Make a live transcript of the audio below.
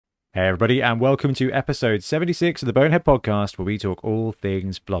Hey everybody, and welcome to episode 76 of the Bonehead podcast, where we talk all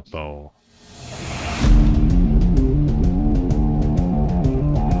things Blood Bowl.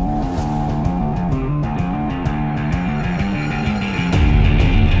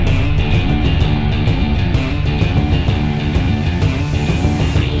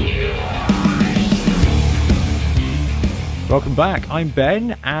 Welcome back. I'm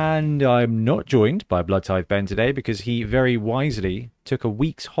Ben, and I'm not joined by Blood Tithe Ben today because he very wisely took a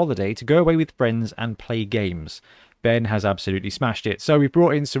week's holiday to go away with friends and play games. Ben has absolutely smashed it. So we've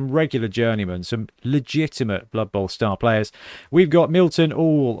brought in some regular journeymen, some legitimate Blood Bowl star players. We've got Milton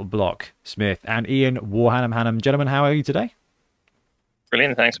All Block Smith and Ian Warhannam Hannam. Gentlemen, how are you today?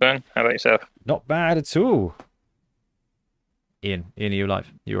 Brilliant, thanks, Ben. How about yourself? Not bad at all. Ian, are you alive?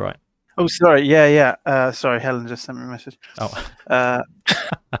 You all right? Oh, sorry. Yeah. Sorry, Helen just sent me a message. Oh.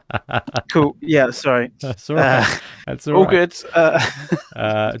 Cool. Yeah, sorry. That's all right. That's all all right.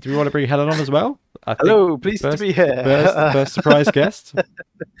 good. Do we want to bring Helen on as well? Hello, pleased to be here. First surprise guest.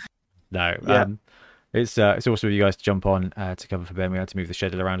 No, Yeah. it's awesome of you guys to jump on to cover for Ben. We had to move the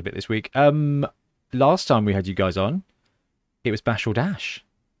schedule around a bit this week. Last time we had you guys on, it was Bash or Dash,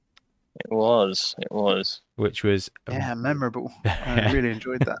 It was. which was Yeah, memorable. I really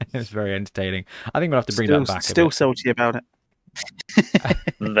enjoyed that. it was very entertaining. I think we'll have to bring that back. Still a bit. salty about it.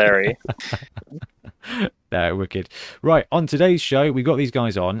 Very. No, wicked. Right, on today's show, we got these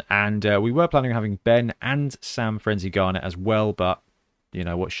guys on, and we were planning on having Ben and Sam Frenzy Garnet as well, but you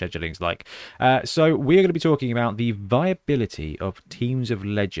know what scheduling's like. So we're going to be talking about the viability of teams of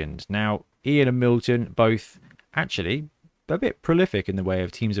legend. Now, Ian and Milton both actually a bit prolific in the way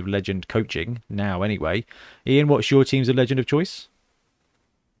of teams of legend coaching now anyway. Ian, what's your teams of legend of choice?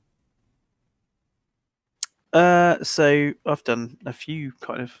 So I've done a few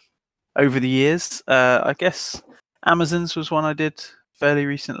kind of over the years. I guess Amazons was one I did fairly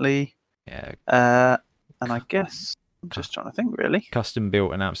recently. Yeah. And I guess I'm just trying to think really. Custom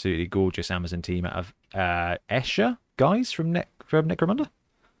built an absolutely gorgeous Amazon team out of Escher guys from Necromunda.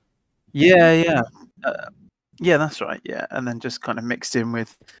 Yeah. Yeah, that's right. Yeah, and then just kind of mixed in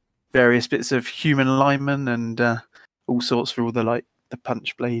with various bits of human linemen and all sorts for all the the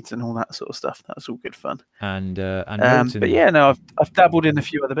punch blades and all that sort of stuff. That was all good fun. And Milton, But yeah, no, I've dabbled in a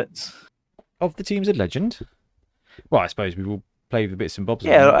few other bits. of the teams of legend. Well, I suppose we will play the bits and bobs.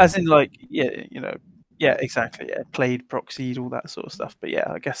 Yeah, as in yeah, exactly. Yeah, played, proxied, all that sort of stuff. But yeah,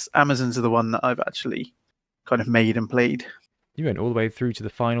 I guess Amazons are the one that I've actually kind of made and played. You went all the way through to the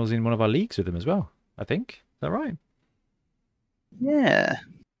finals in one of our leagues with them as well, I think. Is that right? Yeah.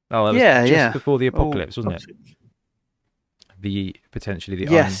 Oh, that was just before the apocalypse, wasn't it? Potentially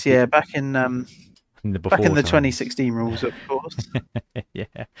the yes, Iron... yeah, back in the before back in the times. 2016 rules, of course. Yeah,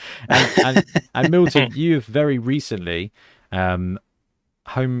 and Milton, you've very recently not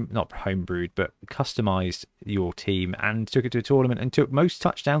homebrewed, but customized your team and took it to a tournament and took most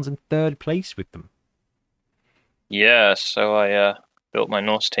touchdowns and third place with them. Yeah, so I built my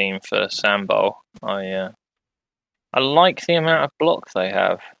Norse team for Sandbowl. I like the amount of block they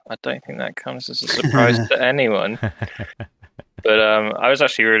have. I don't think that comes as a surprise to anyone. But I was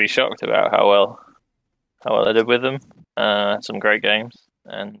actually really shocked about how well I did with them. Some great games,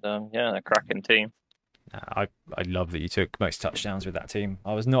 and yeah, a cracking team. I love that you took most touchdowns with that team.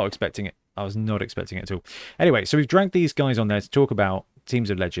 I was not expecting it. At all. Anyway, so we've dragged these guys on there to talk about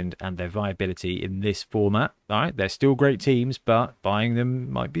teams of legend and their viability in this format. All right, they're still great teams, but buying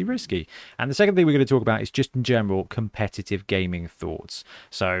them might be risky. And the second thing we're going to talk about is just in general competitive gaming thoughts.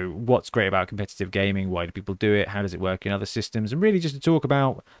 So what's great about competitive gaming? Why do people do it? How does it work in other systems? And really just to talk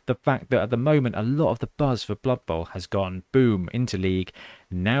about the fact that at the moment a lot of the buzz for Blood Bowl has gone boom into League.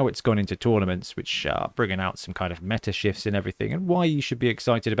 Now it's gone into tournaments, which are bringing out some kind of meta shifts and everything, and why you should be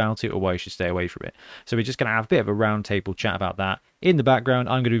excited about it or why you should stay away from it. So we're just going to have a bit of a roundtable chat about that. In the background,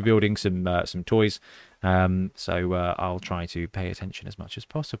 I'm going to be building some toys, so I'll try to pay attention as much as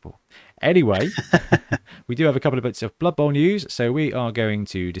possible. Anyway, we do have a couple of bits of Blood Bowl news, so we are going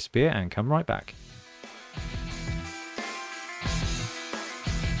to disappear and come right back.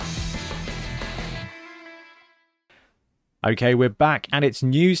 Okay, we're back and it's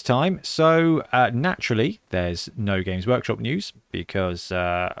news time. So naturally, there's no Games Workshop news because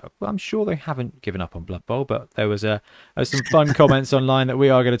well, I'm sure they haven't given up on Blood Bowl, but there was some fun comments online that we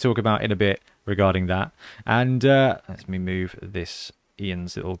are going to talk about in a bit regarding that. And let me move this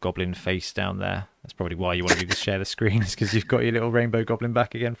Ian's little goblin face down there. That's probably why you wanted me to share the screen, is because you've got your little rainbow goblin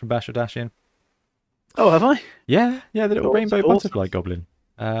back again from Bash or Dash in. Oh, have I? Yeah, the little rainbow awesome. butterfly goblin.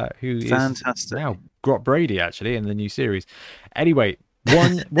 Who is Fantastic. now Grot Brady, actually, in the new series. Anyway,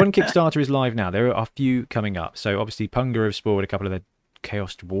 one Kickstarter is live now. There are a few coming up. So obviously Punga have spoiled a couple of their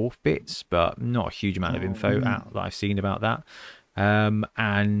Chaos Dwarf bits, but not a huge amount of info out that I've seen about that.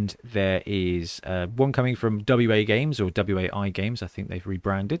 And there is one coming from WA Games, or WAI Games. I think they've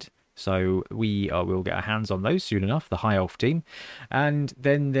rebranded. So we'll get our hands on those soon enough, the High Elf team. And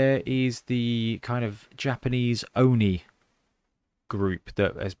then there is the kind of Japanese Oni group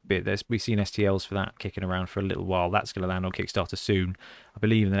that we've seen STLs for that kicking around for a little while. That's going to land on Kickstarter soon, I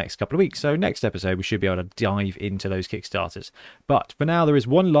believe in the next couple of weeks. So next episode we should be able to dive into those Kickstarters. But for now there is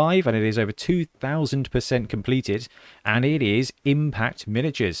one live, and it is over 2,000% completed, and it is Impact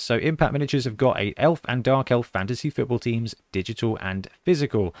Miniatures. So Impact Miniatures have got a Elf and Dark Elf fantasy football teams, digital and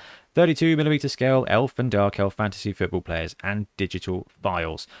physical. 32mm scale Elf and Dark Elf fantasy football players and digital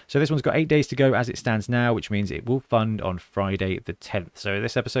files. So this one's got 8 days to go as it stands now, which means it will fund on Friday the 10th. So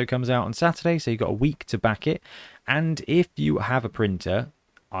this episode comes out on Saturday, so you've got a week to back it. And if you have a printer,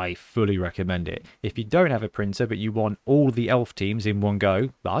 I fully recommend it. If you don't have a printer but you want all the elf teams in one go,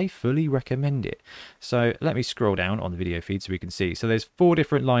 I fully recommend it. So let me scroll down on the video feed so we can see. So there's 4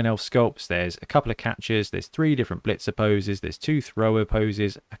 different line elf sculpts, there's a couple of catchers, there's 3 different blitzer poses, there's 2 thrower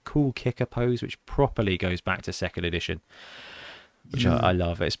poses, a cool kicker pose which properly goes back to 2nd edition, which I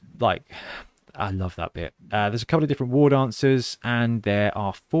love. It's like, I love that bit. There's a couple of different war dancers, and there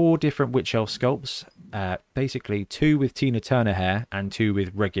are 4 different witch elf sculpts. Basically 2 with Tina Turner hair and 2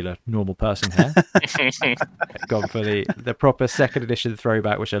 with regular normal person hair. Gone for the proper 2nd edition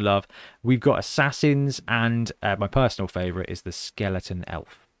throwback, which I love. We've got assassins, and my personal favourite is the skeleton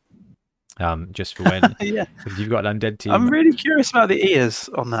elf. Just for when if you've got an undead team. I'm really curious about the ears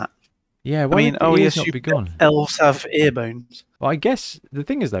on that. Yeah, I mean, yes, not be gone. Elves have ear bones. Well, I guess the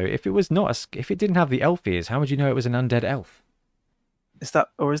thing is though, if it didn't have the elf ears, how would you know it was an undead elf? Is that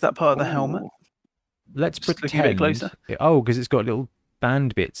part of the helmet? Let's Just pretend. looking a bit closer. Because it's got little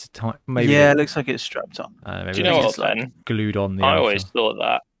band bits. Maybe Yeah, it looks like it's strapped on. Maybe Do you know what, it's Ben? glued on the. I elf. always thought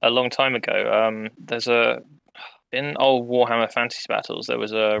that a long time ago. There's in old Warhammer Fantasy Battles, there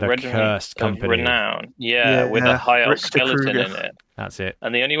was a The regiment Cursed of Company. renown, with a high elf Richter skeleton Kruger. in it. That's it.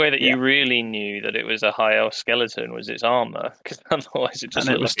 And the only way that you really knew that it was a high elf skeleton was its armor, because otherwise it just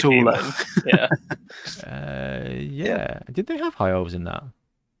And it looked was like taller. a human. Yeah. Did they have high elves in that?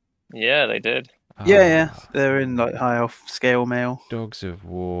 Yeah, they did. Yeah. They're in like high elf scale mail. Dogs of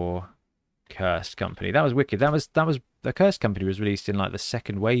War, Cursed Company. That was wicked. That was the Cursed Company was released in like the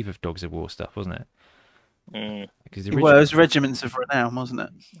 2nd wave of Dogs of War stuff, wasn't it? Because Well, it was regiments of renown, wasn't it?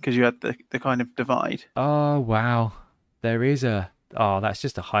 Because you had the kind of divide. Oh wow, there is that's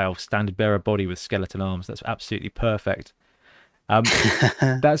just a high elf standard bearer body with skeleton arms. That's absolutely perfect.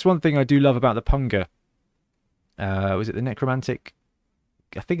 That's one thing I do love about the Punga. Was it the Necromantic?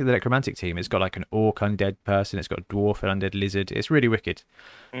 I think the Necromantic team. It's got like an orc undead person. It's got a dwarf, an undead lizard. It's really wicked.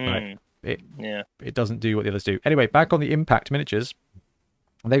 Right. It doesn't do what the others do. Anyway, back on the Impact Miniatures.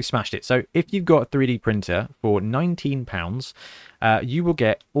 They've smashed it. So if you've got a 3D printer for £19, you will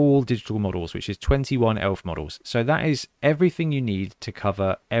get all digital models, which is 21 elf models. So that is everything you need to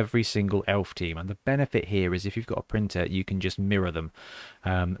cover every single elf team. And the benefit here is if you've got a printer, you can just mirror them.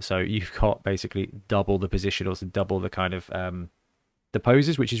 So you've got basically double the position, or double the kind of the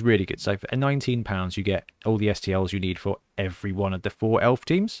poses, which is really good. So for £19, you get all the STLs you need for every one of the 4 elf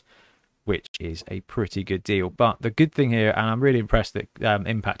teams, which is a pretty good deal. But the good thing here, and I'm really impressed that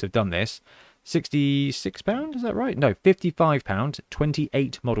Impact have done this, £66, is that right? No, £55,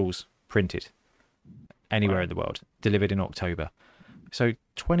 28 models printed anywhere in the world, delivered in October. So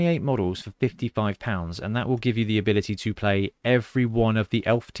 28 models for £55, and that will give you the ability to play every one of the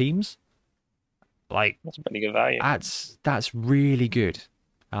elf teams. Like, That's pretty good value. That's really good.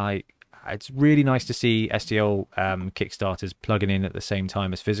 It's really nice to see STL Kickstarters plugging in at the same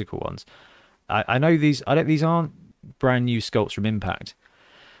time as physical ones. I know these aren't brand new sculpts from Impact.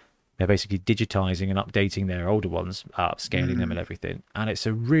 They're basically digitizing and updating their older ones, upscaling them and everything. And it's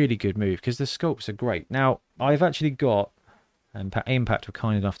a really good move because the sculpts are great. Now, I've actually got Impact were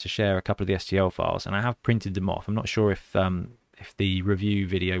kind enough to share a couple of the STL files, and I have printed them off. I'm not sure if the review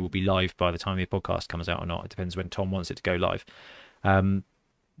video will be live by the time the podcast comes out or not. It depends when Tom wants it to go live.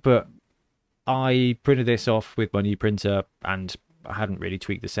 But I printed this off with my new printer, and I hadn't really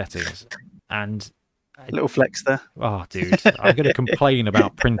tweaked the settings. And Little flex there. oh, dude, I'm going to complain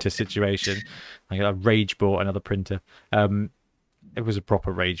about printer situation. I got rage bought another printer. It was a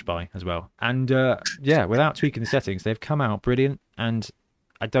proper rage buy as well. And without tweaking the settings, they've come out brilliant. And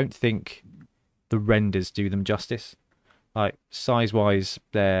I don't think the renders do them justice. Like size-wise,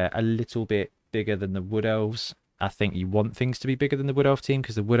 they're a little bit bigger than the Wood Elves. I think you want things to be bigger than the Wood Elf team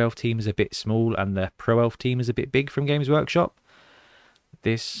because the Wood Elf team is a bit small and the Pro Elf team is a bit big from Games Workshop.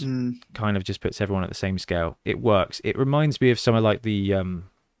 This kind of just puts everyone at the same scale. It works. It reminds me of some of like the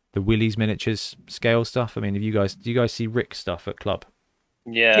Willys miniatures scale stuff. I mean, do you guys see Rick stuff at club?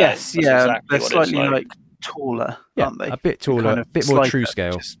 Yeah. Yes, that's yeah, exactly they're what slightly it's like taller, Yeah, aren't they? a bit They're taller, kind a of bit more slighter, true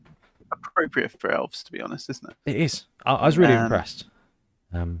scale. which is appropriate for elves, to be honest, isn't it? It is. I was really impressed.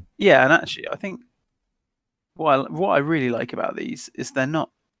 Yeah, and actually, I think what I really like about these is they're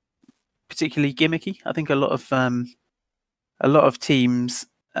not particularly gimmicky. I think a lot of teams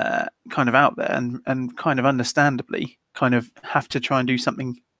kind of out there and kind of understandably kind of have to try and do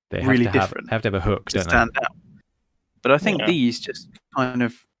something They really have different to have a hook, to don't they? stand out. But I think Yeah. these just kind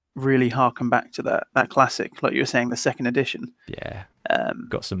of really harken back to that classic, like you were saying, the second edition. Yeah.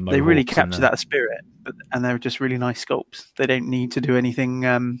 Got some. They really mohawks in capture there. that spirit, and they're just really nice sculpts. They don't need to do anything.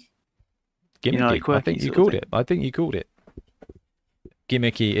 Gimmicky. Like quirky I think you sort of called thing. it. I think you called it.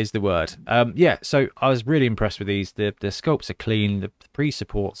 Gimmicky is the word. Yeah. So I was really impressed with these. The sculpts are clean. The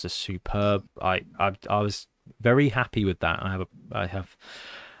pre-supports are superb. I was very happy with that. I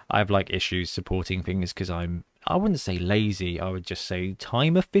have like issues supporting things because I wouldn't say lazy. I would just say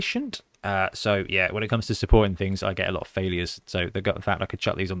time efficient. So yeah, when it comes to supporting things, I get a lot of failures. So the fact I could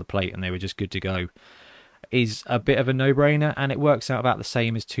chuck these on the plate and they were just good to go is a bit of a no-brainer, and it works out about the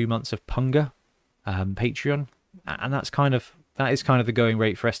same as 2 months of Punga Patreon, and that is kind of the going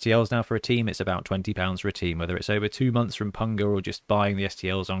rate for STLs now for a team. It's about £20 for a team, whether it's over 2 months from Punga or just buying the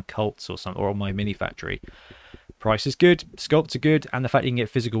STLs on Cults or on my mini factory. Price is good, sculpts are good, and the fact you can get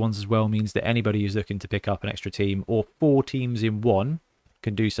physical ones as well means that anybody who's looking to pick up an extra team or 4 teams in one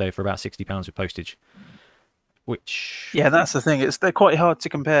can do so for about £60 with postage. Which that's the thing. They're quite hard to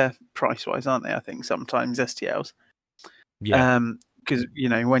compare price wise, aren't they? I think sometimes STLs. yeah, Because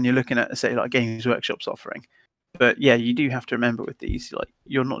when you're looking at say like Games Workshop's offering, but yeah, you do have to remember with these, like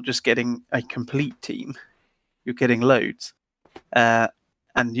you're not just getting a complete team, you're getting loads. And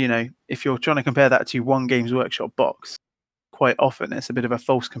if you're trying to compare that to one Games Workshop box, quite often it's a bit of a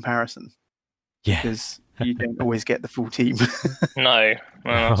false comparison. yeah, Because you don't always get the full team. No,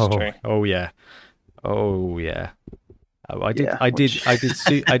 that's true. Oh yeah. Oh yeah. I did. Yeah,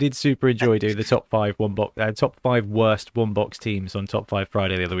 I did super enjoy doing the top 5 top 5 worst one box teams on Top 5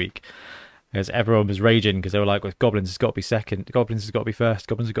 Friday the other week, because everyone was raging because they were like, well, Goblins has got to be second, Goblins has got to be first,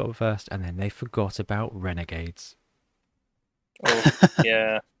 Goblins have got to be first, and then they forgot about Renegades. Oh,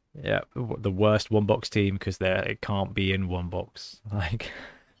 yeah. Yeah, the worst one box team because it can't be in one box. Like,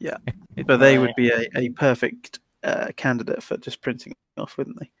 yeah, but they would be a perfect candidate for just printing off,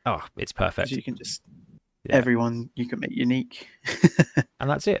 wouldn't they? oh, it's perfect. 'Cause you can just Yeah. everyone you can make unique. And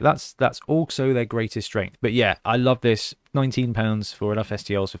that's it. That's also their greatest strength. But yeah, I love this. £19 for enough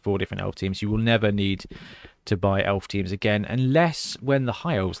STLs for 4 different elf teams. You will never need to buy elf teams again, unless when the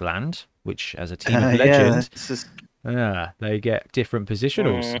high elves land, which as a team of legend, they get different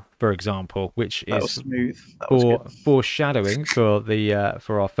positionals, for example, which that is was smooth. That was good. foreshadowing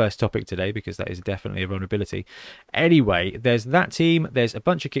for our first topic today, because that is definitely a vulnerability. Anyway, there's that team. There's a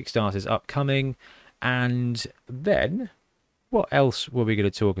bunch of Kickstarters upcoming. And then, what else were we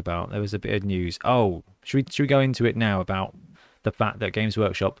going to talk about? There was a bit of news. Oh, should we go into it now about the fact that Games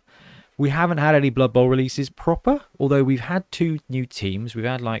Workshop, we haven't had any Blood Bowl releases proper, although we've had 2 new teams. We've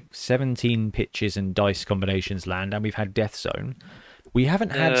had like 17 pitches and dice combinations land, and we've had Death Zone. We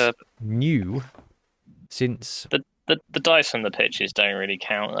haven't had new since... The dice and the pitches don't really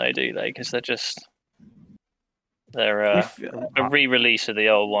count, though, do they? Because they're a re-release of the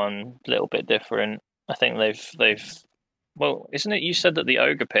old one, a little bit different. I think they've well, isn't it? You said that the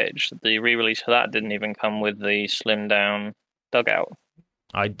Ogre pitch, the re-release for that, didn't even come with the slim down dugout.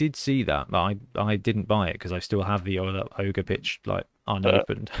 I did see that, but I didn't buy it because I still have the Ogre pitch like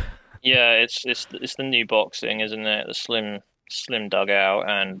unopened. Yeah, it's the new boxing, isn't it? The slim dugout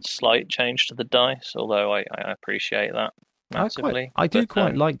and slight change to the dice. Although I appreciate that massively. I do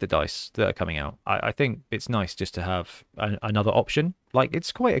quite like the dice that are coming out. I think it's nice just to have another option. Like,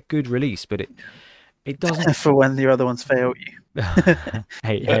 it's quite a good release, but it doesn't for when the other ones fail you.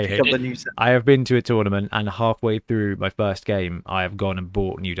 hey. I have been to a tournament, and halfway through my first game, I have gone and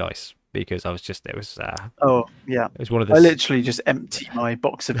bought new dice because it was one of the... I literally just empty my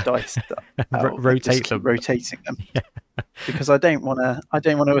box of dice, rotating them, because I don't want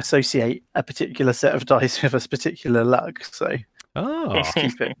to associate a particular set of dice with a particular luck. So just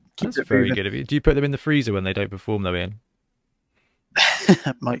keep it. That's very good of you. Do you put them in the freezer when they don't perform, though, Ian?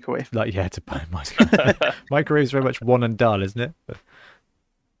 Microwave. Like, yeah, to buy microwave. Microwave's very much one and done, isn't it? But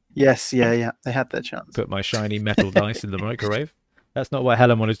yes, yeah. They had their chance. put my shiny metal dice in the microwave. That's not what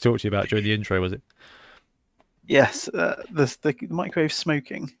Helen wanted to talk to you about during the intro, was it? Yes, the microwave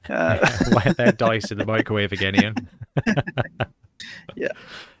smoking. Why are there dice in the microwave again, Ian? Yeah.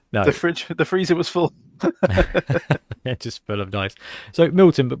 No, The freezer was full. yeah, just full of dice. So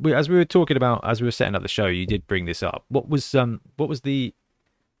Milton, but as we were talking about, as we were setting up the show, you did bring this up. What was the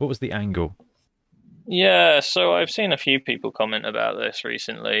angle? Yeah, so I've seen a few people comment about this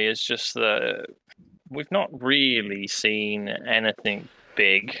recently. It's just that we've not really seen anything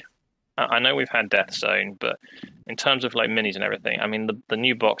big. I know we've had Death Zone, but in terms of like minis and everything, I mean, the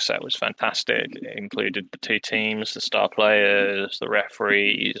new box set was fantastic. It included the two teams, the star players, the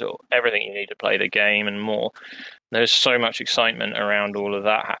referees, or everything you need to play the game and more. There's so much excitement around all of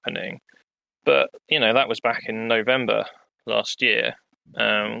that happening. But, that was back in November last year.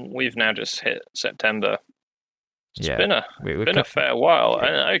 We've now just hit September. It's Yeah, been a we're been a fair while.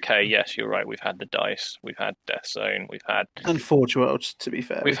 And okay, yes, you're right. We've had the dice, we've had Death Zone, And Forge Worlds, to be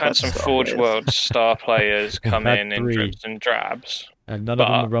fair. we've had some star Forge players. World star players We've come had in 3. drips and drabs. and none of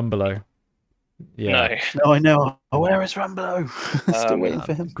But them were Rumbelow. Yeah. no, No, I know. Oh, where is Rumbelow? Still waiting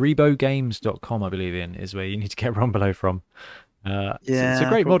for him. GreboGames.com, I believe is where you need to get Rumbelow from. It's a Yeah,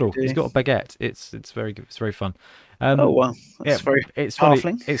 great probably model. do. He's got a baguette. It's very good. It's very fun. Oh well, that's yeah, very it's funny.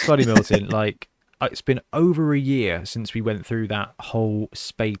 halfling. It's funny, Milton. Like it's been over a year since we went through that whole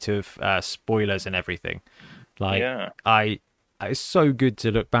spate of spoilers and everything. Like yeah. it's so good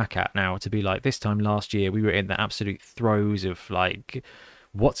to look back at now, to be like, this time last year we were in the absolute throes of like,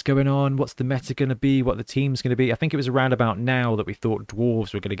 what's going on, what's the meta going to be, what the team's going to be. I think it was around about now that we thought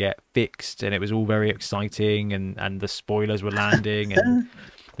dwarves were going to get fixed, and it was all very exciting, and the spoilers were landing, and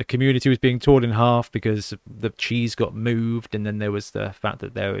the community was being torn in half because the cheese got moved. And then there was the fact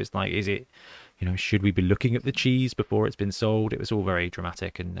that there was like, is it, should we be looking at the cheese before it's been sold? It was all very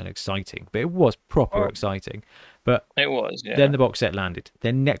dramatic and exciting, but it was proper exciting. But It was, yeah. then the box set landed,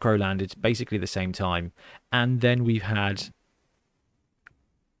 then Necro landed basically the same time, and then we've had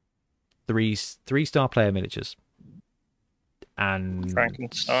three star player miniatures, and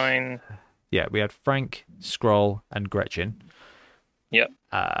Frankenstein. yeah, we had Frank, Skrull, and Gretchen. Yep.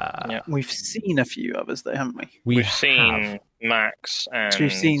 Yeah. We've seen a few others though, haven't we? We've seen Max and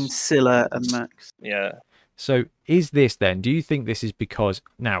We've seen Scylla and Max. yeah. So is this then? Do you think this is because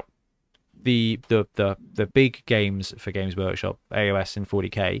now the big games for Games Workshop, AOS and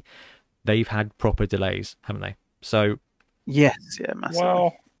 40k, they've had proper delays, haven't they? So Yes, yeah, massively.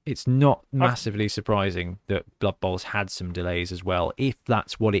 Well, it's not massively surprising that Blood Bowl's had some delays as well, if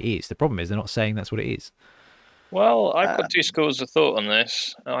that's what it is. The problem is they're not saying that's what it is. Well, I've got two schools of thought on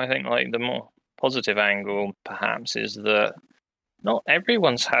this. I think like the more positive angle perhaps is that not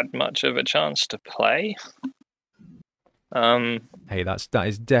everyone's had much of a chance to play. Hey, that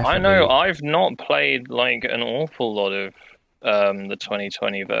is definitely. I know I've not played like an awful lot of the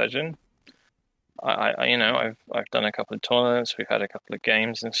 2020 version. I've done a couple of tournaments, we've had a couple of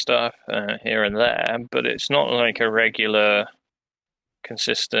games and stuff here and there, but it's not like a regular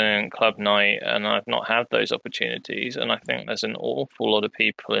consistent club night, and I've not had those opportunities. And I think there's an awful lot of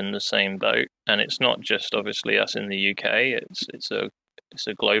people in the same boat, and it's not just obviously us in the UK. It's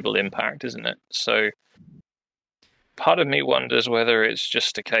a global impact, isn't it? So part of me wonders whether it's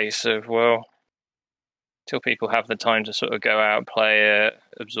just a case of, well, till people have the time to sort of go out, play it,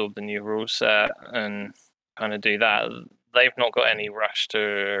 absorb the new rule set, and kind of do that, they've not got any rush to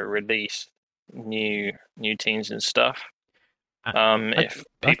release new teams and stuff. If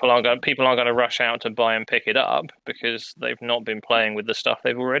people aren't going to rush out to buy and pick it up because they've not been playing with the stuff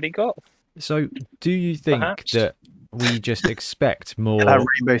they've already got. So, do you think Perhaps. that we just expect more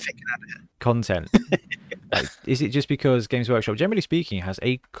Rainbow thinking at it. content? Like, is it just because Games Workshop, generally speaking, has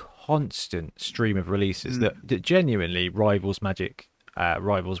a constant stream of releases that genuinely rivals Magic,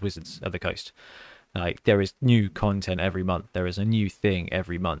 rivals Wizards of the Coast? Like, there is new content every month. There is a new thing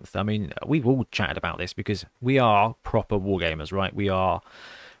every month. I mean, we've all chatted about this because we are proper wargamers, right? We are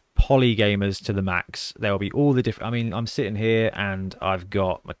polygamers to the max. There will be all the different... I mean, I'm sitting here and I've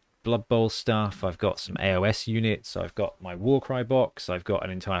got my Blood Bowl stuff. I've got some AOS units. I've got my Warcry box. I've got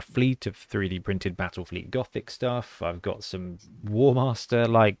an entire fleet of 3D printed Battlefleet Gothic stuff. I've got some Warmaster.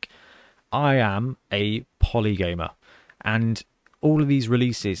 Like, I am a polygamer. And all of these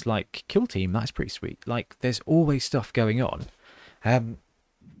releases, like Kill Team, that's pretty sweet. Like, there's always stuff going on.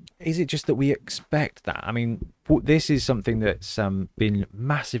 Is it just that we expect that? I mean, this is something that's been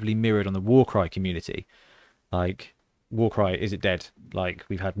massively mirrored on the Warcry community. Like, Warcry, is it dead? Like,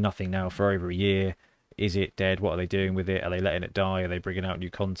 we've had nothing now for over a year. Is it dead? What are they doing with it? Are they letting it die? Are they bringing out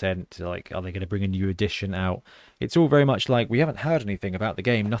new content? Like, are they going to bring a new edition out? It's all very much like, we haven't heard anything about the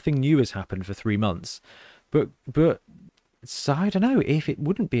game. Nothing new has happened for 3 months. But so I don't know if it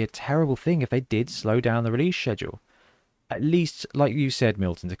wouldn't be a terrible thing if they did slow down the release schedule. At least, like you said,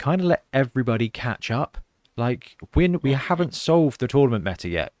 Milton, to kind of let everybody catch up. Like we haven't solved the tournament meta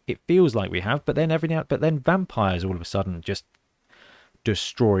yet. It feels like we have, but then vampires all of a sudden just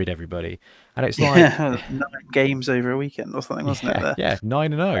destroyed everybody, and it's like Yeah, 9 games over a weekend or something, wasn't it? There, yeah,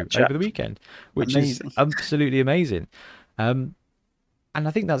 9-0 over the weekend, which amazing. is absolutely amazing. And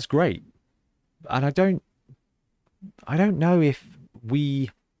I think that's great. And I don't know if we,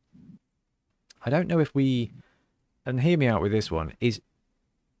 and hear me out with this one,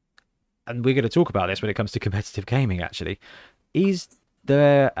 and we're going to talk about this when it comes to competitive gaming actually, is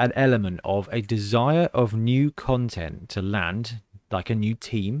there an element of a desire of new content to land, like a new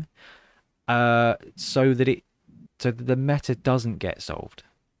team, so that the meta doesn't get solved,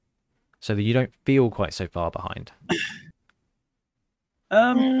 so that you don't feel quite so far behind?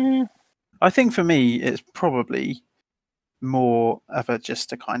 I think for me, it's probably more of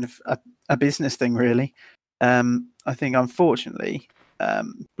just a kind of a business thing, really. I think, unfortunately,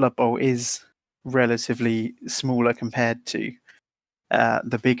 Blood Bowl is relatively smaller compared to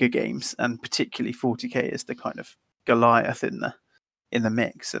the bigger games, and particularly 40k is the kind of Goliath in the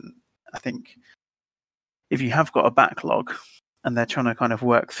mix. And I think if you have got a backlog and they're trying to kind of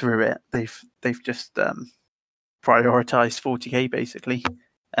work through it, they've just prioritized 40k basically.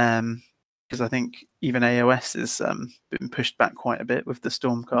 Because I think even AOS has been pushed back quite a bit with the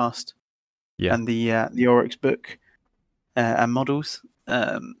Stormcast and the Oryx book and models.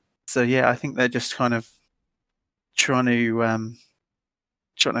 So yeah, I think they're just kind of trying to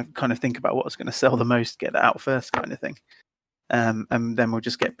kind of think about what's going to sell the most, get it out first, kind of thing. And then we'll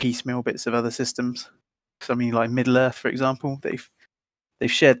just get piecemeal bits of other systems. So I mean, like Middle Earth, for example, they've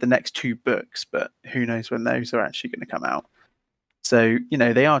shared the next 2 books, but who knows when those are actually going to come out. So,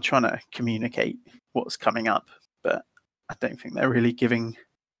 they are trying to communicate what's coming up, but I don't think they're really giving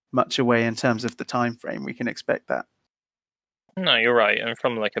much away in terms of the time frame we can expect that. No, you're right. And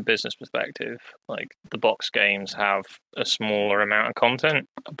from like a business perspective, like the box games have a smaller amount of content.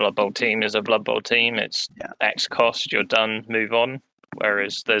 A Blood Bowl team is a Blood Bowl team. It's X cost, you're done, move on.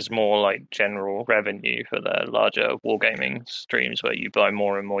 Whereas there's more like general revenue for the larger wargaming streams where you buy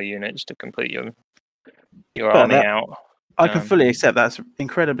more and more units to complete your army out. I can fully accept that's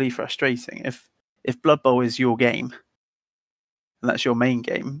incredibly frustrating. If Blood Bowl is your game and that's your main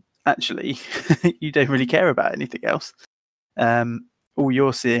game, actually, you don't really care about anything else. All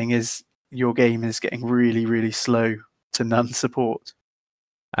you're seeing is your game is getting really, really slow to none support.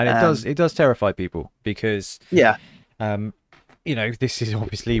 And it does terrify people because this is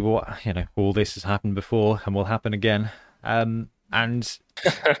obviously what all this has happened before and will happen again. And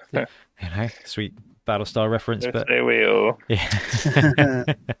sweet Battlestar reference, but there we are. Yeah.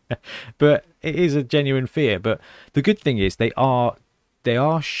 But it is a genuine fear. But the good thing is they are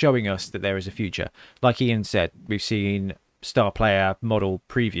showing us that there is a future. Like Ian said, we've seen star player model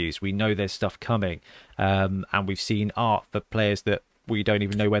previews. We know there's stuff coming, and we've seen art for players that we don't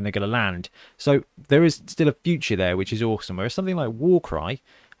even know when they're going to land. So there is still a future there, which is awesome. Whereas something like Warcry,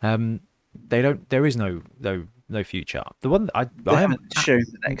 there is no future. The one that I haven't shown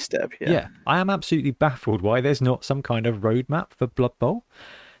the next step. Yeah, I am absolutely baffled why there's not some kind of roadmap for Blood Bowl.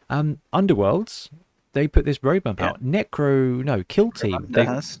 Underworlds, they put this roadmap out. Kill Team.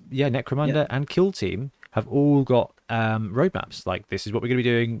 Necromunda and Kill Team have all got roadmaps. Like, this is what we're going to be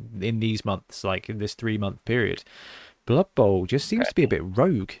doing in these months, like in this 3-month period. Blood Bowl just seems to be a bit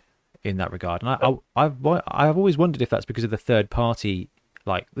rogue in that regard, and I've always wondered if that's because of the third party.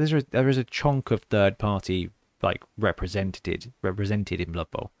 Like, there is a chunk of third party like represented in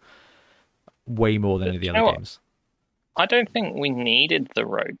Blood Bowl way more than any of the other games. I don't think we needed the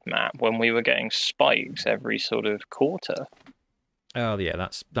roadmap when we were getting spikes every sort of quarter. Oh yeah,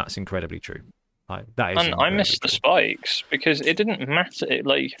 that's incredibly true. I missed the spikes because it didn't matter.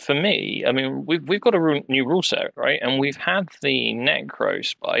 Like, for me, I mean, we've got a new rule set, right? And we've had the Necro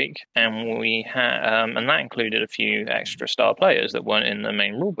spike, and we had, and that included a few extra star players that weren't in the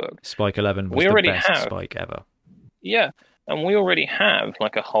main rulebook. Spike 11 was the best spike ever. Yeah, and we already have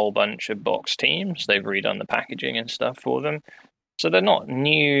like a whole bunch of box teams. They've redone the packaging and stuff for them. So they're not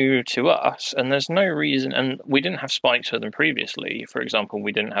new to us, and there's no reason. And we didn't have spikes for them previously. For example,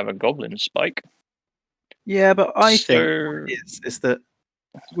 we didn't have a Goblin spike. Yeah, but I think is that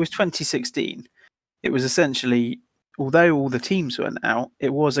with 2016, it was essentially, although all the teams went out,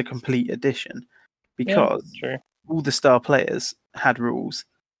 it was a complete edition because all the star players had rules.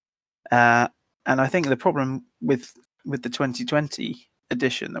 And I think the problem with the 2020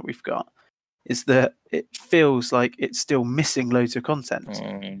 edition that we've got is that it feels like it's still missing loads of content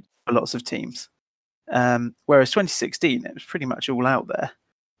for lots of teams. Whereas 2016, it was pretty much all out there.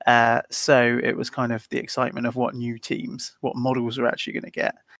 So it was kind of the excitement of what new teams, what models we're actually going to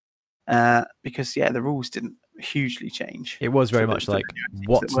get. because the rules didn't hugely change. It was very for the- much for the like, newer teams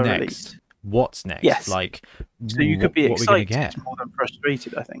what's that were next? released. What's next? Yes. Like, So you could be what are we going to excited get? more than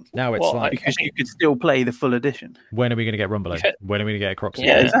frustrated, I think, Now it's Well, like, because you could still play the full edition. when are we going to get Rumbelow? You've hit- When are we going to get a Croxy?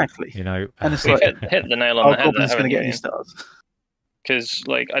 Yeah. Exactly. You know, And it's You've like, hit the nail on the head there, Goblin's going haven't to get you? any stars. Because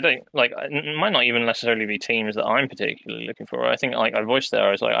I don't it might not even necessarily be teams that I'm particularly looking for. I think I voiced there,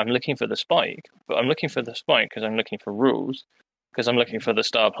 I was like, I'm looking for the spike, but I'm looking for the spike because I'm looking for rules, because I'm looking for the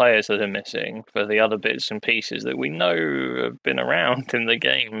star players that are missing, for the other bits and pieces that we know have been around in the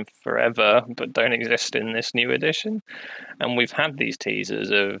game forever but don't exist in this new edition. And we've had these teasers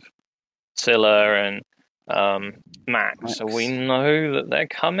of Scylla and Max, so we know that they're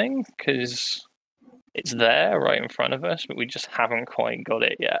coming because it's there right in front of us, but we just haven't quite got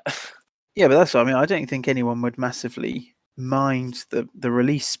it yet. Yeah, but that's what I mean. I don't think anyone would massively mind the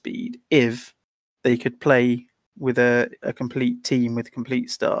release speed if they could play with a complete team with complete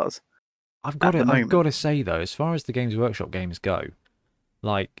stars. I've got moment. to say though, as far as the Games Workshop games go,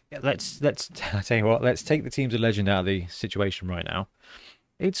 like let's I tell you what, let's take the Teams of Legend out of the situation right now.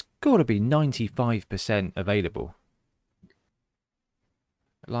 It's got to be 95% available.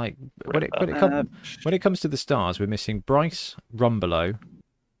 Like when it comes to the stars, we're missing Bryce, Rumbelow.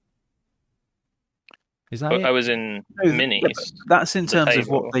 Is that it? I was in No, minis. That's in the terms of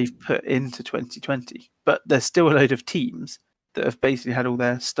table. what they've put into 2020. But there's still a load of teams that have basically had all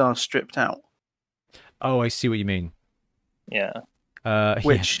their stars stripped out. Oh, I see what you mean. Yeah.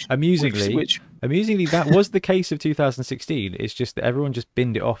 Which amusingly, that was the case of 2016. It's just that everyone just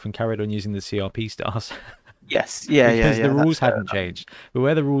binned it off and carried on using the CRP stars. Yes, because the rules hadn't changed. But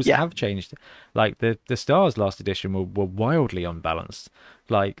where the rules have changed, like the stars last edition were wildly unbalanced.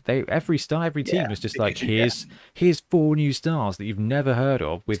 Like every team was just like, here's 4 new stars that you've never heard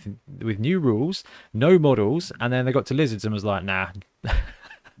of with new rules, no models, and then they got to lizards and was like, nah.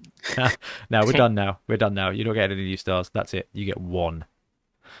 No, we're done now. We're done now. You're not getting any new stars. That's it. You get 1.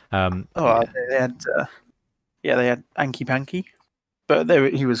 They had Anki Panky, but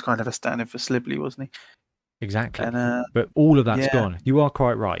he was kind of a stand-in for Slibley, wasn't he? Exactly. And, but all of that's gone. You are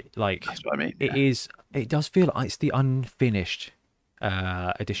quite right. Like that's what I mean. It is. It does feel like it's the unfinished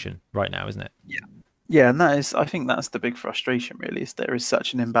edition right now, isn't it? Yeah, and I think that's the big frustration. Really, is there is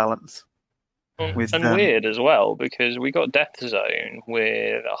such an imbalance. And weird as well, because we got Death Zone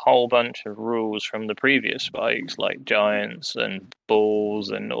with a whole bunch of rules from the previous spikes, like giants and balls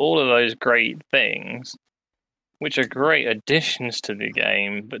and all of those great things, which are great additions to the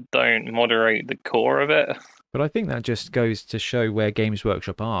game, but don't moderate the core of it. But I think that just goes to show where Games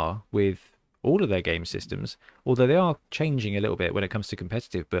Workshop are with all of their game systems, although they are changing a little bit when it comes to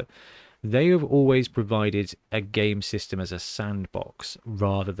competitive, but they have always provided a game system as a sandbox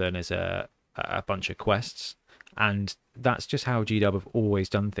rather than as a bunch of quests, and that's just how GW have always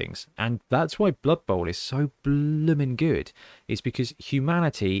done things, and that's why Blood Bowl is so bloomin' good. It's because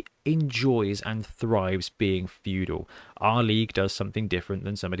humanity enjoys and thrives being feudal. Our league does something different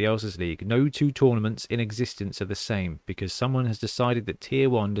than somebody else's league. No 2 tournaments in existence are the same, because someone has decided that Tier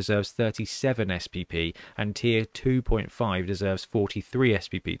 1 deserves 37 SPP and Tier 2.5 deserves 43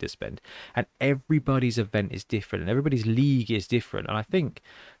 SPP to spend, and everybody's event is different and everybody's league is different, and I think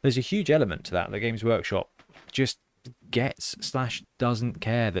there's a huge element to that. The Games Workshop just gets/doesn't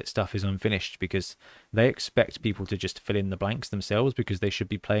care that stuff is unfinished, because they expect people to just fill in the blanks themselves because they should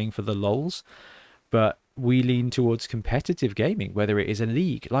be playing for the lols. But we lean towards competitive gaming, whether it is a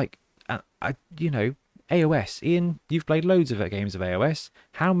league like AOS. Ian, you've played loads of games of AOS.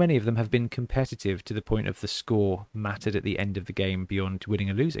 How many of them have been competitive to the point of the score mattered at the end of the game beyond winning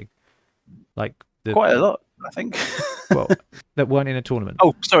and losing? Like quite a lot, I think. Well, that weren't in a tournament.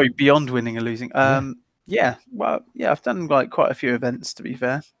 Oh, sorry, beyond winning and losing. I've done like quite a few events, to be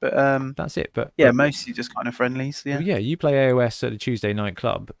fair, but that's it. But mostly just kind of friendlies. Well, you play AOS at a Tuesday night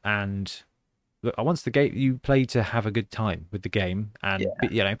club, and once the game, you play to have a good time with the game, and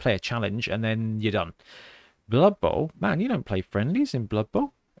play a challenge, and then you're done. Blood Bowl, man, you don't play friendlies in Blood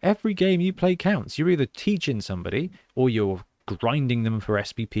Bowl. Every game you play counts. You're either teaching somebody, or you're grinding them for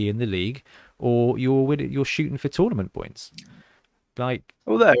SPP in the league, or you're shooting for tournament points. Like,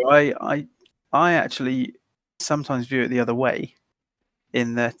 although I actually sometimes view it the other way,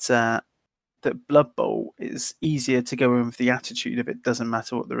 in that that Blood Bowl is easier to go in with the attitude of it doesn't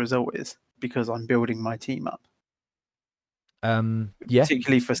matter what the result is, because I'm building my team up.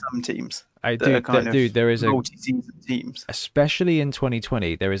 Particularly for some teams. There is multi-season teams. Especially in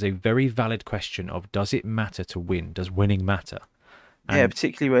 2020, there is a very valid question of, does it matter to win? Does winning matter? And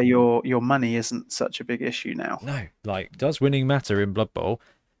particularly where your money isn't such a big issue now. No, like, does winning matter in Blood Bowl?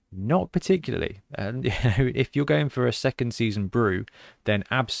 Not particularly. And if you're going for a second season brew, then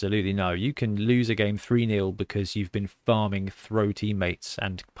absolutely no. You can lose a game 3-0 because you've been farming throw teammates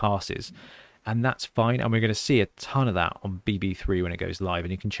and passes. And that's fine. And we're going to see a ton of that on BB3 when it goes live,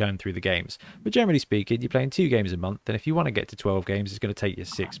 and you can churn through the games. But generally speaking, you're playing 2 games a month. And if you want to get to 12 games, it's going to take you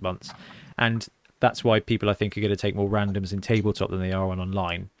 6 months. And that's why people, I think, are going to take more randoms in tabletop than they are on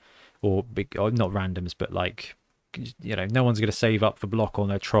online. Or not randoms, but like, no one's going to save up for block on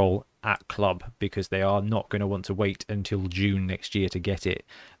their troll at club because they are not going to want to wait until June next year to get it.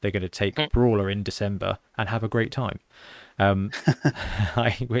 They're going to take Brawler in December and have a great time,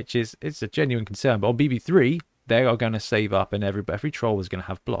 which is, it's a genuine concern. But on BB3, they are going to save up, and every troll is going to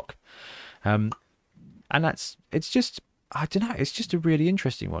have block, and it's just, I don't know, it's just a really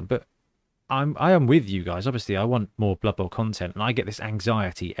interesting one. But I am with you guys. Obviously, I want more Blood Bowl content, and I get this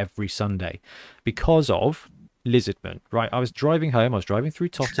anxiety every Sunday because of Lizardman, right? I was driving home. I was driving through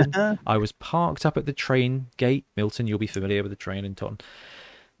Totton. I was parked up at the train gate. Milton, you'll be familiar with the train in Totton,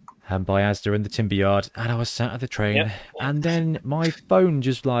 and by Asda and the Timber Yard. And I was sat at the train, Yep. and then my phone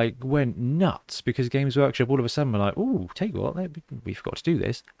just like went nuts because Games Workshop all of a sudden were like, "Oh, tell you what, we forgot to do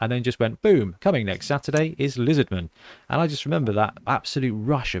this," and then just went boom. Coming next Saturday is Lizardman, and I just remember that absolute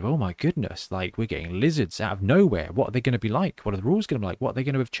rush of, oh my goodness, like we're getting lizards out of nowhere. What are they going to be like? What are the rules going to be like? What are they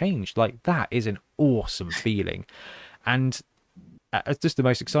going to have changed? Like, that is an awesome feeling, and it's just the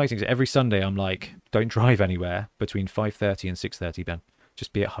most exciting. So every Sunday I'm like, don't drive anywhere between 5:30 and 6:30, Ben.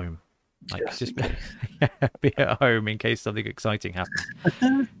 Just be at home. Like, Yes. just be at home in case something exciting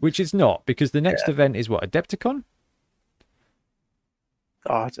happens. Which it's not, because the next event is what, Adepticon?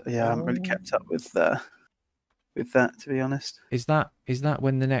 Oh, yeah, I haven't really kept up with that, to be honest. Is that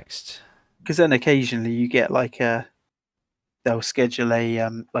when the next? Because then occasionally you get like they'll schedule a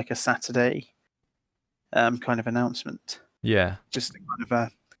like a Saturday kind of announcement, Yeah. just kind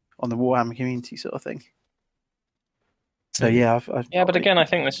of on the Warhammer community sort of thing. So yeah, Yeah, but again, I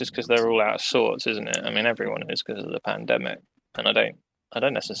think this is because they're all out of sorts, isn't it? I mean, everyone is because of the pandemic, and I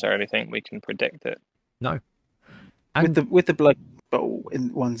don't necessarily think we can predict it. No. And with the Blood Bowl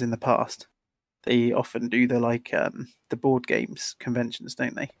ones in the past, they often do the the board games conventions,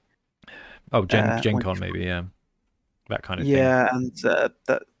 don't they? oh, Gen Con maybe, yeah, that kind of thing. Yeah, and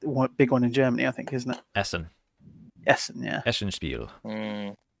that one, big one in Germany, I think, isn't it? Essen, yeah. Essenspiel.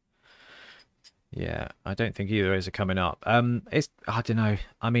 Mm. Yeah, I don't think either of those are coming up. It's, I don't know.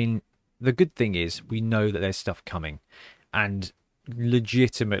 I mean, the good thing is we know that there's stuff coming, and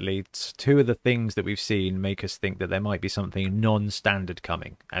legitimately, 2 of the things that we've seen make us think that there might be something non-standard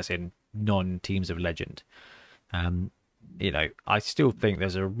coming, as in non-teams of legend. I still think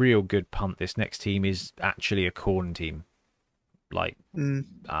there's a real good punt this next team is actually a Khorne team, like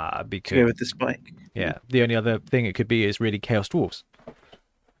because to go with the spike. Yeah, the only other thing it could be is really Chaos Dwarves.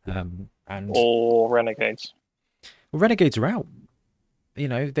 Or Renegades. Well, Renegades are out. They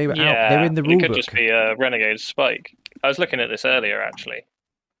were out. They were in the it rule could book. just be a Renegade Spike. I was looking at this earlier, actually.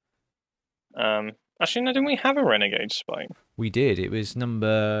 Actually, no, didn't we have a Renegade Spike? We did. It was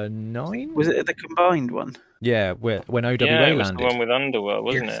number 9. Was it the combined one? Yeah, when OWA Yeah, it was landed. the one with Underworld,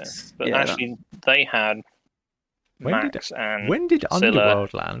 wasn't Yes. it? But Yeah, actually, they had When Max and when did Scylla.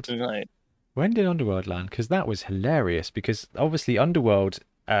 Underworld land? No. When did Underworld land? Because that was hilarious. Because obviously Underworld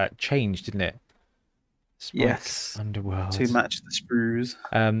changed, didn't it? Spike, Yes. Underworld. To match the sprues.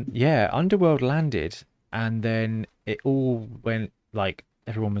 Yeah, Underworld landed, and then it all went like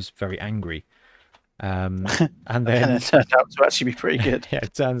everyone was very angry. And then it turned out to actually be pretty good. yeah,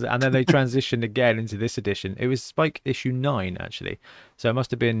 and then they transitioned again into this edition. It was Spike issue 9 actually, so it must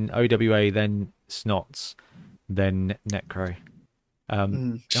have been OWA, then Snots, then Necro. Oh,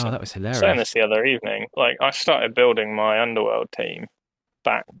 that was hilarious. Saying this the other evening, like I started building my Underworld team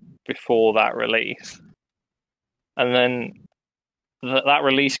back before that release, and then that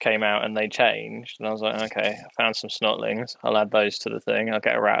release came out and they changed, and I was like, okay, I found some Snotlings. I'll add those to the thing. I'll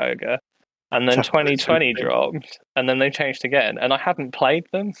get a Rat Ogre. And then 2020 dropped, and then they changed again, and I hadn't played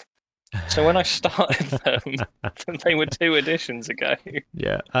them. So when I started them, they were 2 editions ago.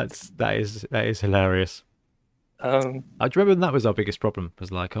 Yeah, that is hilarious. I remember when that was our biggest problem. Was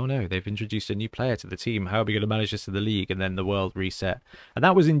like, oh no, they've introduced a new player to the team. How are we going to manage this in the league? And then the world reset, and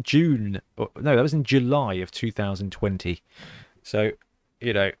that was in June. No, that was in July of 2020. So,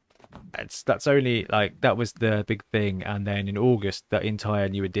 that's only like that was the big thing, and then in August the entire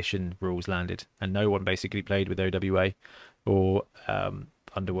new edition rules landed, and no one basically played with OWA or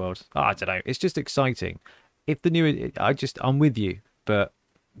Underworld. I don't know. It's just exciting. If the new, I'm with you, but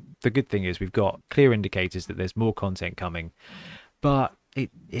the good thing is we've got clear indicators that there's more content coming, but it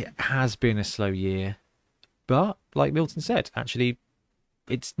has been a slow year. But like Milton said, actually,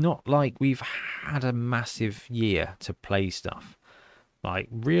 it's not like we've had a massive year to play stuff. Like,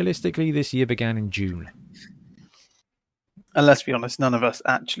 realistically, this year began in June. And let's be honest, none of us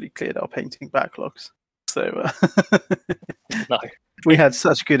actually cleared our painting backlogs. So No, we had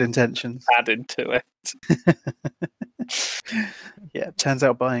such good intentions. added to it. Yeah, turns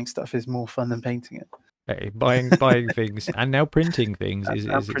out buying stuff is more fun than painting it. Hey, buying things and now printing things is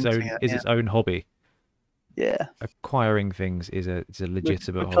printing it, its own hobby. Yeah, Acquiring things is a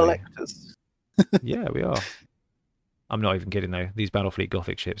legitimate we're hobby. collectors. Yeah, we are. I'm not even kidding though. These Battlefleet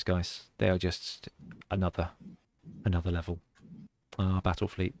Gothic ships, guys, they are just another level.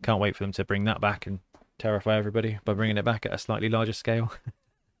 Battlefleet. Can't wait for them to bring that back and terrify everybody by bringing it back at a slightly larger scale.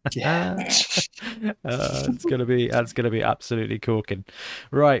 Yeah. That's gonna be absolutely corking.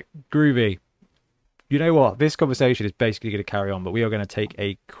 Right, groovy. You know what? This conversation is basically going to carry on, but we are going to take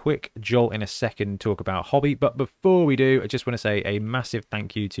a quick jolt in a second, talk about hobby. But before we do, I just want to say a massive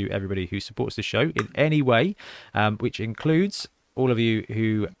thank you to everybody who supports the show in any way, which includes all of you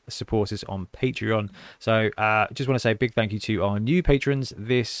who support us on Patreon. So just want to say a big thank you to our new patrons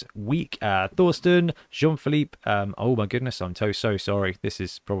this week. Thorsten, Jean-Philippe. Oh my goodness, I'm so sorry. This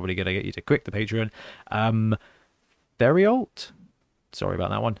is probably going to get you to quit the Patreon. Very old. Sorry about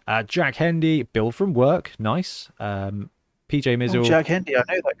that one. Jack Hendy, Bill from work, nice. PJ Mizzle. Oh, Jack Hendy, I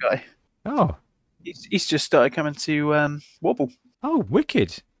know that guy. Oh, he's just started coming to Wobble. Oh,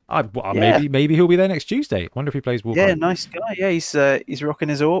 wicked. Maybe he'll be there next Tuesday. Wonder if he plays Warcry. Yeah, nice guy. Yeah, he's rocking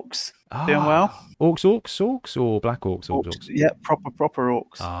his orcs, doing well. Orcs, or Black Orcs? Orcs. Yeah, proper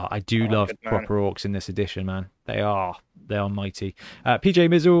orcs. I do love proper orcs in this edition, man. They are mighty. PJ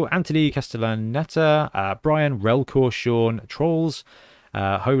Mizzle, Anthony Castellaneta, Brian, Relcore, Sean, Trolls,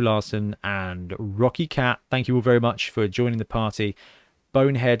 Ho Larson, and Rocky Cat. Thank you all very much for joining the party.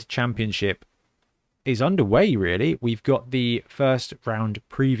 Bonehead Championship is underway, really. We've got the first round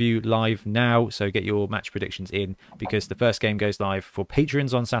preview live now, so get your match predictions in, because the first game goes live for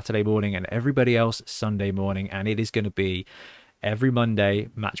patrons on Saturday morning and everybody else Sunday morning, and it is going to be every Monday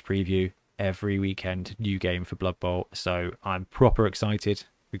match preview, every weekend new game for Blood Bowl. So I'm proper excited.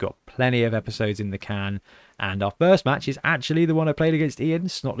 We've got plenty of episodes in the can, and our first match is actually the one I played against Ian,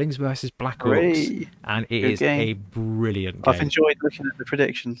 Snotlings versus Black Orcs, and it is a brilliant game. I've enjoyed looking at the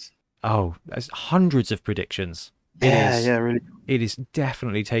predictions. Oh, there's hundreds of predictions. Really. It is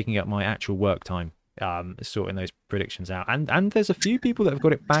definitely taking up my actual work time, sorting those predictions out. And there's a few people that have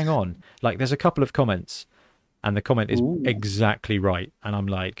got it bang on. Like, there's a couple of comments, and the comment is exactly right. And I'm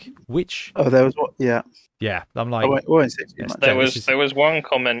like, which? Oh, there was what? Yeah. Yeah, I'm like, there was one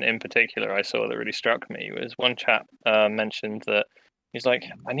comment in particular I saw that really struck me. Was one chap mentioned that he's like,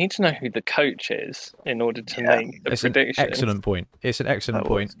 I need to know who the coach is in order to make the prediction. Excellent point. It's an excellent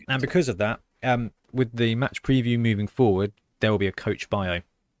point. And because of that, with the match preview moving forward, there will be a coach bio,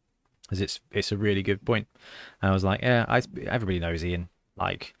 as it's a really good point. And I was like, yeah, everybody knows Ian.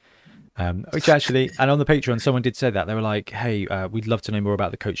 Like, which actually, and on the Patreon, someone did say that. They were like, hey, we'd love to know more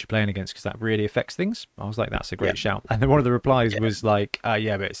about the coach you're playing against, because that really affects things. I was like, that's a great shout. And then one of the replies was like,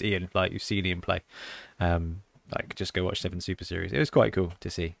 yeah, but it's Ian. Like, you've seen Ian play. Like, just go watch 7 Super Series. It was quite cool to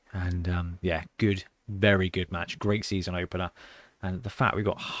see. And yeah, good, very good match. Great season opener. And the fact we've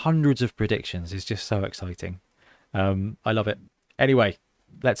got hundreds of predictions is just so exciting. I love it. Anyway,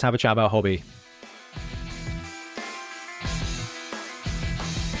 let's have a chat about hobby.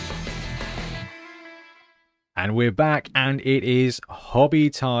 And we're back, and it is hobby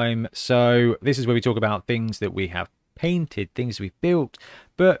time. So this is where we talk about things that we have painted, things we've built,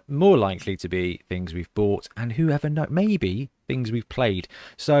 but more likely to be things we've bought, and whoever knows, maybe things we've played.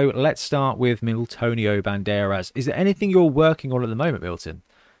 So let's start with Miltonio Banderas. Is there anything you're working on at the moment, Milton,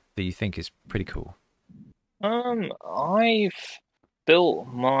 that you think is pretty cool? I've built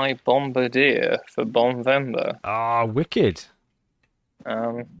my Bombardier for Bonvember. Ah, wicked.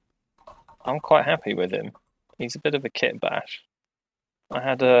 I'm quite happy with him. He's a bit of a kit bash. I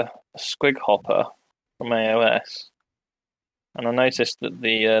had a Squig Hopper from AOS, and I noticed that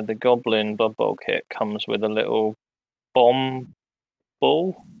the Goblin Blood Bowl kit comes with a little bomb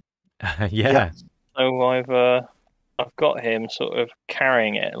ball. Yeah. So I've got him sort of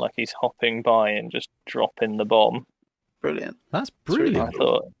carrying it like he's hopping by and just dropping the bomb. Brilliant. That's brilliant. I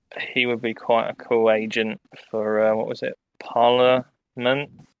thought he would be quite a cool agent for what was it? Parliament.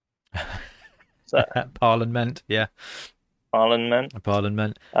 Parliament, yeah. Parliament.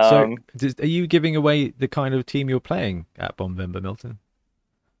 So, are you giving away the kind of team you're playing at Bonvember, Milton?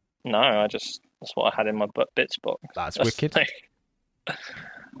 No, that's what I had in my bits box. That's wicked.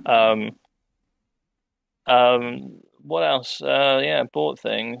 What else? Yeah, bought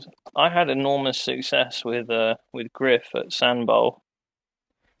things. I had enormous success with Griff at Sandbowl.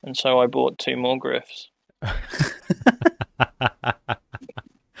 and so I bought 2 more Griffs.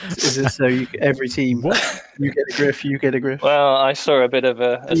 Is it so every team, you get a Griff, you get a Griff? Well, I saw a bit of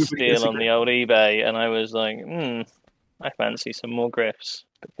a Everybody steal gets a on the old eBay, and I was like, I fancy some more Griffs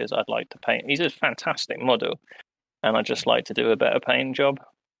because I'd like to paint. He's a fantastic model, and I just like to do a better paint job.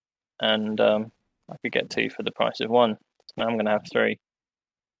 And I could get 2 for the price of 1. So now I'm going to have 3.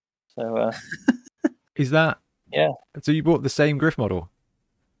 So Is that? Yeah. So you bought the same Griff model?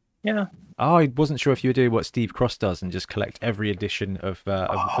 Yeah. Oh, I wasn't sure if you were doing what Steve Cross does and just collect every edition of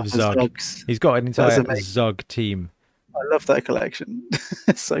Zug. Zugs. He's got an entire Zug team. I love that collection.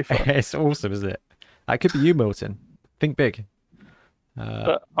 It's so fun. It's awesome, isn't it? That could be you, Milton. Think big.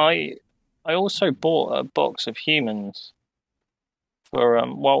 But I also bought a box of humans for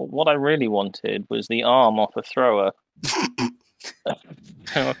what I really wanted was the arm off a thrower.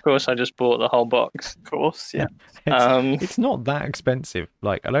 And of course, I just bought the whole box. Of course, yeah. It's not that expensive.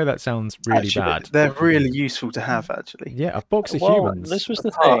 Like, I know that sounds really bad. They're really useful to have, actually. Yeah, a box of humans. This was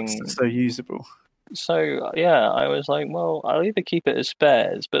the thing. So usable. So yeah, I was like, well, I'll either keep it as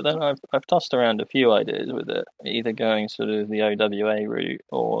spares, but then I've tossed around a few ideas with it, either going sort of the OWA route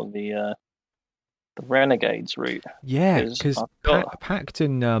or the Renegades route. Yeah, because Pact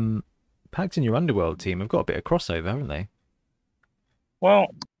and your Underworld team have got a bit of crossover, haven't they?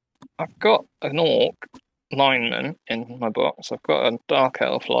 Well, I've got an Orc lineman in my box. I've got a Dark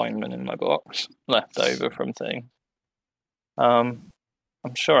Elf lineman in my box, left over from thing.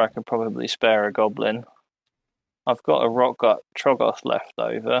 I'm sure I could probably spare a Goblin. I've got a Rockgut Troggoth left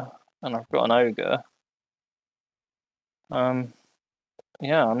over, and I've got an Ogre.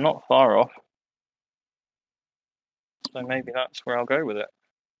 Yeah, I'm not far off. So maybe that's where I'll go with it.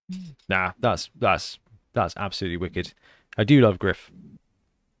 Nah, that's absolutely wicked. I do love Griff,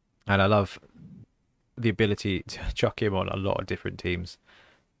 and I love the ability to chuck him on a lot of different teams,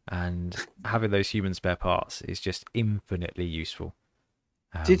 and having those human spare parts is just infinitely useful.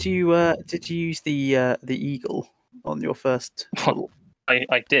 Did you use the eagle on your first model?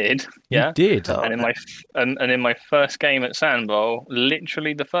 I did, yeah. You did. And in my first game at Sandbowl,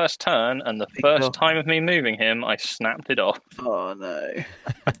 literally the first turn and the first time of me moving him, I snapped it off. Oh no!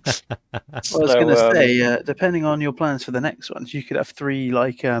 I was going to say, depending on your plans for the next ones, you could have 3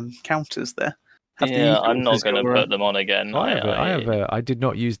 counters there. I'm not going to put them on again. I did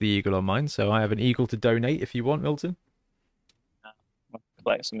not use the eagle on mine, so I have an eagle to donate if you want, Milton.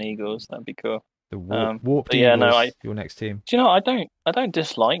 Collect some eagles, that'd be cool. The warped eagles, your next team. Do you know? I don't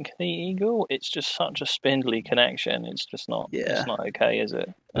dislike the eagle. It's just such a spindly connection. It's just not. Yeah. It's not okay, is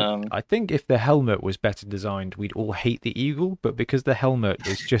it? I think if the helmet was better designed, we'd all hate the eagle. But because the helmet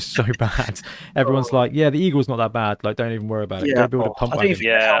is just so bad, everyone's like, "Yeah, the eagle's not that bad. Like, don't even worry about it. Yeah, go build a pump wagon."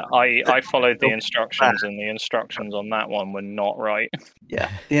 Yeah, I followed the instructions, and the instructions on that one were not right. Yeah,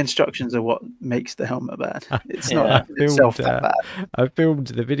 the instructions are what makes the helmet bad. It's not itself that bad. I filmed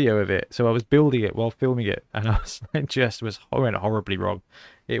the video of it, so I was building it while filming it, and it went horribly wrong.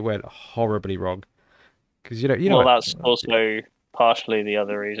 It went horribly wrong because you know. Well, that's also partially the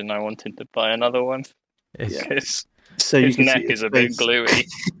other reason I wanted to buy another one. Because his neck is a bit gluey.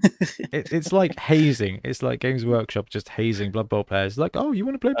 It's like hazing. It's like Games Workshop just hazing Blood Bowl players. Like, oh, you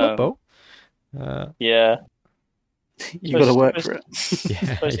want to play Blood Bowl? Yeah. You got to work for it.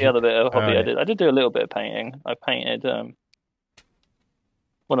 Yeah. That's the other bit of hobby I did. I did do a little bit of painting. I painted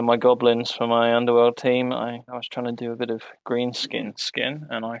one of my goblins for my Underworld team. I was trying to do a bit of greenskin skin,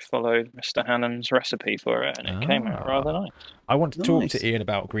 and I followed Mr. Hannon's recipe for it, and it came out rather nice. I want to talk to Ian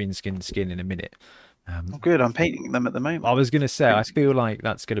about greenskin skin in a minute. Good, I'm painting them at the moment. I was going to say, I feel like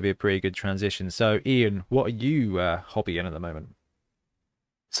that's going to be a pretty good transition. So, Ian, what are you hobbying at the moment?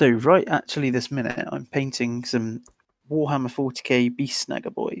 So, right actually this minute, I'm painting some Warhammer 40k Beast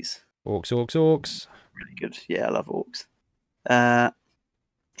Snagger boys. Orcs. Really good. Yeah, I love orcs.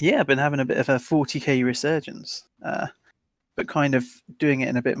 Yeah, I've been having a bit of a 40k resurgence, but kind of doing it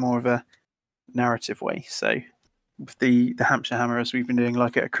in a bit more of a narrative way. So with the Hampshire Hammerers, we've been doing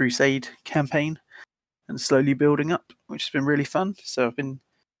like a crusade campaign and slowly building up, which has been really fun. So I've been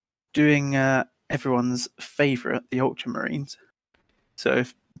doing everyone's favourite, the Ultramarines. So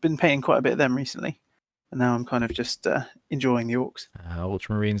I've been painting quite a bit of them recently, and now I'm kind of just enjoying the orcs.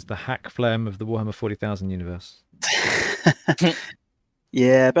 Ultramarines, the hack phlegm of the Warhammer 40,000 universe.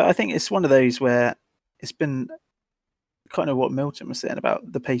 Yeah, but I think it's one of those where it's been kind of what Milton was saying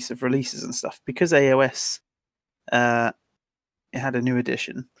about the pace of releases and stuff. Because AOS it had a new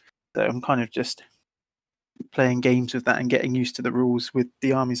edition, so I'm kind of just playing games with that and getting used to the rules with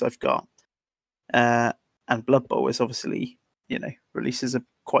the armies I've got. And Blood Bowl is obviously, releases are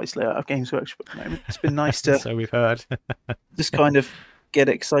quite slow out of Games Workshop at the moment. It's been nice to so we've heard just kind of get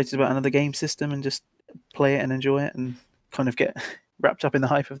excited about another game system and just play it and enjoy it and kind of get wrapped up in the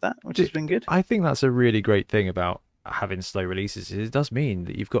hype of that, which has been good. I think that's a really great thing about having slow releases. It does mean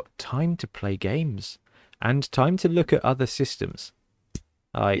that you've got time to play games and time to look at other systems.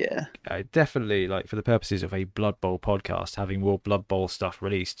 I definitely, like, for the purposes of a Blood Bowl podcast, having more Blood Bowl stuff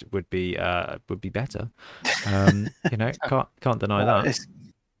released would be better. Can't deny that.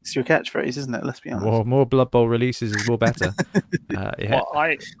 It's your catchphrase, isn't it? Let's be honest. More Blood Bowl releases is more better. Well,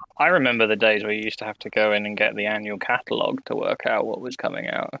 I remember the days where you used to have to go in and get the annual catalogue to work out what was coming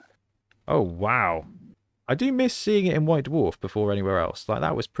out. Oh wow, I do miss seeing it in White Dwarf before anywhere else. Like,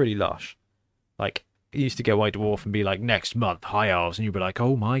 that was pretty lush. Like, you used to get White Dwarf and be like, next month, High Elves, and you'd be like,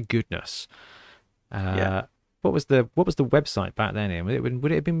 oh my goodness. What was the website back then? Ian?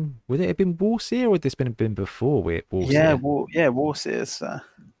 Would it have been Warseer, or would this been before Warseer? Warseer's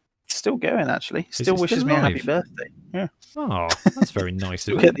still going, actually. Still wishes me a happy birthday. Yeah. Oh, that's very nice.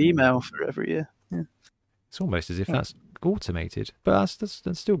 Still get the email for every year. Yeah. It's almost as if that's automated, but that's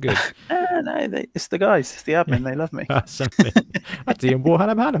still good. No, it's the guys, it's the admin. They love me. That's Ian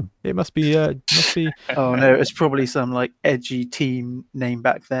Warhannam. It must be. Oh no, it's probably some like edgy team name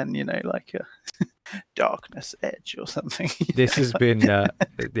back then. Like Darkness Edge or something. This has been No.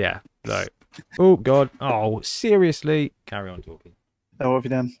 Oh God. Oh, seriously. Carry on talking. Oh, what have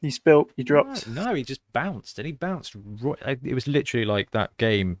you done? You spilt. You dropped. No, he just bounced, and he bounced right. It was literally like that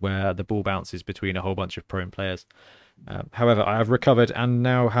game where the ball bounces between a whole bunch of prone players. However, I have recovered and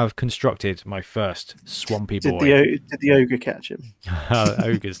now have constructed my first swampy boy. Did the ogre catch him?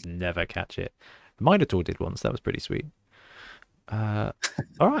 Ogres never catch it. The Minotaur did once. That was pretty sweet. All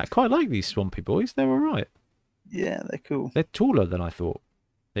right, I quite like these swampy boys. They're all right. Yeah, they're cool. They're taller than I thought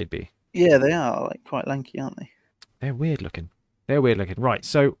they'd be. Yeah, they are, like, quite lanky, aren't they? They're weird looking. Right,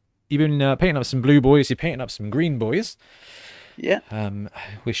 so you've been painting up some blue boys. You're painting up some green boys. Yeah.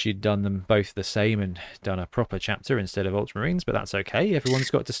 Wish you'd done them both the same and done a proper chapter instead of Ultramarines, but that's okay.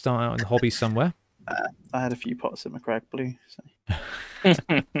 Everyone's got to start out in the hobby somewhere. I had a few pots of McCrag blue. So.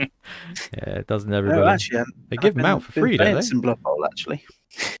 Yeah, doesn't everybody? No, actually, they give them out for free, don't they? Some Blood Bowl, actually.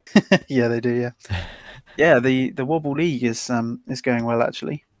 Yeah, they do. Yeah. Yeah, the Wobble League is going well,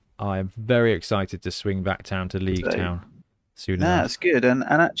 actually. I am very excited to swing back down to League Town soon enough. That's good, and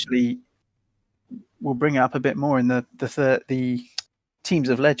actually, we'll bring it up a bit more in the teams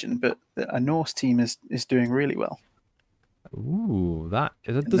of legend, but a Norse team is doing really well. Ooh, that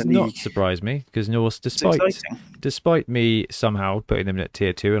does not surprise me, because Norse, despite me somehow putting them at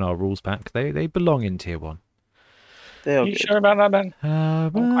tier 2 in our rules pack, they belong in tier 1. Are you sure about that, Ben?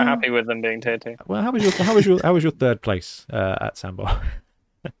 I'm quite happy with them being tier 2. Well, how was your third place at Sandbar?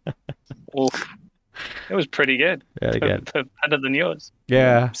 Oof. It was pretty good. Yeah, again. Better than yours.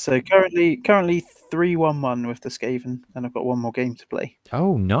 Yeah. So currently 3-1-1 with the Skaven, and I've got one more game to play.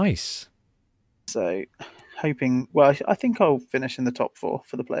 Oh, nice. So hoping, well, I think I'll finish in the top 4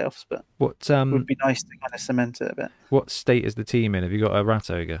 for the playoffs, but would be nice to kind of cement it a bit. What state is the team in? Have you got a Rat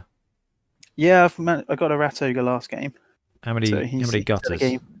Ogre? Yeah, I got a Rat Ogre last game. How many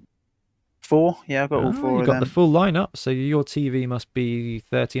gutters? 4. Yeah, I've got all 4 you of got them. the full lineup, so your TV must be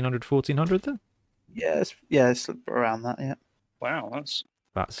 1300, 1400 then? Yeah, it's around that, yeah. Wow, that's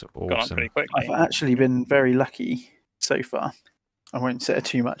awesome. gone up pretty quickly. I've actually been very lucky so far. I won't say it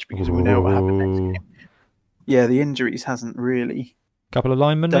too much because we know what happened next game. Yeah, the injuries hasn't really... Couple of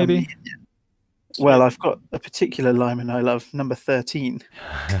linemen, maybe? Well, I've got a particular lineman I love, number 13,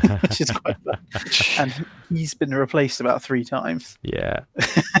 which is quite fun. And he's been replaced about 3 times. Yeah.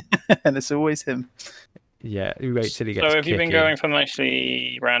 And it's always him. Yeah, you wait till he gets So have you been going for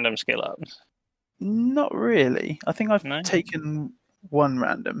mostly random skill ups? Not really. I think I've taken one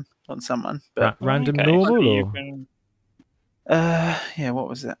random on someone. But random normal? Or? Yeah, what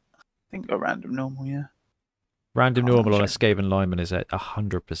was it? I think a random normal, yeah. Random normal on a Skaven lineman is at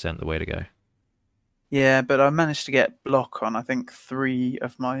 100% the way to go. Yeah, but I managed to get block on, I think, 3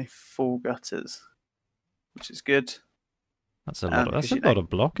 of my 4 gutters, which is good. That's a lot of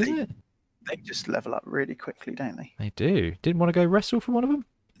block, isn't it? They just level up really quickly, don't they? They do. Didn't want to go wrestle for one of them?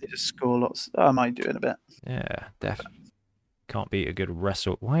 They just score lots. I might do in a bit. Yeah, definitely. Can't beat a good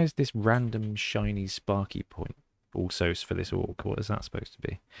wrestle. Why is this random shiny sparky point also for this orc? What is that supposed to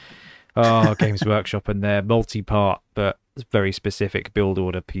be? Oh, Games Workshop and their multi-part, but very specific build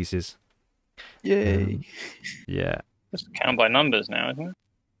order pieces. Yay. Yeah. Just count by numbers now, isn't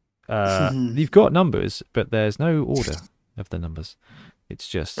it? You've got numbers, but there's no order of the numbers. It's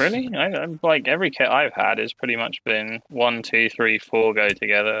just... Really? I'm like, every kit I've had has pretty much been 1, 2, 3, 4 go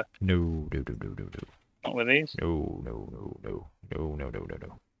together. No. Not with these? No.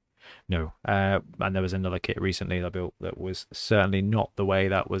 No. And there was another kit recently that I built that was certainly not the way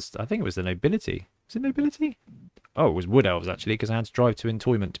that was. I think it was the nobility. Was it nobility? Oh, it was wood elves actually, because I had to drive to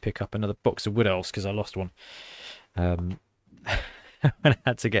Entoyment to pick up another box of wood elves because I lost one. And I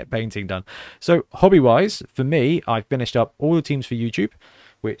had to get painting done. So hobby-wise, for me, I finished up all the teams for YouTube,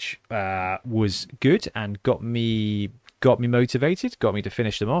 which was good and got me motivated, got me to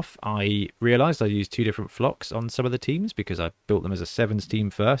finish them off. I realised I used 2 different flocks on some of the teams because I built them as a 7s team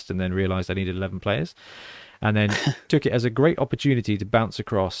first and then realised I needed 11 players. And then took it as a great opportunity to bounce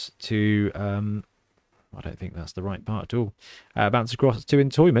across to... I don't think that's the right part at all. Bounce across to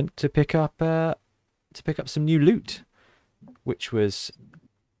Entoyment to pick up some new loot, which was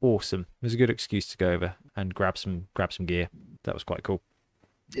awesome. It was a good excuse to go over and grab some gear. That was quite cool.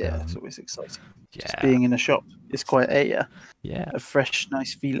 Yeah, it's always exciting. Yeah. Just being in a shop is quite a Yeah. fresh,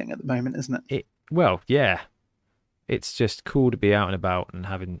 nice feeling at the moment, isn't it? Well, yeah. It's just cool to be out and about and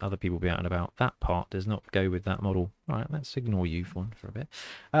having other people be out and about. That part does not go with that model. All right, let's ignore you for a bit.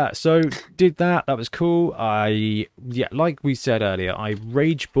 So did that. That was cool. Like we said earlier, I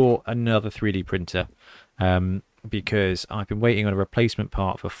rage bought another 3D printer because I've been waiting on a replacement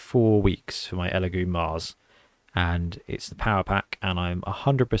part for 4 weeks for my Elegoo Mars. And it's the power pack, and I'm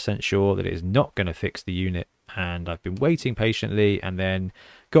 100% sure that it is not going to fix the unit. And I've been waiting patiently, and then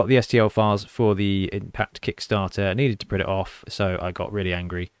got the STL files for the Impact Kickstarter. Needed to print it off, so I got really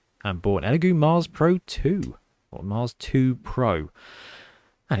angry and bought an Elegoo Mars Pro 2, or Mars 2 Pro.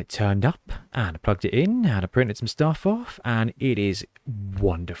 And it turned up, and I plugged it in, and I printed some stuff off, and it is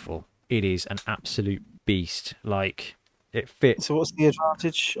wonderful. It is an absolute beast. Like, it fits. So what's the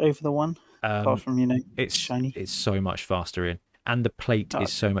advantage over the one? Apart from, it's shiny. It's so much faster in, and the plate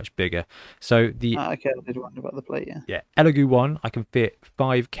is so much bigger. So the okay, I did wonder about the plate. Yeah, Elegoo 1, I can fit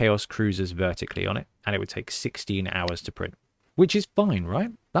 5 Chaos Cruisers vertically on it, and it would take 16 hours to print, which is fine,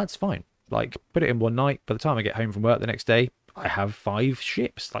 right? That's fine. Like, put it in one night. By the time I get home from work the next day, I have 5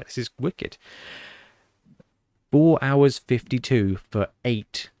 ships. Like, this is wicked. 4 hours 52 for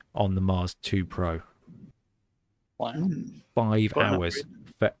 8 on the Mars 2 Pro. Wow. 5 hours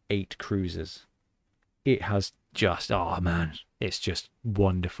for 8 cruisers. It has just, oh man, it's just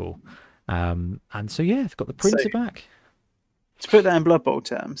wonderful. And so yeah, I've got the printer back. To put that in Blood Bowl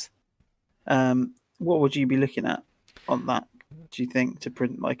terms, what would you be looking at on that? Do you think to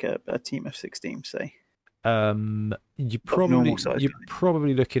print like a team of 16, say? You're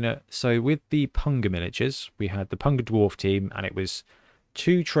probably looking at, so with the Punga miniatures, we had the Punga Dwarf team, and it was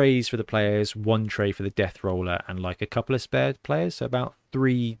 2 trays for the players, 1 tray for the Death Roller, and like a couple of spare players. So about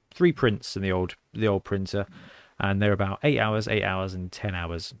three prints in the old printer, and they're about 8 hours, and 10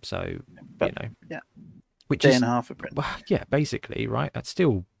 hours. So which day is and a half a print. Well, yeah, basically, right. That's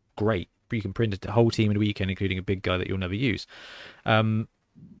still great. You can print a whole team in a weekend, including a big guy that you'll never use.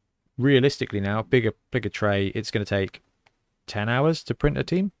 Realistically, now bigger tray, it's going to take 10 hours to print a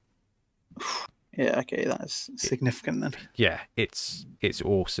team. Yeah, okay, that's significant then. Yeah, it's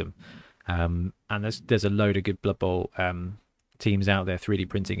awesome. And there's a load of good Blood Bowl teams out there 3D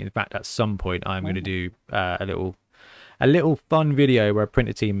printing. In fact, at some point I'm going to do a little fun video where I print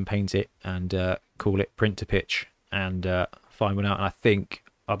a team and paint it and call it Print to Pitch and find one out. And I think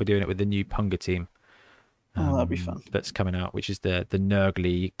I'll be doing it with the new Punga team. That'd be fun. That's coming out, which is the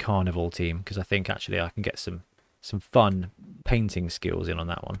Nurgly Carnival team, because I think actually I can get some fun painting skills in on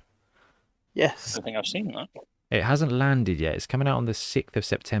that one. Yes. I think I've seen that. It hasn't landed yet. It's coming out on the 6th of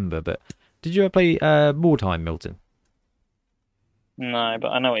September. But did you ever play Wartime, Milton? No, but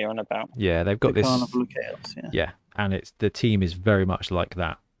I know what you're on about. Yeah, they've got the this Carnival of Chaos, yeah, and the team is very much like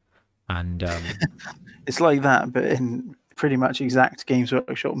that. And it's like that, but in pretty much exact Games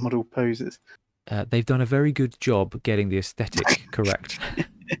Workshop model poses. They've done a very good job getting the aesthetic correct.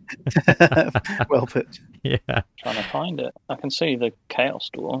 Well put. Yeah. Trying to find it. I can see the Chaos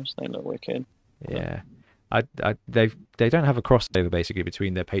Dwarves. They look wicked. Yeah. They don't have a crossover basically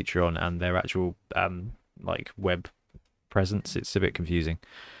between their Patreon and their actual like web presence. It's a bit confusing.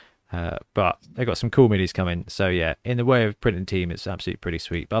 But they've got some cool minis coming. So yeah, in the way of printing team, it's absolutely pretty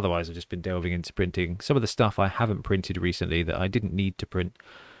sweet. But otherwise, I've just been delving into printing some of the stuff I haven't printed recently that I didn't need to print.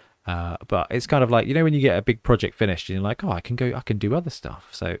 But it's kind of like, you know, when you get a big project finished and you're like, oh, I can do other stuff.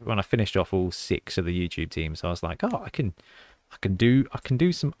 So when I finished off all 6 of the YouTube teams, I was like, oh, I can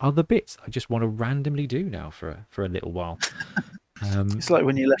do some other bits I just want to randomly do now for a little while. It's like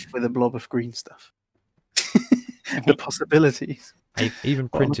when you're left with a blob of green stuff. The possibilities. I even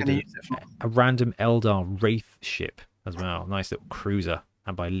printed a random Eldar Wraith ship as well. Nice little cruiser.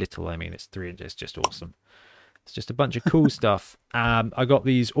 And by little, I mean it's 3 inches. It's just awesome. It's just a bunch of cool stuff. I got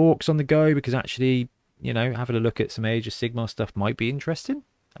these orcs on the go because actually, you know, having a look at some Age of Sigmar stuff might be interesting.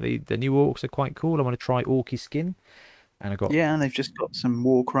 The new orcs are quite cool. I want to try orky skin, and I got Yeah, and they've just got some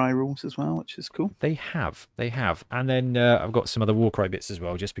Warcry rules as well, which is cool. They have, and then I've got some other Warcry bits as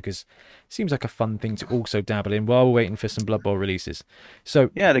well, just because it seems like a fun thing to also dabble in while we're waiting for some Blood Bowl releases.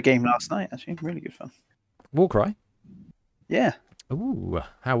 So Yeah, the game last night actually, really good fun. Warcry, Yeah, ooh,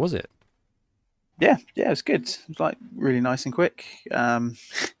 how was it? yeah, it was good. It was like really nice and quick.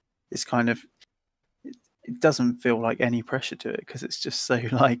 It's kind of it doesn't feel like any pressure to it because it's just so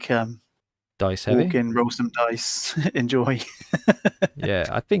like Dice heavy. walk in, roll some dice, enjoy. Yeah,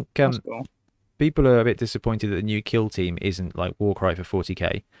 I think That's cool. people are a bit disappointed that the new kill team isn't like Warcry for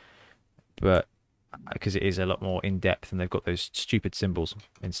 40k, but because it is a lot more in depth and they've got those stupid symbols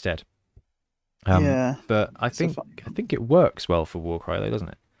instead. Yeah, but I it's a think fun- I think it works well for Warcry though, doesn't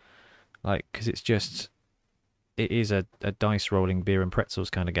it? Like, because it is a dice rolling beer and pretzels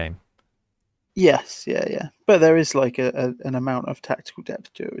kind of game. Yes, yeah. But there is like an amount of tactical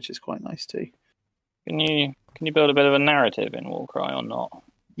depth to it, which is quite nice too. Can you build a bit of a narrative in Warcry or not?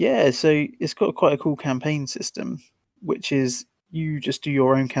 Yeah, so it's got quite a cool campaign system, which is you just do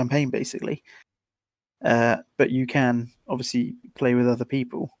your own campaign basically. But you can obviously play with other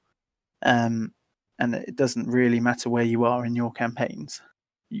people. And it doesn't really matter where you are in your campaigns.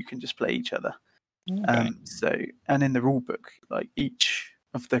 You can just play each other. Okay. And in the rule book, like each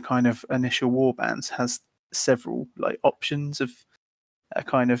of the kind of initial war bands has several like options of a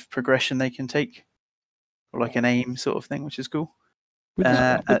kind of progression they can take, or like an aim sort of thing, which is cool. Would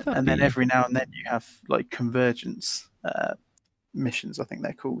that And then be every now and then you have like convergence missions, I think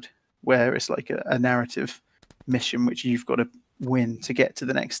they're called, where it's like a narrative mission which you've got to win to get to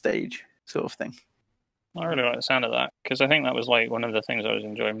the next stage, sort of thing. I really like the sound of that because I think that was like one of the things I was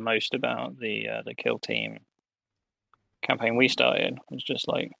enjoying most about the Kill Team campaign we started. Was just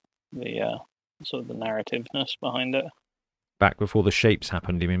like the sort of the narrativeness behind it. back before the shapes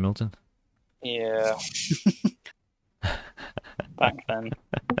happened, you mean, Milton? Yeah. Back then,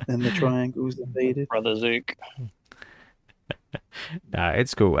 And the triangles invaded. Brother Zook.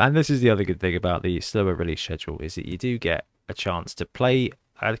 It's cool. And this is the other good thing about the slower release schedule is that you do get a chance to play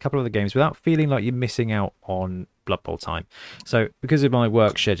a couple of the games without feeling like you're missing out on Blood Bowl time. So because of my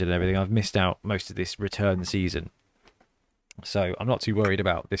work schedule and everything, I've missed out most of this return season. So I'm not too worried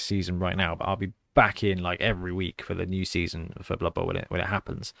about this season right now, but I'll be back in like every week for the new season for Blood Bowl when it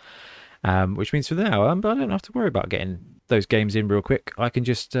happens. Which means for now, I don't have to worry about getting those games in real quick. I can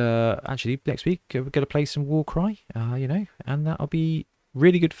just actually next week we're going to play some Warcry, and that'll be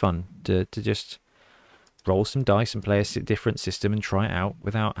really good fun to just roll some dice and play a different system and try it out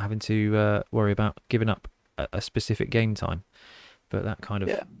without having to worry about giving up a specific game time. But that kind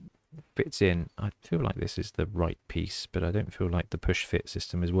of fits in. I feel like this is the right piece, but I don't feel like the push fit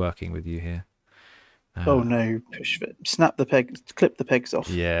system is working with you here. Oh no, push fit. Snap the pegs, clip the pegs off.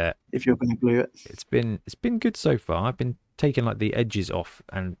 Yeah. If you're going to glue it. It's been good so far. I've been taking like the edges off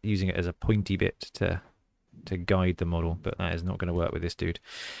and using it as a pointy bit to guide the model, but that is not going to work with this dude.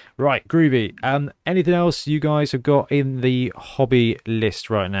 Right, groovy. Anything else you guys have got in the hobby list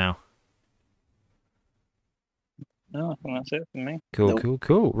right now? No, I think that's it for me.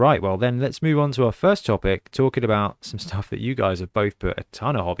 Cool. Right, well then let's move on to our first topic, talking about some stuff that you guys have both put a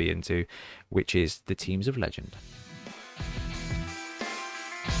ton of hobby into, which is the Teams of Legend.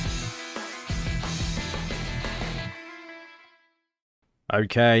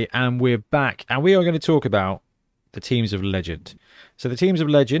 Okay, and we're back, and we are going to talk about the Teams of Legend. So the Teams of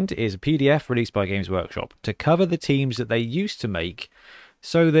Legend is a PDF released by Games Workshop to cover the teams that they used to make,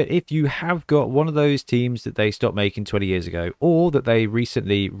 so that if you have got one of those teams that they stopped making 20 years ago, or that they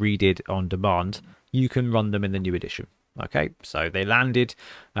recently redid on demand, you can run them in the new edition. Okay, so they landed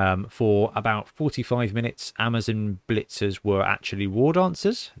for about 45 minutes. Amazon Blitzers were actually war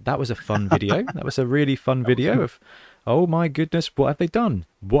dancers. That was a fun video. That was a really fun video of, oh my goodness, what have they done?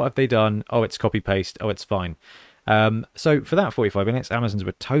 What have they done? Oh, it's copy paste. Oh, it's fine. So for that 45 minutes, Amazons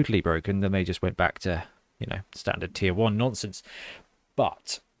were totally broken. Then they just went back to, standard tier 1 nonsense.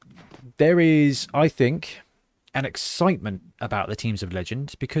 But there is, I think, an excitement about the Teams of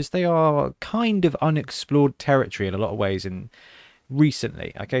Legend because they are kind of unexplored territory in a lot of ways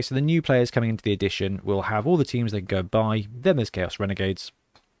recently. Okay, so the new players coming into the edition will have all the teams they can go buy. Then there's Chaos Renegades.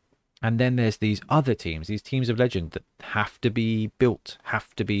 And then there's these other teams, these Teams of Legend that have to be built,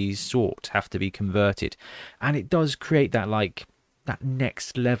 have to be sought, have to be converted. And it does create that, that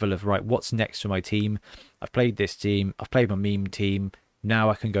next level of, right, what's next for my team? I've played this team, I've played my meme team,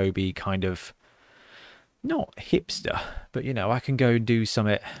 now I can go be kind of, not hipster, but, I can go and do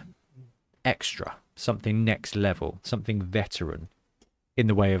something extra, something next level, something veteran in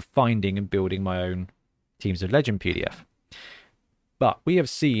the way of finding and building my own Teams of Legend PDF. But we have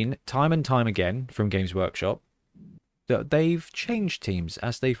seen time and time again from Games Workshop that they've changed teams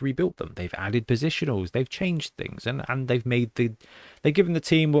as they've rebuilt them. They've added positionals, they've changed things, and they've given the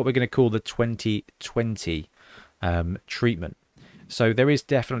team what we're going to call the 2020 treatment. So there is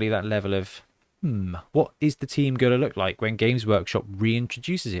definitely that level of what is the team going to look like when Games Workshop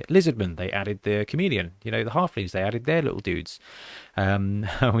reintroduces it? Lizardmen, they added the chameleon. You know, the halflings, they added their little dudes.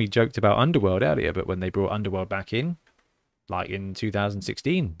 We joked about Underworld earlier, but when they brought Underworld back in, like in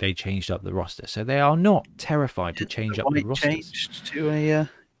 2016, they changed up the roster. So they are not terrified to change up the rosters. Changed to a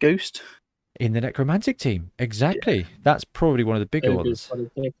ghost in the necromantic team. Exactly. Yeah. That's probably one of the bigger ones.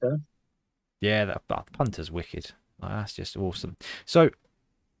 Yeah, that punter's wicked. That's just awesome. So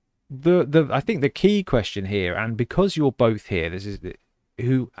I think the key question here, and because you're both here, this is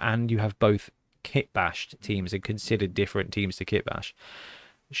you have both kit bashed teams and considered different teams to kit bash.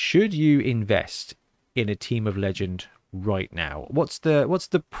 Should you invest in a team of legend right now? What's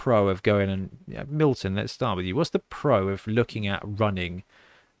the pro of going and Milton? Let's start with you. What's the pro of looking at running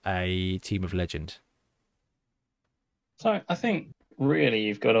a team of legend? So I think really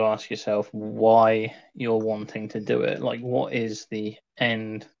you've got to ask yourself why you're wanting to do it. Like, what is the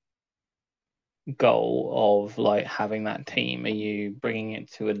end goal of like having that team? Are you bringing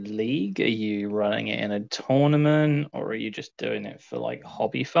it to a league? Are you running it in a tournament, or are you just doing it for like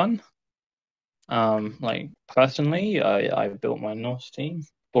hobby fun? Like personally, I built my Norse team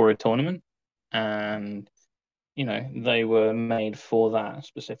for a tournament, and you know they were made for that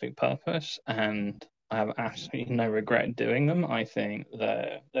specific purpose, and I have absolutely no regret doing them. I think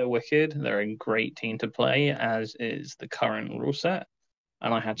they're wicked. They're a great team to play, as is the current rule set,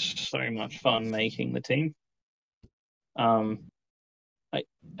 and I had so much fun making the team. I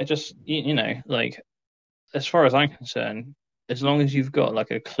just you know, like, as far as I'm concerned, as long as you've got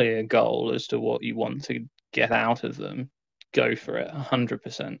like a clear goal as to what you want to get out of them, go for it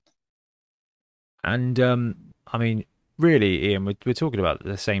 100%. And I mean, really, Ian, we're talking about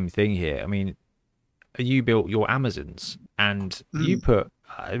the same thing here. I mean, you built your Amazons, and you put,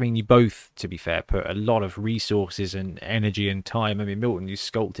 I mean, you both, to be fair, put a lot of resources and energy and time. I mean, Milton, you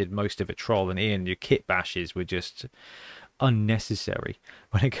sculpted most of a troll, and Ian, your kit bashes were just unnecessary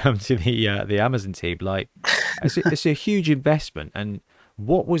when it comes to the Amazon team. Like, it's a huge investment. And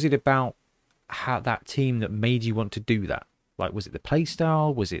what was it about that team that made you want to do that? Like, was it the play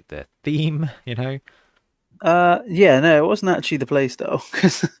style? Was it the theme? You know? Yeah, no, it wasn't actually the play style,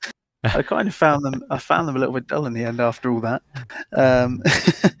 because I kind of found them. I found them a little bit dull in the end after all that.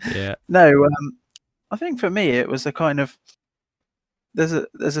 Yeah. No, I think for me it was a kind of there's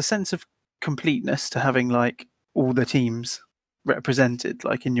a sense of completeness to having like all the teams represented,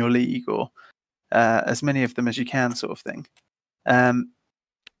 like in your league, or as many of them as you can, sort of thing.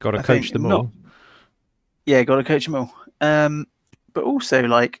 Got to coach them all. Yeah, got to coach them all. But also,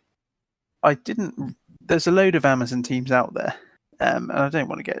 like, there's a load of Amazon teams out there, and I don't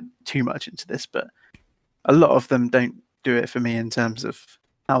want to get too much into this, but a lot of them don't do it for me in terms of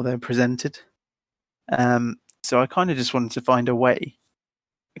how they're presented. So I kind of just wanted to find a way,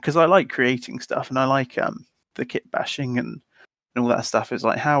 because I like creating stuff, and I like the kit bashing and all that stuff. Is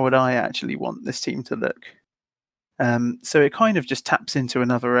like, how would I actually want this team to look? So it kind of just taps into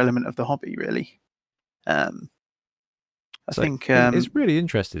another element of the hobby, really. I think it's really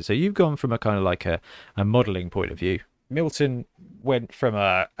interesting. So you've gone from a kind of like a modeling point of view. Milton went from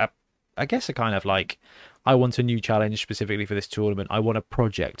I guess a kind of like, I want a new challenge specifically for this tournament. I want a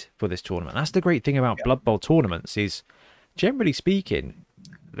project for this tournament. That's the great thing about Blood Bowl tournaments is, generally speaking,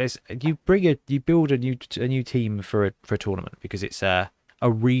 you build a new team for a tournament because it's a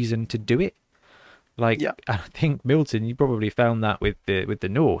reason to do it. Like, I think Milton, you probably found that with the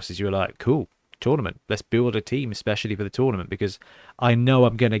Norse, is you were like, cool, tournament, let's build a team especially for the tournament, because I know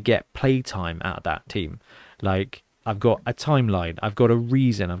I'm going to get playtime out of that team. Like, I've got a timeline, I've got a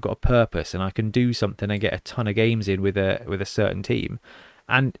reason, I've got a purpose, and I can do something and get a ton of games in with a certain team.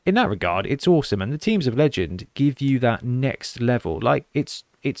 And in that regard, it's awesome. And the teams of legend give you that next level. Like, it's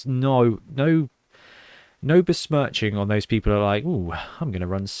no besmirching on those people who are like, ooh, I'm going to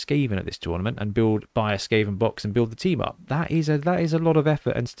run Skaven at this tournament and buy a Skaven box and build the team up. That is a lot of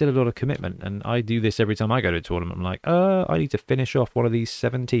effort and still a lot of commitment. And I do this every time I go to a tournament. I'm like, I need to finish off one of these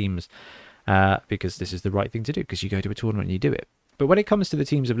 7 teams because this is the right thing to do, because you go to a tournament and you do it. But when it comes to the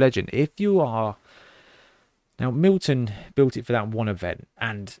teams of legend, if you are... Now, Milton built it for that one event,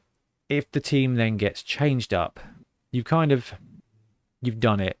 and if the team then gets changed up, you've done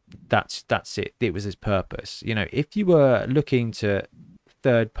it. That's it. It was his purpose. You know, if you were looking to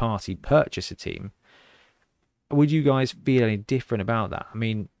third party purchase a team, would you guys feel any different about that? I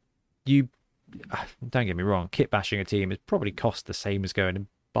mean, you don't get me wrong, kit bashing a team is probably cost the same as going and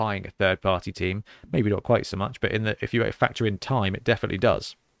buying a third party team. Maybe not quite so much, but if you factor in time, it definitely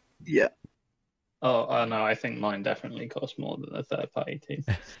does. Yeah. Oh, no, I think mine definitely costs more than a third party team.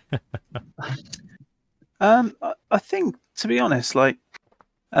 I think, to be honest, like,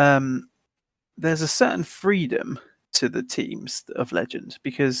 there's a certain freedom to the teams of Legend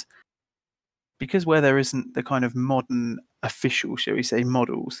because where there isn't the kind of modern official, shall we say,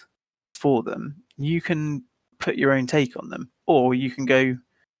 models for them, you can put your own take on them, or you can go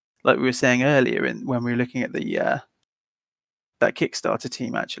like we were saying earlier when we were looking at the that Kickstarter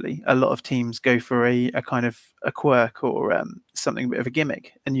team. Actually, a lot of teams go for a kind of a quirk or something a bit of a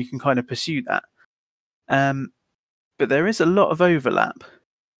gimmick, and you can kind of pursue that. But there is a lot of overlap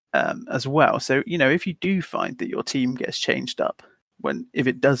as well. So if you do find that your team gets changed up if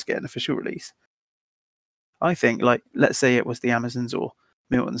it does get an official release, I think, like, let's say it was the Amazons or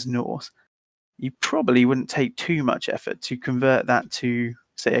Milton's Norse, you probably wouldn't take too much effort to convert that to,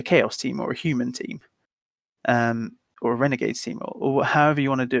 say, a Chaos team or a Human team, or a Renegades team, or however you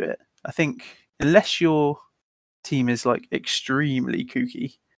want to do it. I think unless your team is like extremely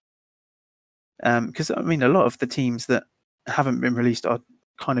kooky, because I mean, a lot of the teams that haven't been released are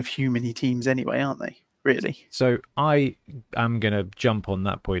kind of human-y teams anyway, aren't they? Really? So I am going to jump on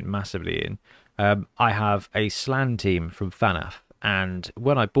that point massively in. I have a Slan team from FNAF, and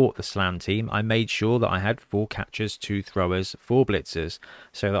when I bought the Slan team, I made sure that I had 4 catchers, 2 throwers, 4 blitzers,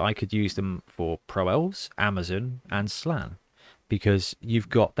 so that I could use them for Pro Elves, Amazon, and Slan. Because you've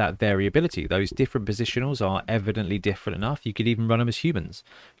got that variability. Those different positionals are evidently different enough. You could even run them as humans,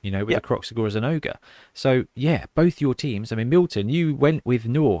 with the Croxagore as an ogre. So, yeah, both your teams. I mean, Milton, you went with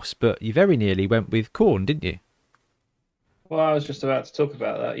Norse, but you very nearly went with Khorne, didn't you? Well, I was just about to talk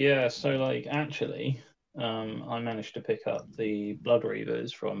about that. Yeah, so like actually, I managed to pick up the Blood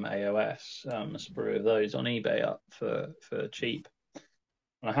Reavers from AOS, a sprue of those on eBay up for cheap.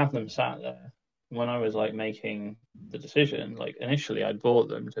 And I have them sat there. When I was like making the decision, like initially I'd bought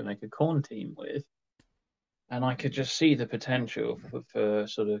them to make a Khorne team with, and I could just see the potential for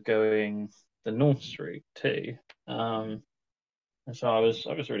sort of going the North route too. And so I was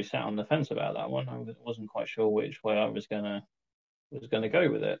really sat on the fence about that one. I wasn't quite sure which way I was gonna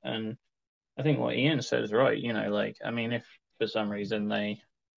go with it. And I think what Ian said is right. Like, I mean, if for some reason they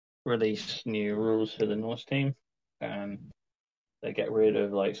release new rules for the Norse team and they get rid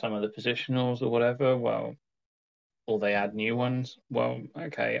of like some of the positionals or whatever, well, or they add new ones, well,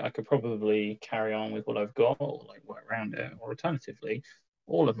 okay, I could probably carry on with what I've got or like work around it. Or alternatively,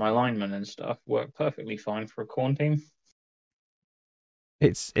 all of my linemen and stuff work perfectly fine for a Khorne team.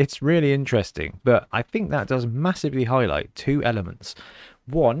 It's really interesting, but I think that does massively highlight 2 elements.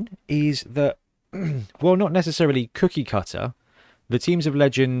 One is that, well, not necessarily cookie cutter. The teams of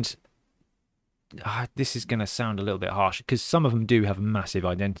Legend, this is going to sound a little bit harsh because some of them do have a massive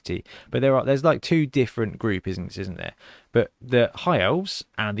identity, but there's like 2 different groups, isn't there? But the High Elves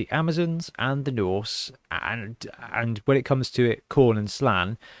and the Amazons and the Norse, and when it comes to it, Khorne and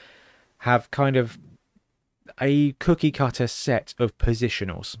Slan have kind of a cookie cutter set of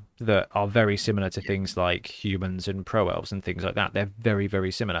positionals that are very similar to things like humans and Pro Elves and things like that. They're very, very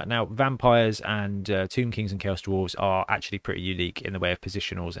similar. Now, vampires and Tomb Kings and Chaos Dwarves are actually pretty unique in the way of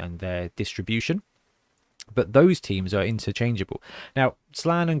positionals and their distribution, but those teams are interchangeable. Now,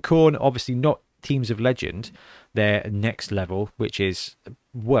 Slan and Khorne, obviously not teams of Legend. They're next level, which is,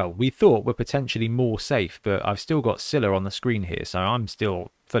 well, we thought were potentially more safe, but I've still got Scylla on the screen here, so I'm still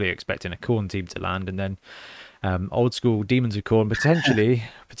fully expecting a Khorne team to land, and then old school Demons of Khorne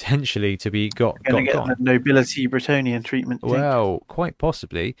potentially to be got Gonna get gone. the nobility Bretonian treatment. Well, quite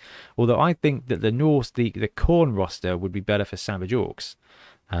possibly. Although I think that the Khorne roster would be better for Savage Orcs,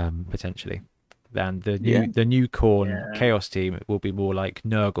 potentially. And the new Khorne Chaos team will be more like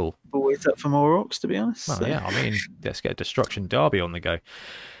Nurgle. Always up for more orcs, to be honest. Well, yeah, I mean, let's get a Destruction Derby on the go.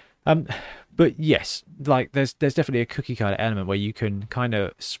 But yes, like there's definitely a cookie cutter element where you can kind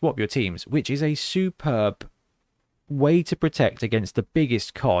of swap your teams, which is a superb way to protect against the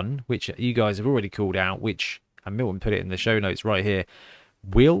biggest con, which you guys have already called out, which, and Milton put it in the show notes right here,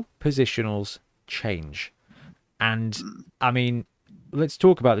 will positionals change? And I mean, let's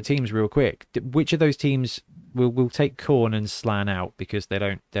talk about the teams real quick. Which of those teams will take Khorne and Slan out because they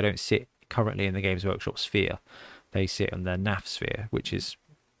don't sit currently in the Games Workshop sphere? They sit on their NAF sphere, which is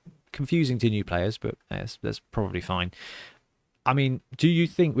confusing to new players, but that's probably fine. I mean, do you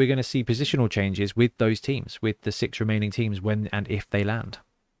think we're going to see positional changes with those teams, with the 6 remaining teams, when and if they land?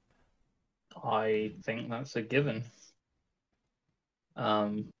 I think that's a given.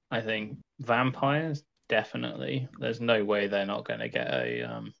 I think vampires, definitely. There's no way they're not going to get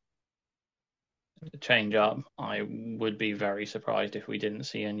change up. I would be very surprised if we didn't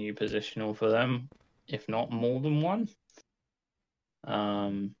see a new positional for them, if not more than one.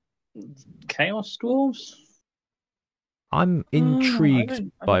 Chaos Dwarves? I'm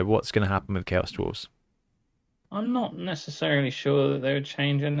intrigued I by don't- what's going to happen with Chaos Dwarves. I'm not necessarily sure that they would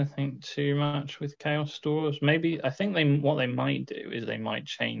change anything too much with Chaos Dwarves. Maybe I think what they might do is they might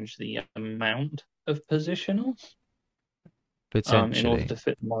change the amount of positionals in order Potentially. to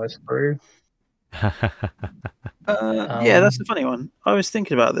fit the most through. Yeah, that's a funny one. I was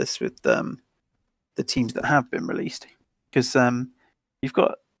thinking about this with the teams that have been released, because you've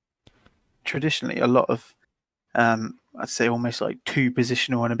got traditionally a lot of I'd say almost like two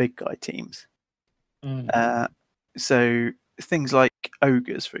positional and a big guy teams. So things like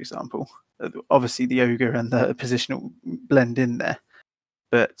ogres, for example, obviously the ogre and the positional blend in there,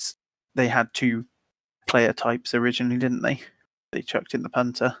 but they had two player types originally, didn't they? They chucked in the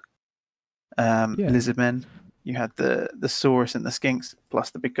punter, lizardmen. You had the saurus and the skinks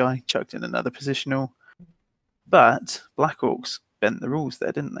plus the big guy chucked in another positional. But Black Orcs bent the rules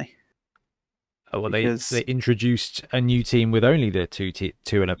there, didn't they? Oh, well, they introduced a new team with only the two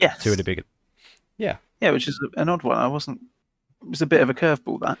and a big. Yeah. Yeah, which is an odd one. It was a bit of a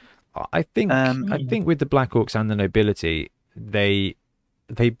curveball, that. I think with the Black Orcs and the nobility, they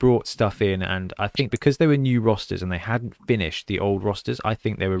brought stuff in, and I think because they were new rosters and they hadn't finished the old rosters, I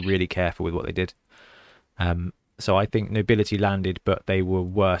think they were really careful with what they did. So I think nobility landed, but they were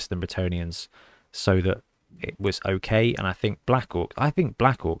worse than Bretonnians, so that it was okay. And I think Black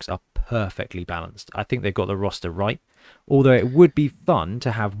Orcs are perfectly balanced. I think they've got the roster right. Although it would be fun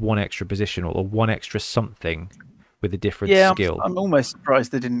to have one extra positional or one extra something with a different skill. I'm almost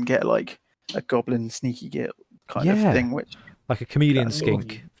surprised they didn't get like a goblin sneaky git kind of thing, which like a chameleon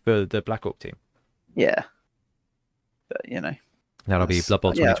skink for the Black Orc team. Yeah, but that'll be Blood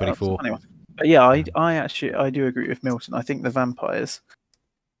Bowl 2024. But yeah, I do agree with Milton. I think the vampires,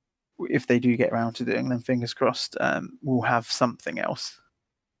 if they do get around to doing them, fingers crossed, will have something else.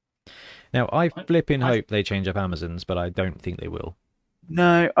 Now, I hope they change up Amazons, but I don't think they will.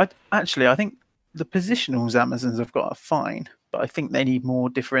 No, I think the positionals Amazons have got are fine, but I think they need more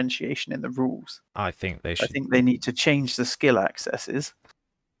differentiation in the rules. I think they should. I think they need to change the skill accesses,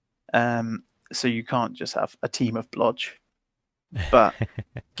 so you can't just have a team of blodge, but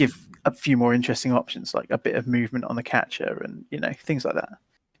give a few more interesting options, like a bit of movement on the catcher and things like that.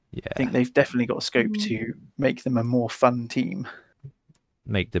 Yeah, I think they've definitely got scope to make them a more fun team.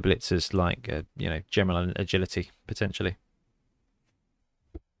 Make the blitzers like general agility potentially.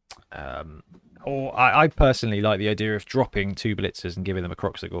 Or I personally like the idea of dropping two blitzers and giving them a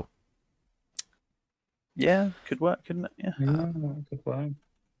Croxigor. Yeah, could work, couldn't it? Yeah, could work.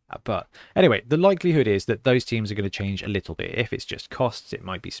 But anyway, the likelihood is that those teams are going to change a little bit. If it's just costs, it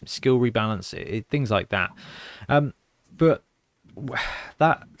might be some skill rebalance, things like that. But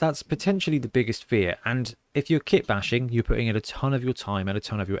that's potentially the biggest fear. And if you're kit bashing, you're putting in a ton of your time and a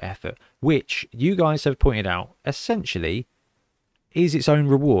ton of your effort, which you guys have pointed out essentially is its own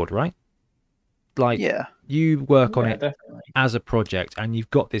reward, right? Like, you work on it definitely as a project and you've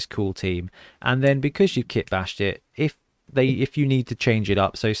got this cool team, and then because you've kit bashed it, if you need to change it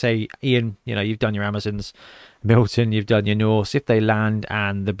up, so say Ian, you've done your Amazons, Milton, you've done your Norse, if they land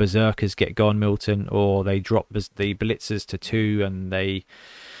and the berserkers get gone, Milton, or they drop the blitzers to 2 and they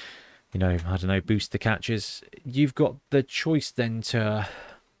I don't know, boost the catches, you've got the choice then to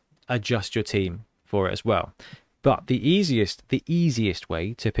adjust your team for it as well. But the easiest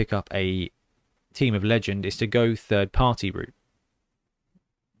way to pick up a team of legend is to go third party route,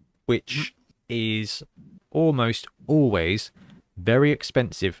 which is almost always very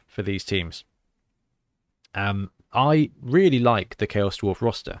expensive for these teams. I really like the Chaos Dwarf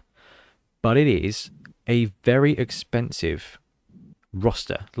roster, but it is a very expensive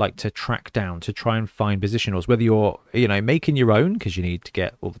roster, like to track down, to try and find positionals, whether you're making your own, because you need to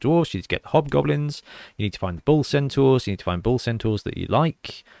get all the dwarves, you need to get the hobgoblins, you need to find the bull centaurs, you need to find bull centaurs that you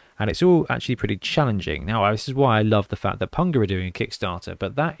like, and it's all actually pretty challenging. Now, this is why I love the fact that Punga are doing a Kickstarter,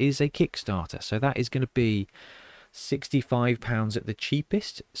 but that is a Kickstarter, so that is going to be £65 at the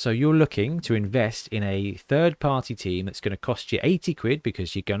cheapest. So you're looking to invest in a third-party team that's going to cost you 80 quid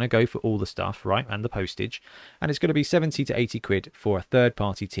because you're going to go for all the stuff, right, and the postage, and it's going to be 70 to 80 quid for a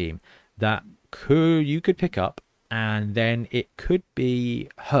third-party team that you could pick up, and then it could be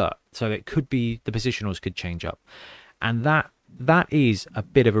hurt. So it could be the positionals could change up, and that is a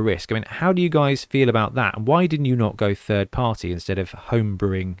bit of a risk. I mean, how do you guys feel about that? And why didn't you not go third-party instead of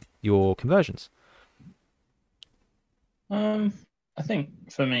homebrewing your conversions? I think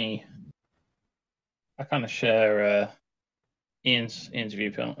for me, I kind of share Ian's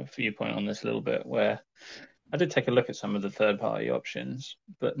viewpoint on this a little bit, where I did take a look at some of the third-party options,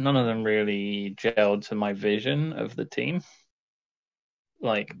 but none of them really gelled to my vision of the team.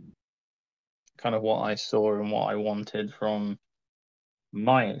 Like, kind of what I saw and what I wanted from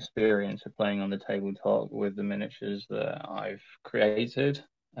my experience of playing on the tabletop with the miniatures that I've created.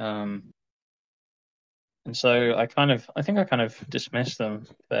 And so I think I kind of dismissed them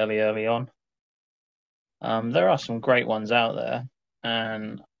fairly early on. There are some great ones out there,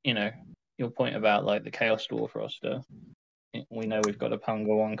 and your point about like the Chaos Dwarf roster, we know we've got a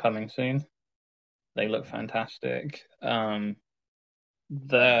Punga one coming soon. They look fantastic.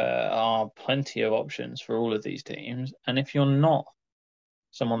 There are plenty of options for all of these teams, and if you're not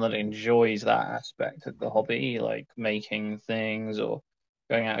someone that enjoys that aspect of the hobby, like making things or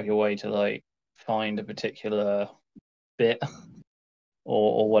going out of your way to like find a particular bit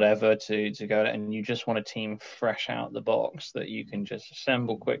or whatever to go at, and you just want a team fresh out the box that you can just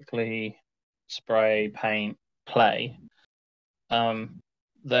assemble quickly, spray, paint, play,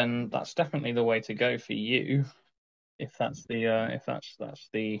 then that's definitely the way to go for you. If that's the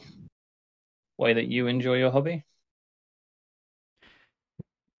way that you enjoy your hobby.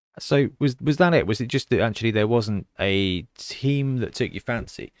 So was that it? Was it just that actually there wasn't a team that took your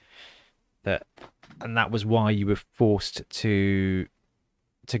fancy, and that was why you were forced to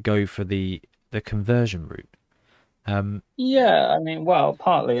go for the conversion route? Yeah, I mean, well,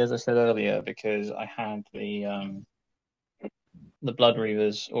 partly as I said earlier, because I had the Blood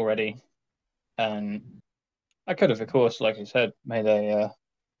Reavers already, and I could have, of course, like I said, made a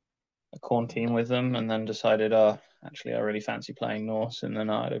Khorne team with them, and then decided, oh, actually, I really fancy playing Norse, and then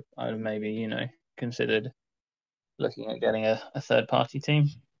I'd have maybe, considered looking at getting a third party team.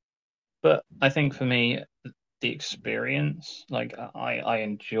 But I think for me, the experience, like I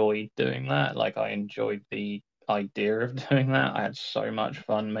enjoyed doing that. Like I enjoyed the idea of doing that. I had so much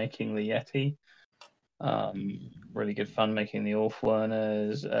fun making the Yeti. Really good fun making the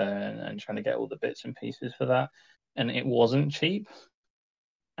Orfwerners and trying to get all the bits and pieces for that. And it wasn't cheap.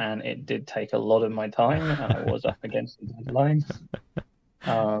 And it did take a lot of my time, and I was up against the deadline.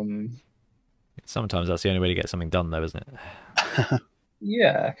 Sometimes that's the only way to get something done, though, isn't it?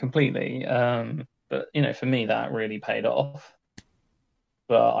 Yeah, completely. But for me, that really paid off.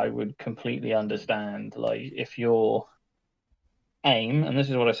 But I would completely understand, like, if your aim, and this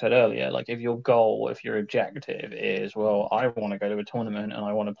is what I said earlier, like, if your goal, if your objective is, well, I want to go to a tournament and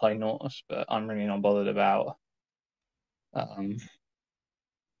I want to play Norse, but I'm really not bothered about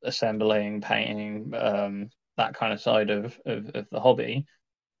assembling, painting, that kind of side of the hobby,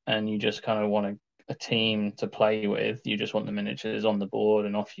 and you just kind of want a team to play with, you just want the miniatures on the board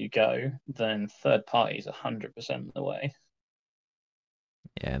and off you go, then third party is 100% the way.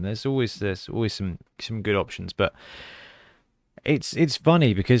 Yeah, and there's always some good options, but it's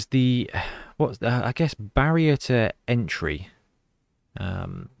funny because I guess barrier to entry,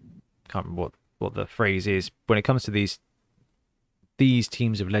 can't remember what the phrase is when it comes to these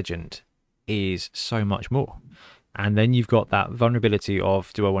teams of legend, is so much more. And then you've got that vulnerability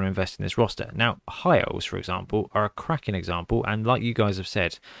of, do I want to invest in this roster? Now, High Elves, for example, are a cracking example. And like you guys have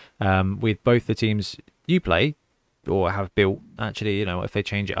said, with both the teams you play or have built, actually, if they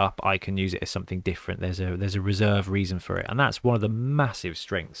change it up, I can use it as something different. There's a reserve reason for it. And that's one of the massive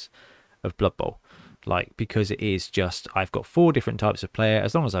strengths of Blood Bowl. Like, because it is just, I've got 4 different types of player.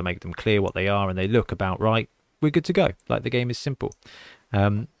 As long as I make them clear what they are and they look about right, we're good to go. Like, the game is simple.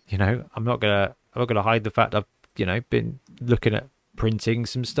 I'm not gonna hide the fact I've been looking at printing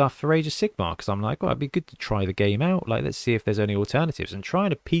some stuff for Age of Sigmar, because I'm like, well, it'd be good to try the game out. Like, let's see if there's any alternatives, and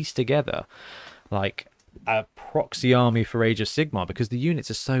trying to piece together like a proxy army for Age of Sigmar, because the units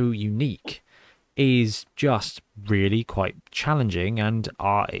are so unique, is just really quite challenging, and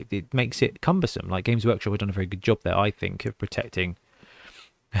it makes it cumbersome. Like, Games Workshop have done a very good job there, I think, of protecting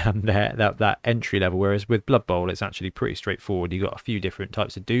that entry level, whereas with Blood Bowl it's actually pretty straightforward. You've got a few different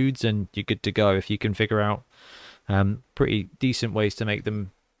types of dudes and you're good to go if you can figure out pretty decent ways to make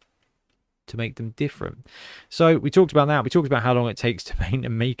them different. So we talked about that. We talked about how long it takes to paint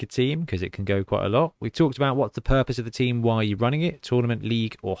and make a team, because it can go quite a lot. We talked about what's the purpose of the team, why you're running it, tournament,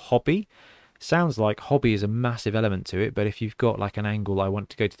 league, or hobby. Sounds like hobby is a massive element to it, but if you've got like an angle, I want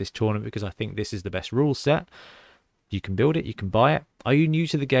to go to this tournament because I think this is the best rule set, you can build it, you can buy it. Are you new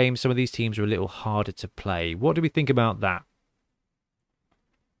to the game? Some of these teams are a little harder to play. What do we think about that?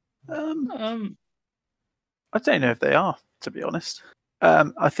 I don't know if they are, to be honest.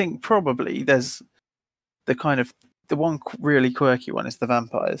 I think probably there's the one really quirky one is the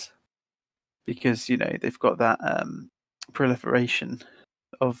vampires, because they've got that proliferation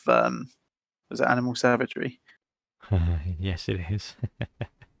of was it animal savagery, Yes, it is.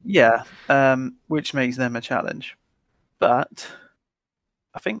 Yeah, which makes them a challenge. But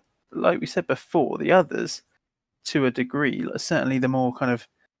I think, like we said before, the others, to a degree, certainly the more kind of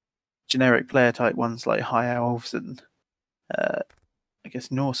generic player type ones like High Elves and I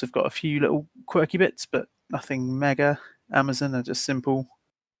guess Norse have got a few little quirky bits, but nothing mega. Amazon are just simple.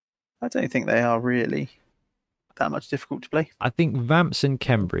 I don't think they are really that much difficult to play. I think Vamps and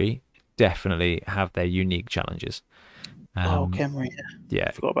Kembury definitely have their unique challenges. Kemry, yeah,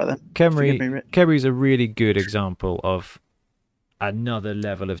 forgot about them. Forgive me, Rich. Kembury's a really good example of another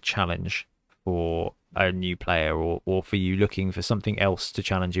level of challenge for a new player, or for you looking for something else to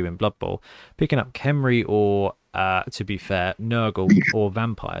challenge you in Blood Bowl. Picking up Kemry or, to be fair, Nurgle or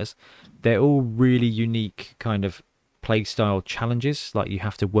Vampires, they're all really unique kind of playstyle challenges. Like, you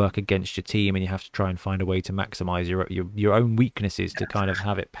have to work against your team and you have to try and find a way to maximize your own weaknesses to kind of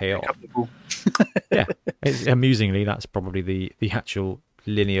have it pay off. Yeah, amusingly, that's probably the actual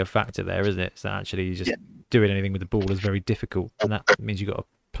linear factor there, isn't it? So actually just doing anything with the ball is very difficult, and that means you've got to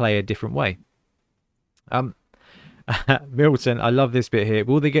play a different way. Milton, I love this bit here.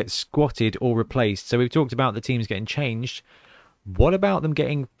 Will they get squatted or replaced? So we've talked about the teams getting changed. What about them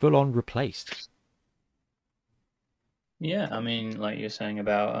getting full on replaced? Yeah, I mean, like you're saying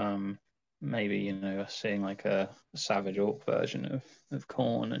about maybe us seeing like a Savage Orc version of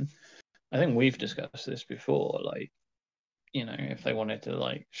Khorne, and I think we've discussed this before. Like, if they wanted to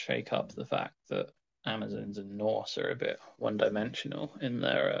like shake up the fact that Amazons and Norse are a bit one-dimensional in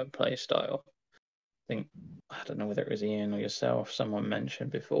their play style. I don't know whether it was Ian or yourself, someone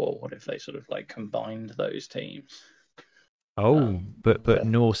mentioned before, what if they sort of like combined those teams? But put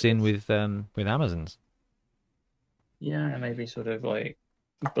Norse in with Amazons. Yeah, maybe sort of like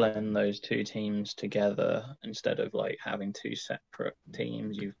blend those two teams together instead of like having two separate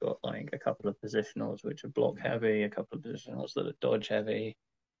teams. You've got like a couple of positionals which are block heavy, a couple of positionals that are dodge heavy.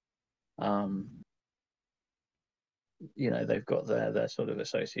 They've got their sort of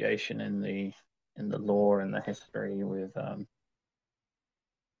association in the lore and the history with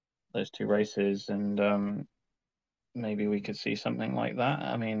those two races, and maybe we could see something like that.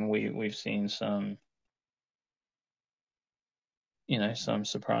 I mean, we've seen some some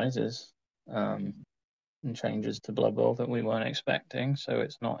surprises and changes to Blood Bowl that we weren't expecting, so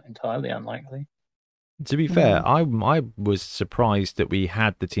it's not entirely unlikely. To be fair, I was surprised that we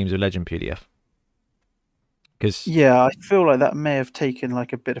had the Teams of Legend PDF. Yeah, I feel like that may have taken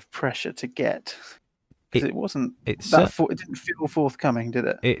like a bit of pressure to get, because it wasn't it didn't feel forthcoming, did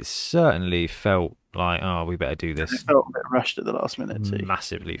it? It certainly felt like, oh, we better do this. It felt a bit rushed at the last minute too.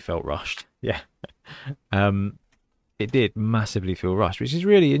 Massively felt rushed. Yeah. It did massively feel rushed, which is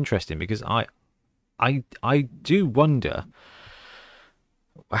really interesting, because I do wonder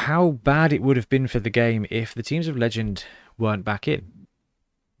how bad it would have been for the game if the Teams of Legend weren't back in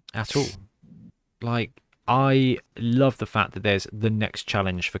at all. Like, I love the fact that there's the next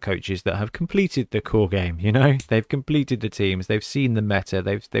challenge for coaches that have completed the core game. They've completed the teams, they've seen the meta,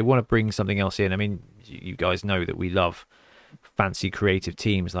 they want to bring something else in. I mean, you guys know that we love fancy creative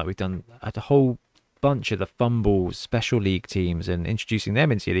teams. Like, we've done a whole bunch of the Fumble special league teams, and introducing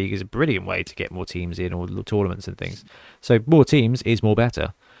them into your league is a brilliant way to get more teams in, or tournaments and things. So more teams is more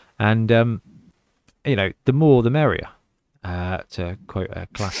better, and the more the merrier, to quote a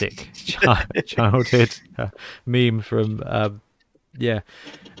classic childhood meme from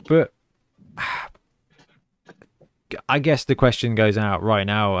but I guess the question goes out right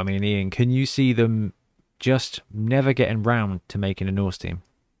now. I mean, Ian, can you see them just never getting round to making a Norse team?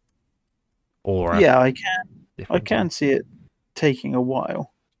 Or yeah, I can see it taking a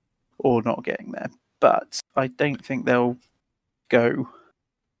while or not getting there, but I don't think they'll go.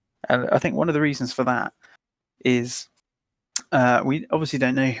 And I think one of the reasons for that is we obviously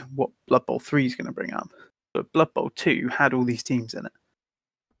don't know what Blood Bowl 3 is going to bring up, but Blood Bowl 2 had all these teams in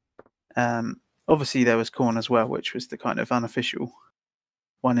it. Obviously there was Khorne as well, which was the kind of unofficial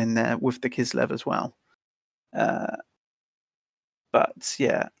one in there with the Kislev as well. But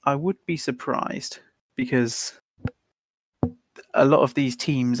yeah, I would be surprised, because a lot of these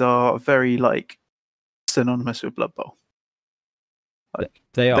teams are very like synonymous with Blood Bowl. Like,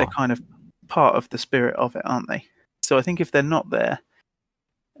 they're kind of part of the spirit of it, aren't they? So I think if they're not there,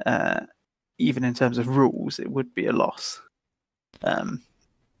 even in terms of rules, it would be a loss.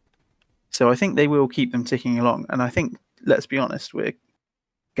 So I think they will keep them ticking along. And I think, let's be honest, we're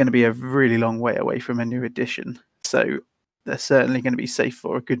going to be a really long way away from a new edition. So they're certainly going to be safe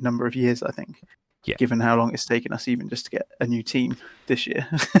for a good number of years, I think. Yeah. Given how long it's taken us even just to get a new team this year.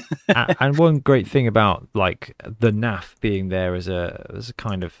 And one great thing about like the NAF being there as a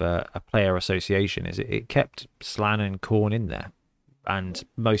kind of a player association is it kept Slan and Corn in there, and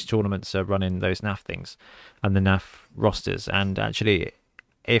most tournaments are running those NAF things and the NAF rosters. And actually,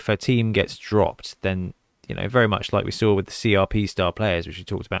 if a team gets dropped, then very much like we saw with the CRP star players, which we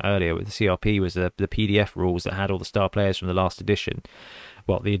talked about earlier. With the CRP was the PDF rules that had all the star players from the last edition.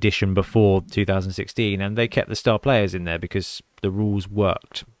 Well, the edition before 2016, and they kept the star players in there because the rules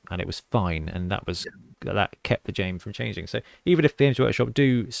worked and it was fine, and that kept the game from changing. So even if Games Workshop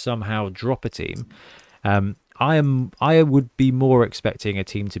do somehow drop a team, I would be more expecting a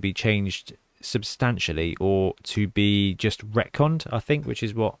team to be changed substantially or to be just retconned. I think, which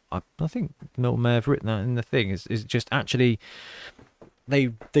is what I think Milton may have written that in the thing. Is just actually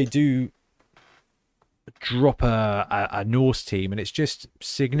they do drop a Norse team and it's just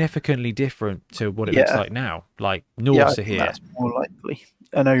significantly different to what it looks like now. Like Norse are here. That's more likely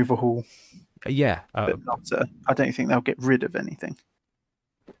an overhaul. Yeah, But not I don't think they'll get rid of anything.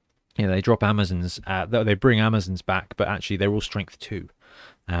 They drop Amazons. They bring Amazons back, but actually they're all strength 2.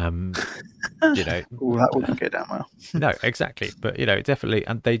 Oh, that wouldn't go down well. No, exactly. But definitely,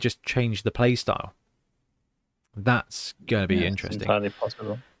 and they just change the play style. That's going to be interesting. Entirely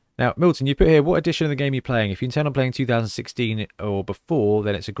possible. Now, Milton, you put here, what edition of the game are you playing? If you intend on playing 2016 or before,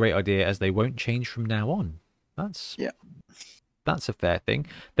 then it's a great idea as they won't change from now on. That's a fair thing.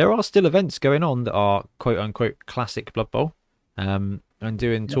 There are still events going on that are quote-unquote classic Blood Bowl. And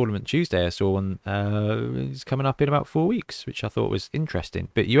doing Tournament Tuesday, I saw one is coming up in about 4 weeks, which I thought was interesting.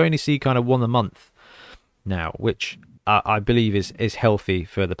 But you only see kind of one a month now, which I believe is healthy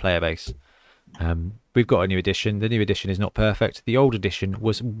for the player base. We've got a new edition. The new edition is not perfect. The old edition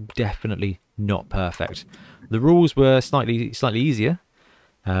was definitely not perfect. The rules were slightly easier,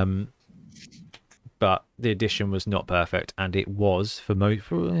 but the edition was not perfect, and it was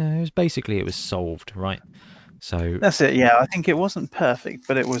it was solved, right? So that's it. Yeah, I think it wasn't perfect,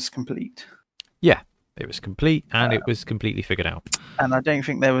 but it was complete. Yeah, it was complete, and it was completely figured out. And I don't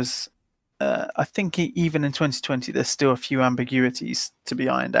think there was. I think even in 2020, there's still a few ambiguities to be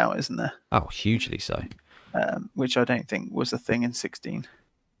ironed out, isn't there? Oh, hugely so. Which I don't think was a thing in 16.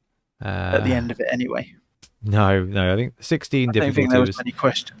 At the end of it, anyway. No. I think 16 I don't think there was many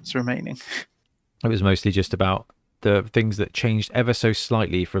questions remaining. It was mostly just about the things that changed ever so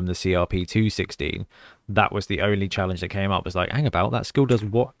slightly from the CRP to 16. That was the only challenge that came up. Was like, hang about, that skill does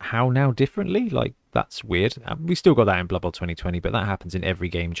what? How now differently? Like, that's weird. We still got that in Blood Bowl 2020, but that happens in every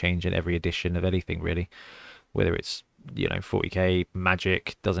game change and every edition of anything, really. Whether it's 40k,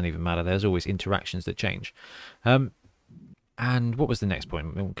 Magic, doesn't even matter. There's always interactions that change. And what was the next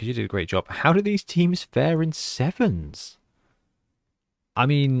point? Because you did a great job. How do these teams fare in sevens? I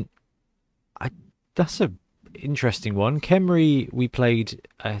mean, that's a interesting one. Khemri, we played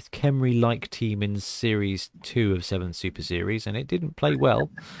a Khemri-like team in Series 2 of 7 Super Series, and it didn't play well.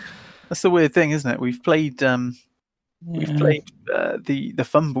 That's the weird thing, isn't it? We've played the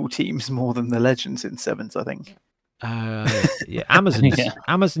Fumble teams more than the Legends in sevens, I think. Yeah,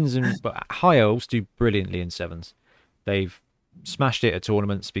 Amazons and High Elves do brilliantly in sevens. They've smashed it at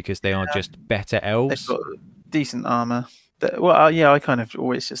tournaments because they are just better elves. They've got decent armor. I kind of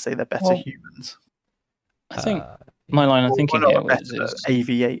always just say they're better humans. I think my line of thinking here was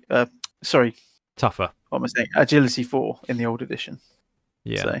AV8. Sorry, tougher. What am I saying? Agility 4 in the old edition.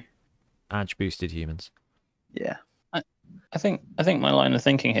 Yeah. So. Edge boosted humans. Yeah. I think my line of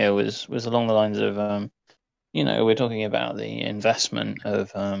thinking here was along the lines of we're talking about the investment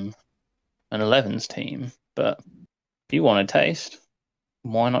of an 11s team, but if you want a taste,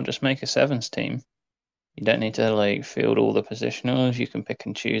 why not just make a 7s team? You don't need to field all the positionals. You can pick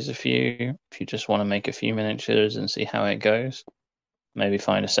and choose a few. If you just want to make a few miniatures and see how it goes, maybe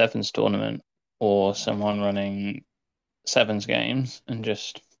find a 7s tournament or someone running 7s games and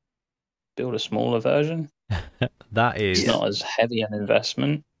just build a smaller version. That is it's not as heavy an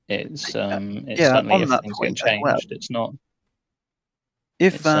investment. It's certainly if things get changed. Well, it's not.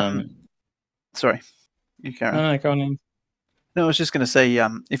 If sorry, you carry on. No, go on in. No, I was just going to say,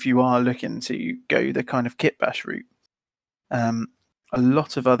 if you are looking to go the kind of kit bash route, a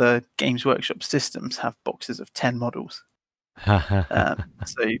lot of other Games Workshop systems have boxes of 10 models. So,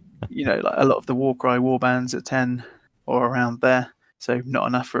 like a lot of the Warcry warbands are 10 or around there. So not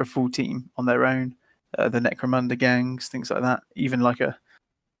enough for a full team on their own. The Necromunda gangs, things like that. Even like a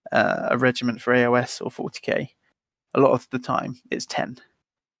regiment for AOS or 40k. A lot of the time, it's 10.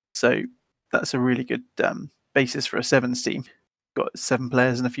 So that's a really good basis for a 7s team. Got 7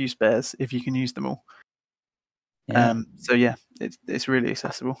 players and a few spares if you can use them all. Yeah. So yeah, it's really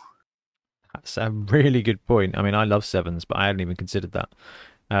accessible. That's a really good point. I mean, I love sevens, but I hadn't even considered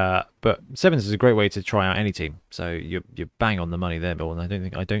that. But sevens is a great way to try out any team. So you're bang on the money there, Bill.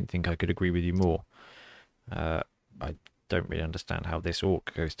 And I don't think I could agree with you more. I don't really understand how this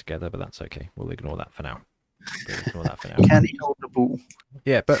orc goes together, but that's okay. We'll ignore that for now. Can he hold the ball?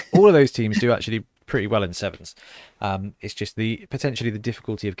 Yeah, but all of those teams do actually pretty well in sevens. It's just potentially the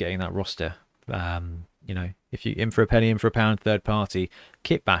difficulty of getting that roster. If you in for a penny, in for a pound, third party,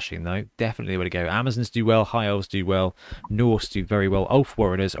 kit bashing though, definitely the way to go. Amazons do well, High Elves do well, Norse do very well. Ulf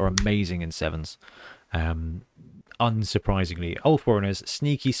Warriors are amazing in sevens. Unsurprisingly, Ulf Warriors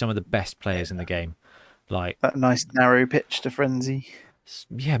sneaky some of the best players in the game. Like that nice narrow pitch to frenzy.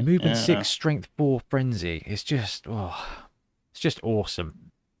 Yeah, movement 6, strength 4 frenzy. It's just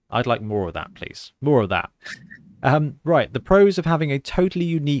awesome. I'd like more of that, please. More of that. Right, the pros of having a totally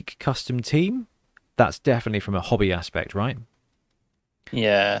unique custom team. That's definitely from a hobby aspect, right?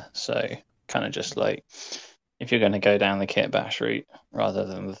 Yeah, so kind of just like if you're going to go down the kit bash route rather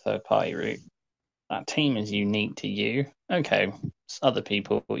than the third party route, that team is unique to you. Okay, other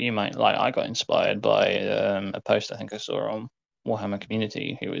people you might like. I got inspired by a post I think I saw on Warhammer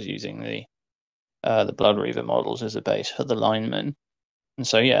Community who was using the Blood Reaver models as a base for the linemen, and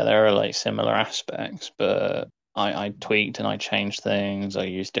so yeah, there are like similar aspects, but I tweaked and I changed things. I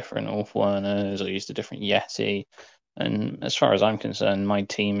used different Orthwerners. I used a different Yeti, and as far as I'm concerned, my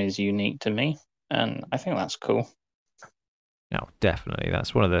team is unique to me, and I think that's cool. No, definitely.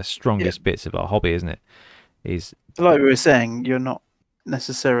 That's one of the strongest bits of our hobby, isn't it? Is like we were saying, you're not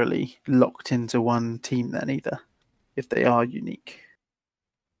necessarily locked into one team then either, if they are unique.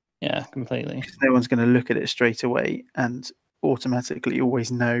 Yeah, completely. Because no one's going to look at it straight away and automatically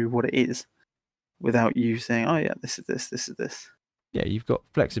always know what it is without you saying, oh yeah, this is this, this is this. Yeah, you've got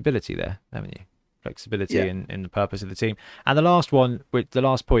flexibility there, haven't you? Flexibility in the purpose of the team. And the last one, the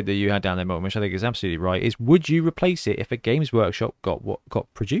last point that you had down there, Morton, which I think is absolutely right, is would you replace it if a Games Workshop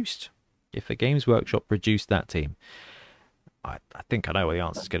got produced? If a Games Workshop produced that team? I think I know what the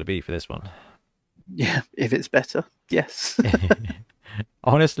answer is going to be for this one. Yeah, if it's better, yes.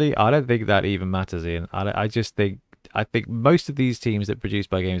 Honestly, I don't think that even matters, Ian. I think most of these teams that are produced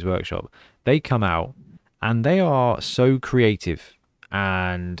by Games Workshop, they come out and they are so creative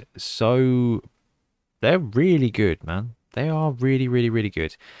and so they're really good, man. They are really, really, really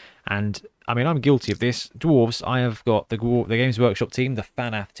good. And I mean, I'm guilty of this. Dwarves, I have got the Games Workshop team, the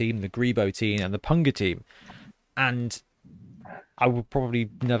Fanath team, the Grebo team, and the Punga team. And I will probably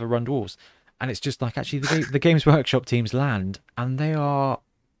never run Dwarves. And it's just like actually the Games Workshop teams land, and they are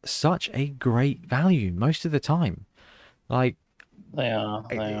such a great value most of the time. Like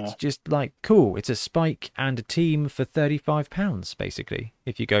it's just like cool. It's a spike and a team for £35 basically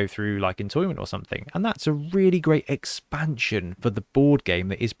if you go through like in Tournament or something, and that's a really great expansion for the board game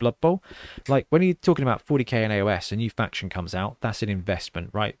that is Blood Bowl. Like when you're talking about 40k in AOS, a new faction comes out, that's an investment,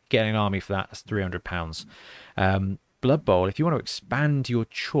 right? Getting an army for that's £300. Blood Bowl, if you want to expand your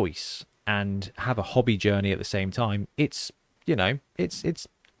choice and have a hobby journey at the same time, it's it's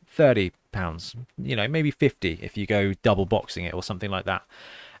 £30, maybe 50 if you go double boxing it or something like that.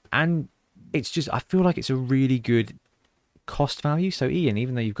 And it's just, I feel like it's a really good cost value. So Ian,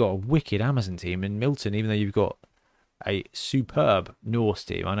 even though you've got a wicked Amazon team, and Milton, even though you've got a superb Norse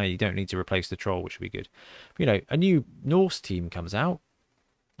team, I know you don't need to replace the troll, which would be good. But, a new Norse team comes out,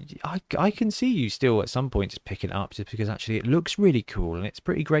 I can see you still at some point just picking it up just because actually it looks really cool and it's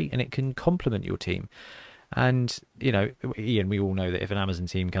pretty great and it can complement your team. And, Ian, we all know that if an Amazon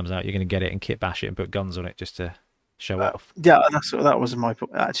team comes out, you're going to get it and kit bash it and put guns on it just to show off. Yeah, that was my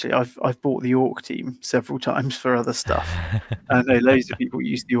point. Actually, I've bought the Orc team several times for other stuff. I know loads of people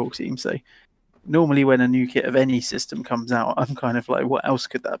use the Orc team. So normally when a new kit of any system comes out, I'm kind of like, what else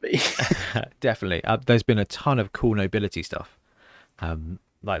could that be? Definitely. There's been a ton of cool nobility stuff.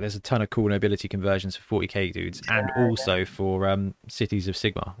 There's a ton of cool nobility conversions for 40k dudes, and also for Cities of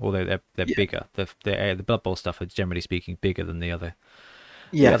Sigmar, although they're bigger. The Blood Bowl stuff are generally speaking bigger than the other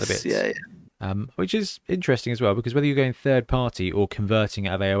bits. Yeah. Which is interesting as well, because whether you're going third party or converting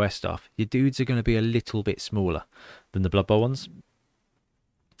out of AOS stuff, your dudes are going to be a little bit smaller than the Blood Bowl ones.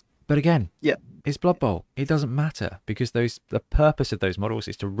 But again, it's Blood Bowl. It doesn't matter, because the purpose of those models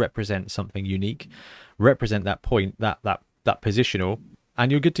is to represent something unique, represent that point, that positional, and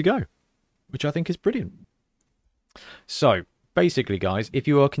you're good to go, which I think is brilliant. So basically, guys, if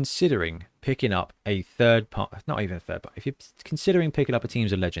you are considering picking up a not even a third party, if you're considering picking up a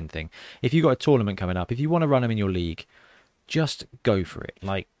Teams of Legend thing, if you've got a tournament coming up, if you want to run them in your league, just go for it.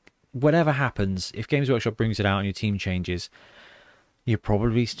 Like, whatever happens, if Games Workshop brings it out and your team changes, you're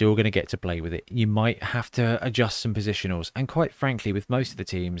probably still going to get to play with it. You might have to adjust some positionals. And quite frankly, with most of the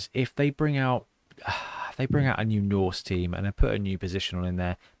teams, if they bring out a new Norse team and they put a new positional in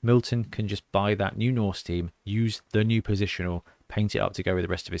there, Milton can just buy that new Norse team, use the new positional, paint it up to go with the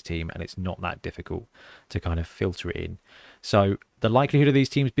rest of his team, and it's not that difficult to kind of filter it in. So the likelihood of these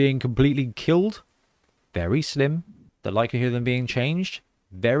teams being completely killed, very slim. The likelihood of them being changed,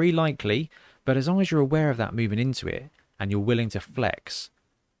 very likely. But as long as you're aware of that moving into it and you're willing to flex,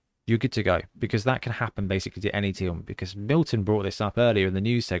 you're good to go, because that can happen basically to any team. Because Milton brought this up earlier in the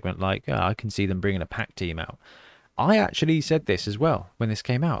news segment, like, oh, I can see them bringing a pack team out. I actually said this as well when this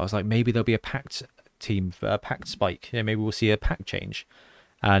came out. I was like, maybe there'll be a packed team, a packed spike. Yeah, maybe we'll see a pack change.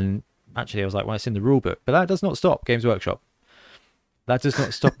 And actually, I was like, well, it's in the rule book. But that does not stop Games Workshop. That does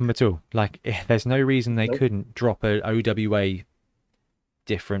not stop them at all. Like, there's no reason they couldn't drop a OWA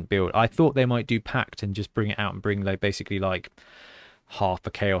different build. I thought they might do packed and just bring it out and bring like basically like half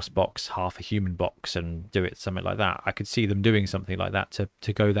a chaos box, half a human box, and do it something like that. I could see them doing something like that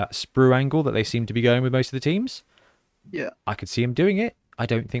to go that sprue angle that they seem to be going with most of the teams. Yeah, I could see them doing it. I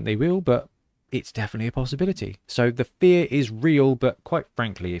don't think they will, but it's definitely a possibility. So the fear is real, but quite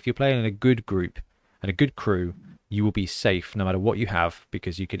frankly, if you're playing in a good group and a good crew, you will be safe no matter what you have,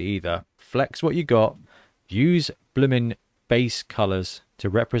 because you could either flex what you got, use blooming base colors to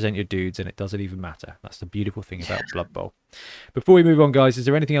represent your dudes, and it doesn't even matter. That's the beautiful thing about Blood Bowl. Before we move on, guys, is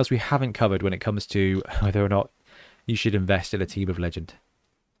there anything else we haven't covered when it comes to whether or not you should invest in a team of legend?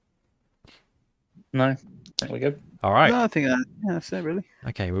 No, I think we're good. All right. No, I think that's it, really.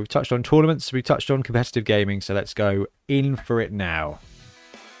 Okay, well, we've touched on tournaments, we've touched on competitive gaming, so let's go in for it now.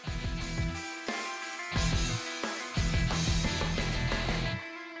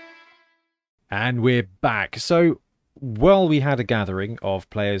 And we're back. So, while we had a gathering of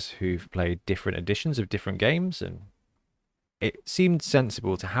players who've played different editions of different games, and it seemed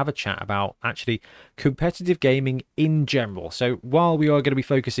sensible to have a chat about actually competitive gaming in general. So while we are going to be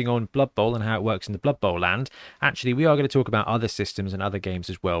focusing on Blood Bowl and how it works in the Blood Bowl land, actually we are going to talk about other systems and other games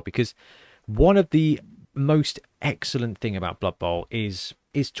as well, because one of the most excellent thing about Blood Bowl is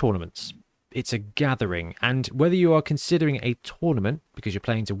tournaments. It's a gathering, and whether you are considering a tournament because you're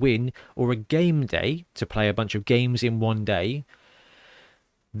playing to win, or a game day to play a bunch of games in one day,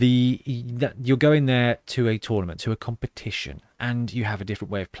 you're going there to a tournament, to a competition, and you have a different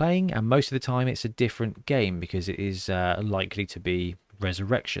way of playing, and most of the time it's a different game because it is likely to be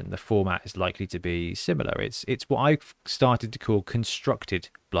Resurrection. The format is likely to be similar. It's what I've started to call constructed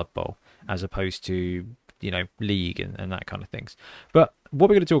Blood Bowl, as opposed to, you know, League and that kind of things. But what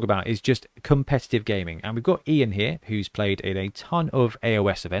we're going to talk about is just competitive gaming, and we've got Ian here, who's played in a ton of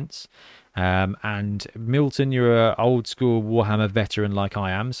AOS events. And Milton, you're an old school Warhammer veteran like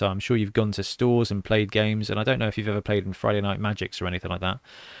I am, so I'm sure you've gone to stores and played games, and I don't know if you've ever played in Friday Night Magics or anything like that.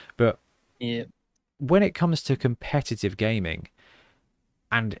 But yeah, when it comes to competitive gaming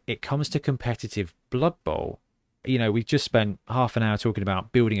and it comes to competitive Blood Bowl, you know, we've just spent half an hour talking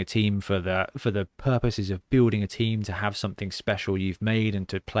about building a team for the purposes of building a team to have something special you've made and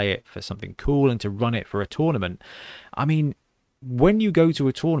to play it for something cool and to run it for a tournament. I mean, when you go to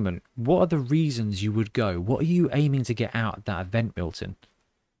a tournament, what are the reasons you would go? What are you aiming to get out of that event, Milton?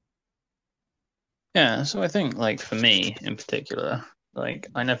 Yeah, so I think, like, for me in particular, like,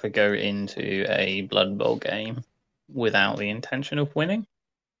 I never go into a Blood Bowl game without the intention of winning.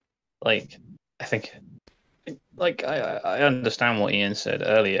 Like, I think, like, I understand what Ian said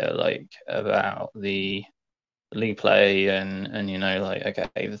earlier, like, about the league play and you know, like,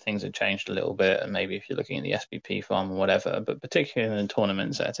 okay, the things have changed a little bit, and maybe if you're looking at the SPP farm or whatever, but particularly in a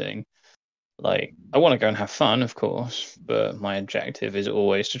tournament setting, like, I want to go and have fun, of course, but my objective is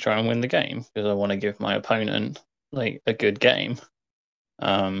always to try and win the game, because I want to give my opponent, like, a good game.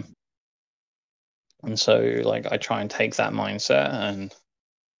 And so, like, I try and take that mindset, and it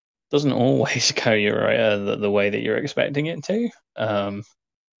doesn't always go the way that you're expecting it to.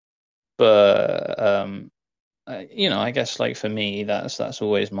 You know, I guess, like, for me, that's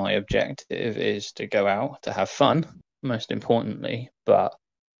always my objective, is to go out to have fun, most importantly, but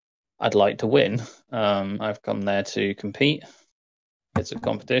I'd like to win. I've come there to compete. It's a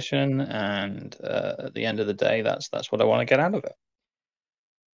competition, and at the end of the day, that's what I want to get out of it.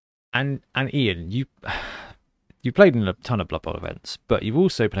 And Ian, you played in a ton of Blood Bowl events, but you've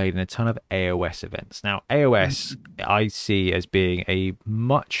also played in a ton of AOS events. Now, AOS I see as being a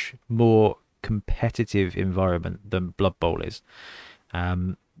much more competitive environment than Blood Bowl is.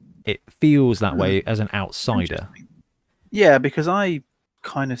 It feels that way as an outsider. Yeah, because I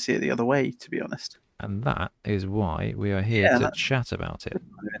kind of see it the other way, to be honest. And that is why we are here to chat about it.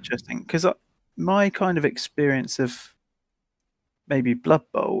 Kind of interesting, because my kind of experience of maybe Blood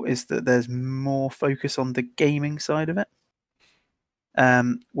Bowl is that there's more focus on the gaming side of it.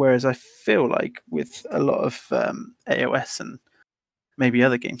 Whereas I feel like with a lot of AOS and maybe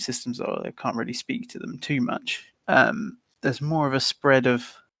other game systems, or I can't really speak to them too much, there's more of a spread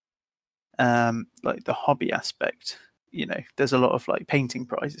of like the hobby aspect. There's a lot of like painting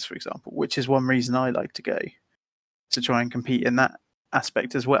prizes, for example, which is one reason I like to go to try and compete in that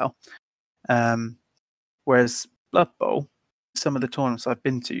aspect as well. Whereas Blood Bowl, some of the tournaments I've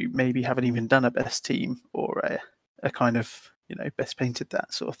been to maybe haven't even done a best team or a kind of best painted,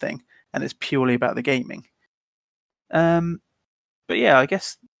 that sort of thing, and it's purely about the gaming. But yeah, I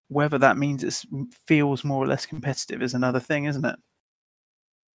guess whether that means it feels more or less competitive is another thing, isn't it?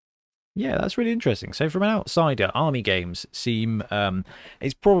 Yeah, that's really interesting. So from an outsider, army games seem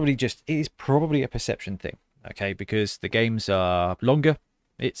it's probably a perception thing, okay? Because the games are longer.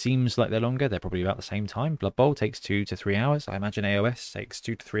 It seems like they're longer. They're probably about the same time. Blood Bowl takes 2 to 3 hours. I imagine AOS takes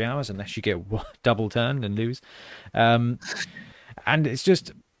 2 to 3 hours, unless you get double turned and lose. And it's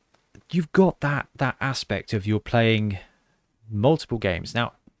just, you've got that aspect of you're playing multiple games.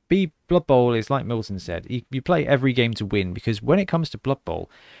 Now, Blood Bowl is like Milton said, you play every game to win, because when it comes to Blood Bowl,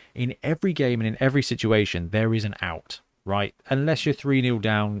 in every game and in every situation, there is an out, right? Unless you're 3-0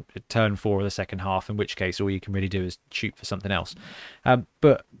 down at turn 4 of the second half, in which case all you can really do is shoot for something else.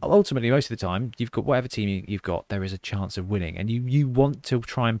 But ultimately, most of the time, you've got whatever team you've got, there is a chance of winning, and you want to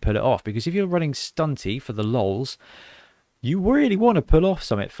try and pull it off, because if you're running stunty for the lols, you really want to pull off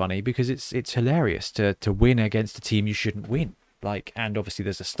something funny, because it's hilarious to win against a team you shouldn't win. And obviously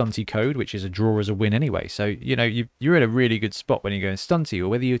there's a stunty code, which is a draw as a win anyway. So, you're in a really good spot when you're going stunty, or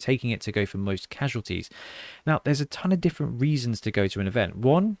whether you're taking it to go for most casualties. Now, there's a ton of different reasons to go to an event.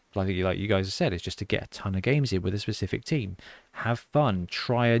 One, like you guys have said, is just to get a ton of games in with a specific team. Have fun,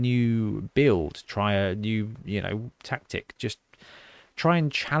 try a new build, try a new, tactic. Just try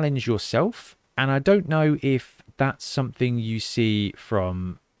and challenge yourself. And I don't know if that's something you see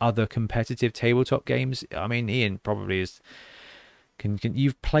from other competitive tabletop games. I mean, Ian probably is...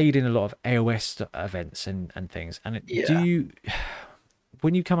 You've played in a lot of AOS events and things, and do you,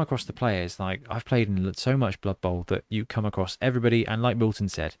 when you come across the players, like I've played in so much Blood Bowl, that you come across everybody, and like Milton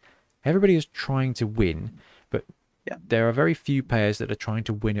said, everybody is trying to win, but there are very few players that are trying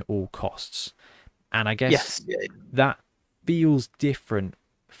to win at all costs, and I guess that feels different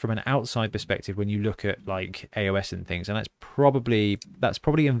from an outside perspective when you look at like AOS and things, and that's probably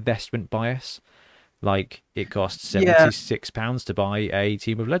investment bias. Like, it costs £76 to buy a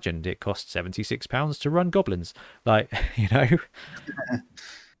Team of Legend. It costs £76 to run goblins. Like,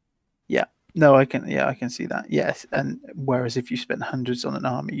 Yeah. No, I can see that. Yes, and whereas if you spend hundreds on an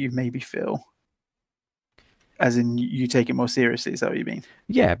army, you maybe feel, as in you take it more seriously. Is that what you mean?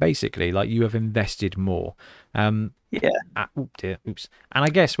 Yeah, basically, like you have invested more. Oops. And I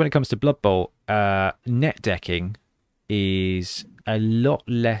guess when it comes to Blood Bowl, net decking is a lot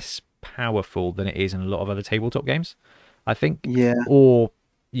less powerful than it is in a lot of other tabletop games, I think. Or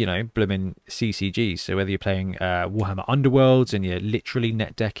blooming CCGs. So whether you're playing Warhammer Underworlds and you're literally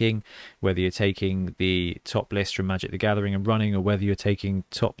net decking, whether you're taking the top list from Magic the Gathering and running, or whether you're taking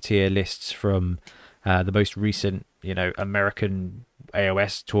top tier lists from the most recent American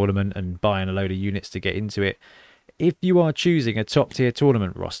AOS tournament and buying a load of units to get into it, if you are choosing a top tier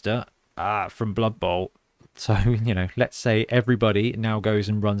tournament roster from Blood Bowl, so, let's say everybody now goes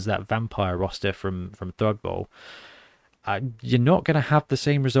and runs that vampire roster from Blood Bowl, you're not going to have the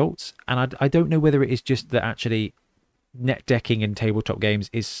same results. And I don't know whether it is just that actually net decking in tabletop games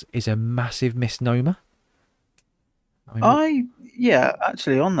is a massive misnomer.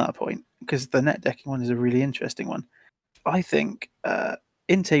 Actually, on that point, because the net decking one is a really interesting one. I think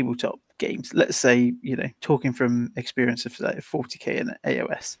in tabletop games, let's say, talking from experience of 40k and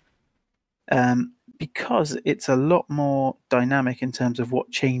AOS, because it's a lot more dynamic in terms of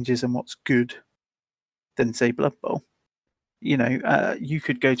what changes and what's good than, say, Blood Bowl. You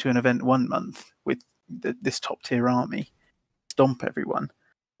could go to an event 1 month with this top tier army, stomp everyone,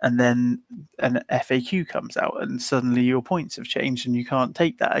 and then an FAQ comes out and suddenly your points have changed and you can't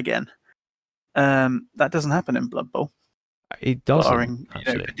take that again. That doesn't happen in Blood Bowl. It doesn't, barring,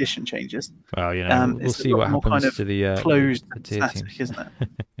 actually. Edition changes. Well, we'll see what happens kind of to the closed the tier static, teams. isn't it?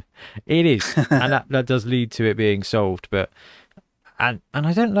 It is, and that does lead to it being solved. But and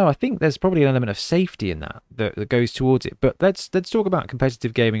I don't know. I think there's probably an element of safety in that goes towards it. But let's talk about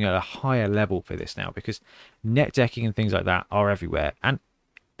competitive gaming at a higher level for this now, because net decking and things like that are everywhere. And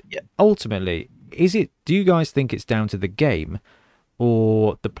ultimately, do you guys think it's down to the game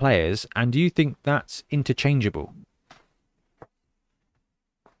or the players? And do you think that's interchangeable?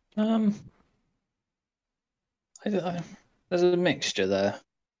 I there's a mixture there.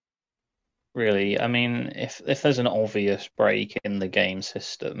 Really, I mean, if there's an obvious break in the game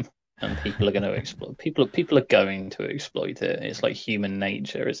system and people are going to exploit, people are going to exploit it. It's like human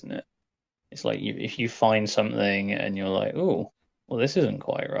nature, isn't it? It's like if you find something and you're like, oh, well, this isn't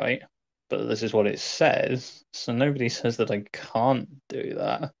quite right, but this is what it says, so nobody says that I can't do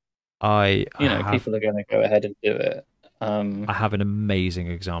that. I have People are going to go ahead and do it. I have an amazing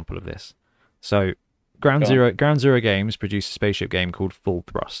example of this. So, Go on. Ground Zero Games produced a spaceship game called Full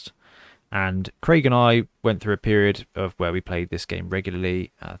Thrust, and Craig and I went through a period of where we played this game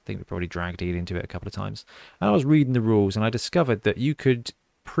regularly. I think we probably dragged Ian into it a couple of times. And I was reading the rules, and I discovered that you could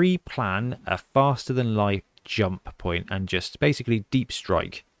pre-plan a faster than light jump point and just basically deep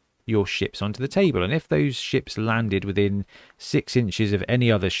strike your ships onto the table. And if those ships landed within 6 inches of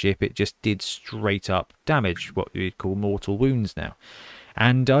any other ship, it just did straight up damage, what we'd call mortal wounds now.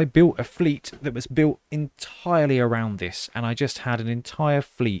 And I built a fleet that was built entirely around this, and I just had an entire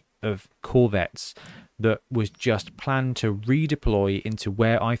fleet of corvettes that was just planned to redeploy into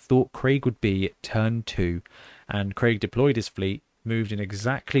where I thought Craig would be at turn 2. And Craig deployed his fleet, moved in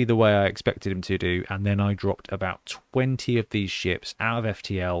exactly the way I expected him to do, and then I dropped about 20 of these ships out of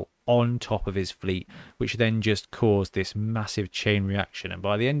FTL on top of his fleet, which then just caused this massive chain reaction. And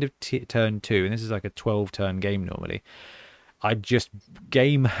by the end of turn 2, and this is like a 12-turn game normally, I just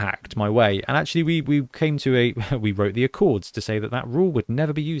game hacked my way. And actually we came to a we wrote the accords to say that rule would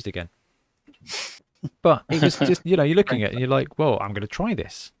never be used again. But it was just, you're looking at it and you're like, well, I'm going to try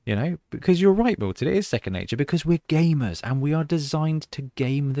this, because you're right, Milton, it is second nature, because we're gamers and we are designed to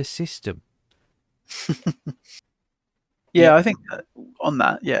game the system. Yeah, I think on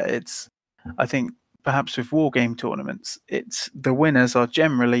that, I think perhaps with war game tournaments, it's the winners are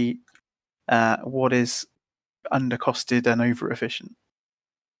generally what is undercosted and over efficient.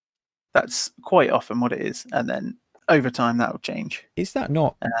 That's quite often what it is, and then over time that will change. Is that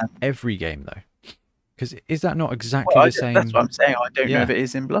not every game though? Because is that not exactly the same? That's what I'm saying. I don't know if it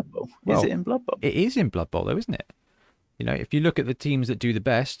is in Blood Bowl. Is it in Blood Bowl? It is in Blood Bowl, though, isn't it? If you look at the teams that do the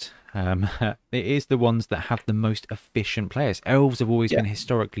best, it is the ones that have the most efficient players. Elves have always been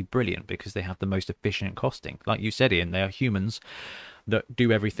historically brilliant because they have the most efficient costing. Like you said, Ian, they are humans that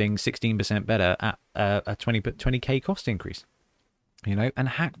do everything 16% better at a 20k cost increase. And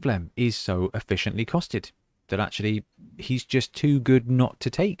Hackflem is so efficiently costed that actually he's just too good not to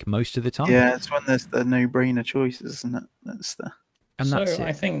take most of the time. Yeah, it's when there's the no-brainer choices, isn't it? That's it.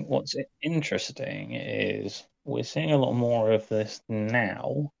 I think what's interesting is we're seeing a lot more of this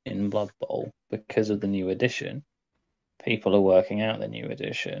now in Blood Bowl because of the new edition. People are working out the new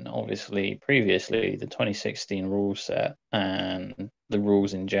edition. Obviously, previously, the 2016 rule set and the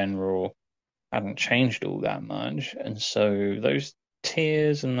rules in general hadn't changed all that much. And so those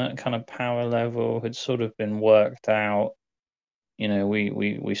tiers and that kind of power level had sort of been worked out.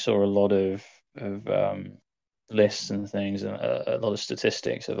 We saw a lot of lists and things and a lot of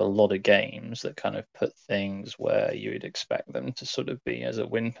statistics of a lot of games that kind of put things where you would expect them to sort of be as a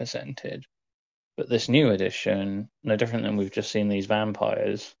win percentage. But this new edition, no different than we've just seen these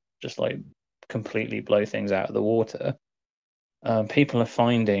vampires just like completely blow things out of the water. People are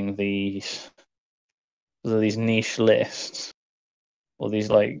finding these niche lists or these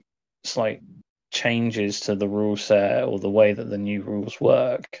like slight changes to the rule set or the way that the new rules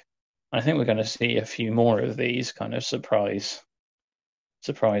work. I think we're going to see a few more of these kind of surprise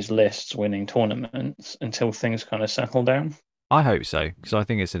lists winning tournaments until things kind of settle down. I hope so, because I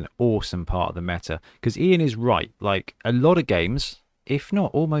think it's an awesome part of the meta. Because Ian is right. Like, a lot of games, if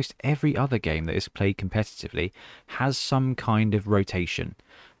not almost every other game that is played competitively, has some kind of rotation.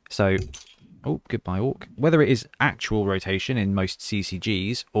 So, oh, goodbye, Orc. Whether it is actual rotation in most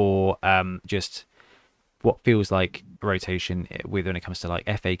CCGs or just what feels like rotation when it comes to like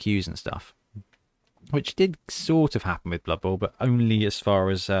FAQs and stuff, which did sort of happen with Blood Bowl, but only as far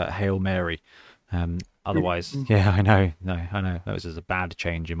as Hail Mary. Otherwise, I know. That was just a bad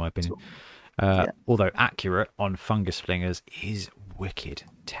change in my opinion. Although accurate on Fungus Flingers is wicked.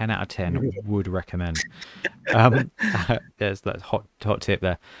 10 out of 10 would recommend. There's that hot tip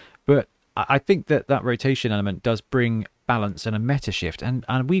there. But I think that rotation element does bring balance and a meta shift.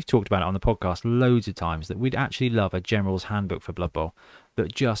 And we've talked about it on the podcast loads of times that we'd actually love a general's handbook for Blood Bowl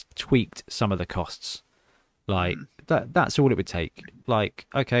that just tweaked some of the costs. Like, that's all it would take. Like,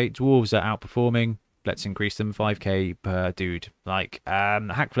 okay, dwarves are outperforming. Let's increase them 5k per dude. Like,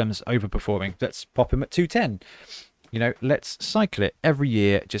 Hackflem's overperforming. Let's pop him at 210. Let's cycle it every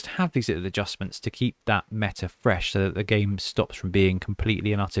year. Just have these little adjustments to keep that meta fresh so that the game stops from being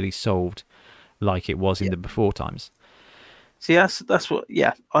completely and utterly solved like it was in the before times. See, that's what,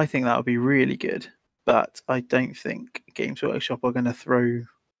 I think that would be really good. but I don't think Games Workshop are going to throw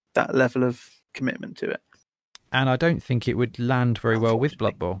that level of commitment to it. And I don't think it would land very well with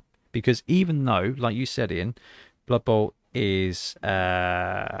Blood Unfortunately. Bowl, because even though, like you said, Ian, Blood Bowl is,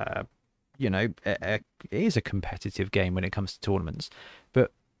 you know, it is a competitive game when it comes to tournaments,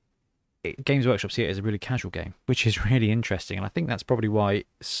 but Games Workshop see it as a really casual game, which is really interesting, and I think that's probably why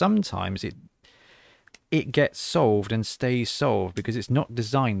sometimes it gets solved and stays solved, because it's not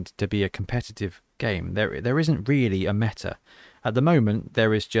designed to be a competitive game. There isn't really a meta. At the moment,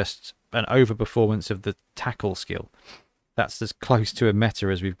 there is just an overperformance of the tackle skill. That's as close to a meta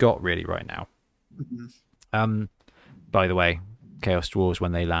as we've got really right now. Mhm. By the way, Chaos Dwarves,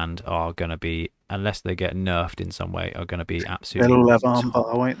 when they land, are going to be, unless they get nerfed in some way, are going to be absolutely... They'll all have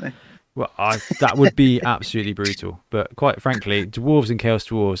armbar, won't they? Well, that would be absolutely brutal. But quite frankly, Dwarves and Chaos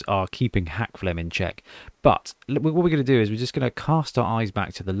Dwarves are keeping Hackflem in check. But what we're going to do is we're just going to cast our eyes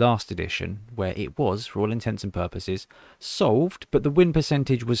back to the last edition, where it was, for all intents and purposes, solved, but the win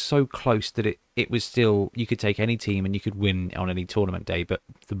percentage was so close that it was still, you could take any team and you could win on any tournament day, but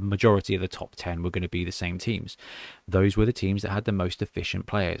the majority of the top 10 were going to be the same teams. Those were the teams that had the most efficient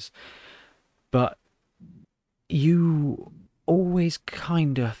players. But you always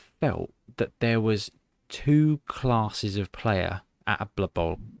kind of felt that there was two classes of player at a Blood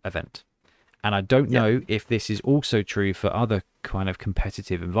Bowl event. And I don't know if this is also true for other kind of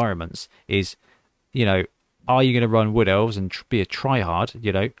competitive environments, is, you know, are you going to run Wood Elves and be a tryhard?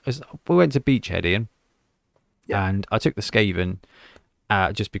 You know, as we went to Beachhead, Ian, and I took the Skaven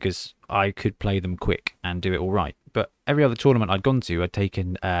just because I could play them quick and do it all right. But every other tournament I'd gone to, I'd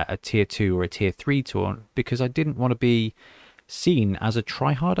taken a tier 2 or a tier 3 tour, because I didn't want to be seen as a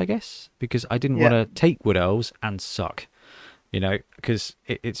tryhard, I guess, because I didn't want to take Wood Elves and suck, you know, because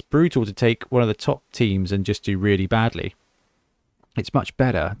it's brutal to take one of the top teams and just do really badly. It's much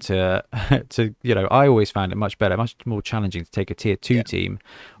better to you know, I always found it much better, much more challenging to take a tier 2 team.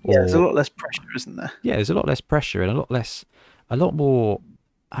 Or, there's a lot less pressure, isn't there? Yeah, there's a lot less pressure and a lot more,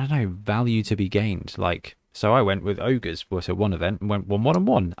 I don't know, value to be gained. Like, so I went with Ogres for one event and went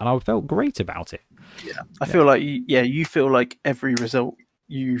 1-1-1, and I felt great about it. Yeah, I feel like you feel like every result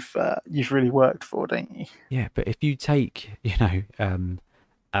you've really worked for, don't you? Yeah, but if you take, you know,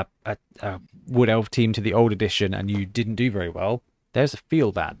 a Wood Elf team to the old edition and you didn't do very well, there's a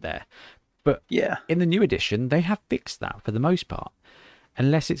feel bad there. But in the new edition, they have fixed that for the most part,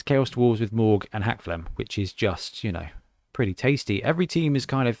 unless it's Chaos Dwarves with Morg and Hackflem, which is just, you know, pretty tasty. Every team is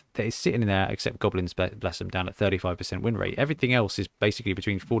kind of, they're sitting in there, except Goblins, bless them, down at 35% win rate. Everything else is basically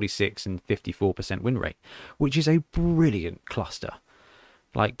between 46 and 54% win rate, which is a brilliant cluster.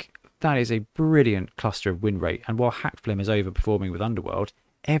 Like, that is a brilliant cluster of win rate. And while Hackflem is overperforming with Underworld,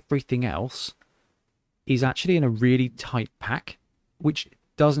 everything else is actually in a really tight pack, which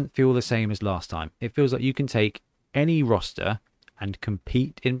doesn't feel the same as last time. It feels like you can take any roster and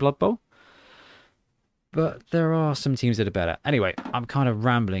compete in Blood Bowl. But there are some teams that are better. Anyway, I'm kind of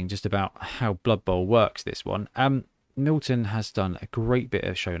rambling just about how Blood Bowl works this one. Milton has done a great bit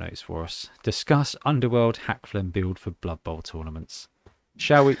of show notes for us. Discuss Underworld Hackflem build for Blood Bowl tournaments.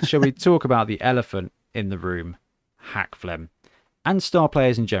 Shall we talk about the elephant in the room, Hackflem, and star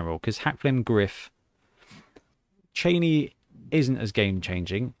players in general? Because Hackflem, Griff, Cheney isn't as game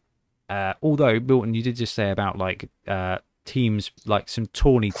changing. Although, Milton, you did just say about like teams like some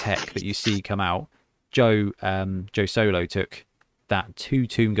tawny tech that you see come out. Joe Solo took that 2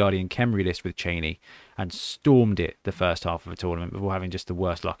 Tomb Guardian Khemri list with Cheney and stormed it the first half of a tournament before having just the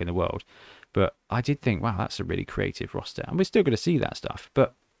worst luck in the world. But I did think, wow, that's a really creative roster. And we're still going to see that stuff.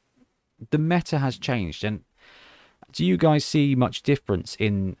 But the meta has changed. And do you guys see much difference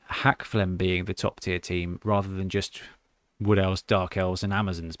in Hackflem being the top tier team rather than just Wood Elves, Dark Elves, and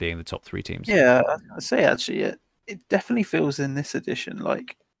Amazons being the top 3 teams? Yeah, I was going to say, actually, it definitely feels in this edition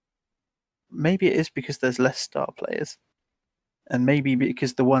like maybe it is because there's less star players, and maybe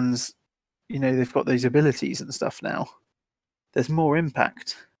because the ones, you know, they've got those abilities and stuff now, there's more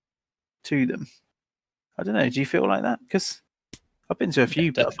impact to them. I don't know, do you feel like that? Because I've been to a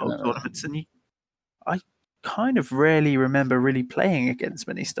few Blood Bowl tournaments, and I kind of rarely remember really playing against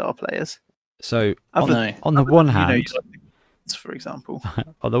many star players. So on the one hand, for example,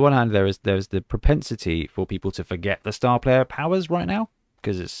 on the one hand, there's the propensity for people to forget the star player powers right now,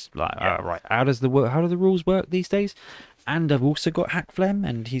 because it's like, right, how do the rules work these days? And I've also got Hackflem,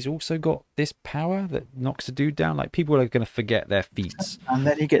 and he's also got this power that knocks a dude down. Like, people are going to forget their feats. And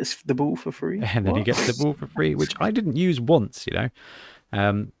then he gets the ball for free. And then he gets the ball for free, which I didn't use once, you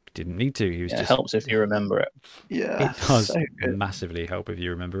know. Didn't need to. He was just... It helps if you remember it. Yeah, it does massively help if you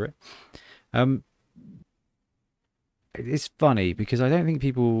remember it. It's funny because I don't think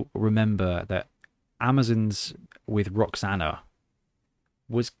people remember that Amazons with Roxanna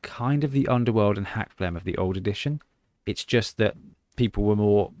was kind of the Underworld and Hackflem of the old edition. It's just that people were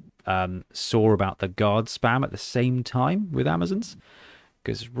more sore about the guard spam at the same time with Amazons,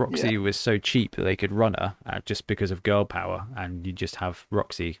 because Roxy was so cheap that they could run her just because of girl power, and you just have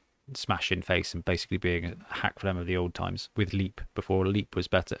Roxy smash in face and basically being a Hackflem of the old times with Leap before Leap was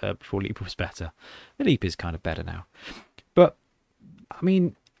better. The Leap is kind of better now. But, I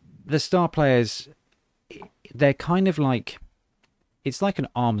mean, the star players, they're kind of like... It's like an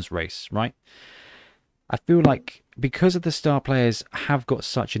arms race, right? I feel like because of the star players have got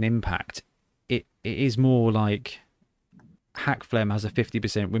such an impact, it is more like Hackflem has a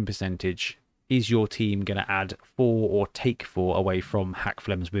 50% win percentage. Is your team going to add 4 or take 4 away from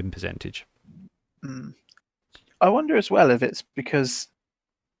Hackflem's win percentage? I wonder as well if it's because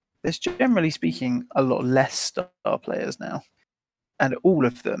there's, generally speaking, a lot less star players now, and all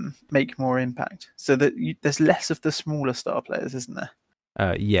of them make more impact. So that there's less of the smaller star players, isn't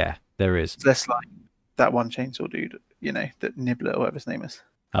there? Yeah, there is. It's less like that one chainsaw dude, that Nibbler or whatever his name is.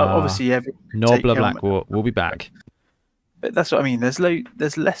 Obviously, everyone can take Nobbler helmet. Blackwater will be back. But that's what I mean. There's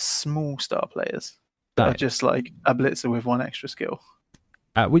less small star players that are just like a blitzer with 1 extra skill.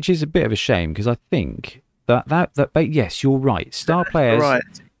 Which is a bit of a shame, because I think but yes, you're right. Star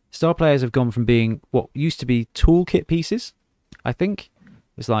players have gone from being what used to be toolkit pieces. I think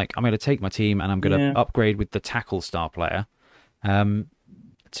it's like, I'm going to take my team and I'm going to upgrade with the tackle star player,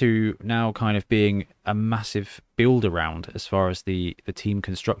 to now kind of being a massive build around as far as the team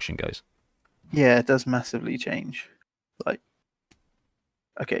construction goes. Yeah, it does massively change. Like,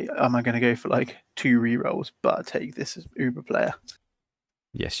 okay, am I going to go for like 2 rerolls, but take this as Uber player?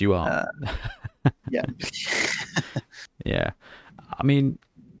 Yes, you are. Yeah. Yeah. I mean,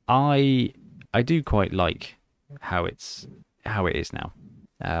 I do quite like how it is now.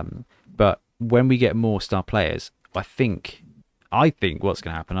 But when we get more star players, I think what's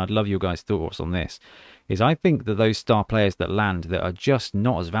going to happen, I'd love your guys' thoughts on this, is I think that those star players that land that are just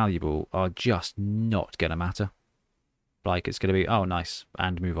not as valuable are just not going to matter. Like, it's going to be, oh, nice,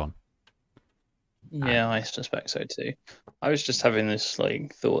 and move on. Yeah, I suspect so too. I was just having this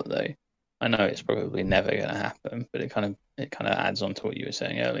thought though. I know it's probably never going to happen, but it kind of adds on to what you were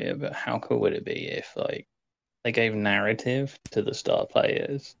saying earlier. But how cool would it be if they gave narrative to the star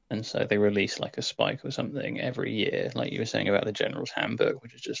players, and so they release a spike or something every year, like you were saying about the General's Handbook,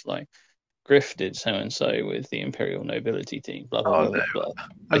 which is just Griff did so and so with the Imperial Nobility team, blah blah blah blah.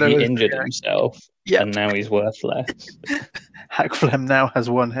 But he injured himself, and now he's worth less. Hackflem now has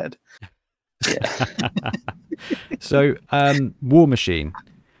 1 head. Yeah. So, War Machine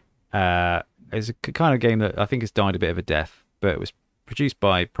is a kind of game that I think has died a bit of a death, but it was produced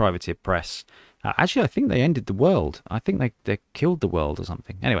by Privateer Press. Actually, I think they ended the world. I think they killed the world or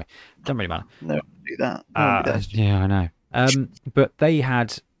something. Anyway, doesn't really matter. No one do that. Yeah, I know. But they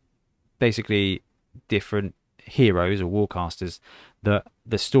had basically different heroes or warcasters that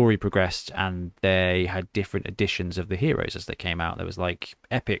the story progressed, and they had different editions of the heroes as they came out. There was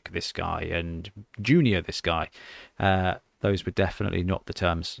Epic this guy and Junior this guy. Those were definitely not the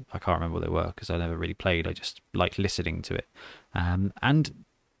terms. I can't remember what they were because I never really played. I just liked listening to it. And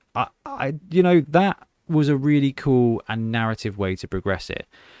I that was a really cool and narrative way to progress it.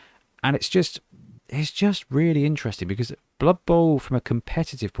 And it's just really interesting because Blood Bowl, from a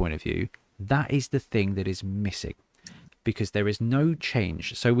competitive point of view, that is the thing that is missing, because there is no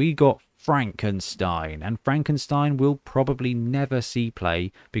change. So we got Frankenstein, and Frankenstein will probably never see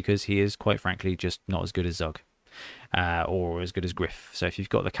play because he is, quite frankly, just not as good as Zug. Or as good as Griff. So if you've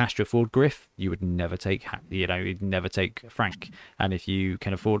got the cash to afford Griff, you would never take, you'd never take Frank. And if you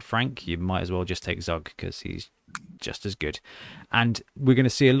can afford Frank, you might as well just take Zug because he's just as good. And we're going to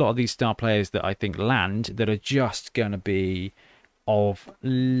see a lot of these star players that I think land that are just going to be of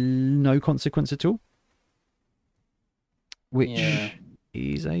no consequence at all, which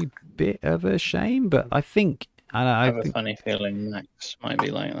is a bit of a shame. But I think, I have a funny feeling Max might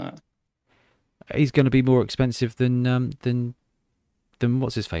be like that. He's going to be more expensive than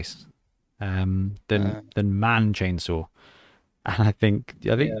what's his face, than Man Chainsaw, and I think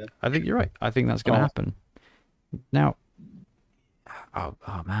you're right. I think that's going to happen. Now, oh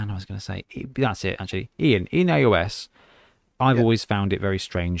man, I was going to say that's it actually. Ian, in AOS, I've always found it very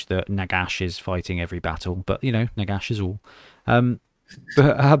strange that Nagash is fighting every battle, but Nagash is all.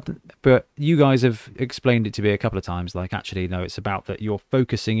 But you guys have explained it to me a couple of times. Actually, no, it's about that you're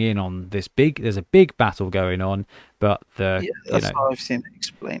focusing in on this big. There's a big battle going on, but that's how I've seen it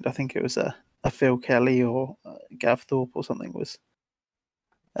explained. I think it was a Phil Kelly or Gav Thorpe or something was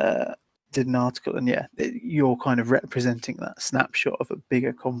did an article, and you're kind of representing that snapshot of a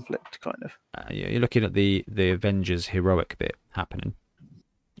bigger conflict, kind of. You're looking at the Avengers heroic bit happening,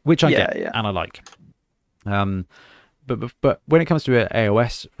 which I get and I like. But when it comes to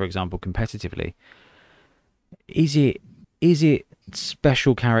AOS, for example, competitively, is it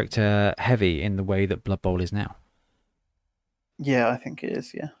special character heavy in the way that Blood Bowl is now? Yeah, I think it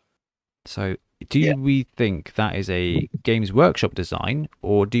is. Yeah. So, do we think that is a Games Workshop design,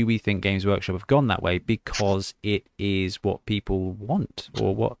 or do we think Games Workshop have gone that way because it is what people want,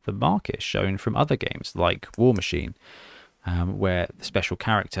 or what the market has shown from other games like War Machine, where the special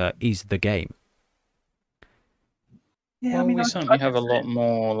character is the game? Yeah, well, I mean, we certainly have a lot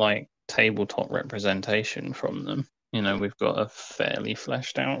more like tabletop representation from them. You know, we've got a fairly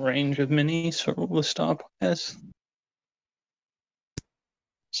fleshed out range of minis for all the star players.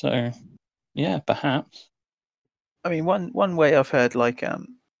 So, yeah, perhaps. I mean, one way I've heard, like,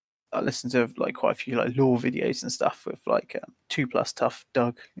 I listened to like quite a few like lore videos and stuff with like 2+ Tough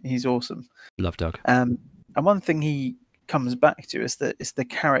Doug. He's awesome. Love Doug. And one thing he comes back to is that it's the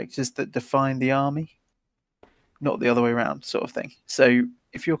characters that define the army, not the other way around, sort of thing. So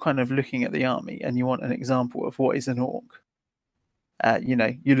if you're kind of looking at the army and you want an example of what is an orc, you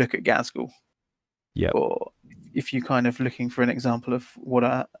know, you look at Gazgul. Yeah. Or if you're kind of looking for an example of what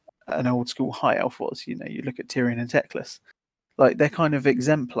an old school high elf was, you know, you look at Tyrion and Teclis. Like, they're kind of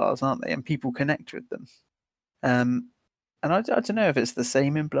exemplars, aren't they? And people connect with them. And I don't know if it's the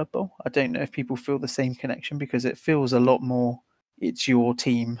same in Blood Bowl. I don't know if people feel the same connection, because it feels a lot more, it's your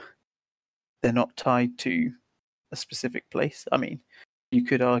team. They're not tied to a specific place. I mean, you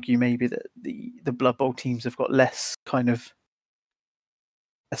could argue maybe that the Blood Bowl teams have got less kind of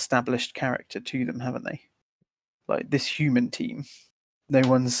established character to them, haven't they? Like this human team, no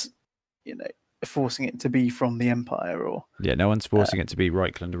one's, you know, forcing it to be from the Empire, or no one's forcing it to be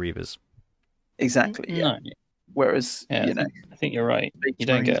Reichland Reavers. Exactly. Yeah. No. Whereas, you know, I think you're right. You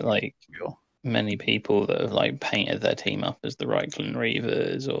don't get like many people that have like painted their team up as the Reichland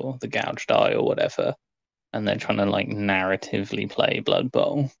Reavers or the Gouged Eye or whatever, and they're trying to like narratively play Blood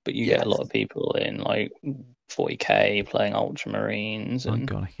Bowl. But you get a lot of people in like 40k playing Ultramarines. Oh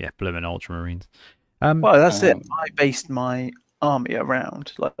god, yeah, blooming Ultramarines. Well, that's it. I based my army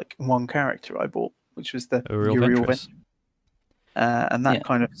around like one character I bought, which was the Uriel Ventress. And that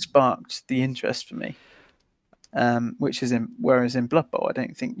kind of sparked the interest for me. Whereas in Blood Bowl, I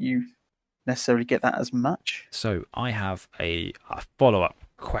don't think you necessarily get that as much. So I have a follow-up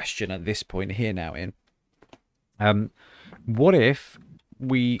question at this point here now, Ian. What if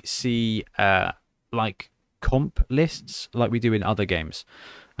we see like comp lists like we do in other games?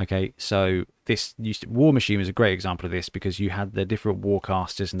 Okay, so War Machine was a great example of this, because you had the different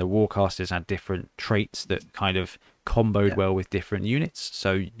warcasters, and the warcasters had different traits that kind of comboed well with different units.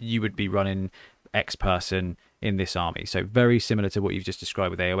 So you would be running X person in this army. So very similar to what you've just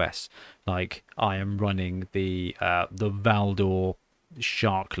described with AOS. Like, I am running the Valdor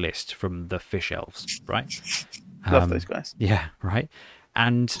shark list from the Fish Elves, right? Love those guys. Yeah, right.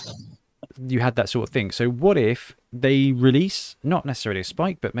 And you had that sort of thing. So what if they release, not necessarily a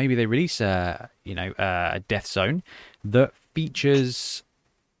spike, but maybe they release a death zone that features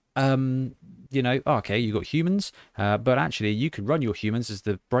okay, you got humans, but actually you could run your humans as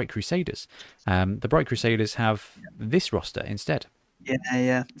the Bright Crusaders. The Bright Crusaders have this roster instead.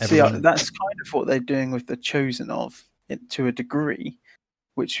 Yeah. See, that's kind of what they're doing with the Chosen of it to a degree,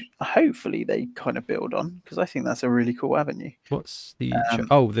 which hopefully they kind of build on, because I think that's a really cool avenue. What's the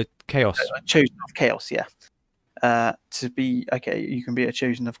the Chaos? Chosen of Chaos, yeah. To be you can be a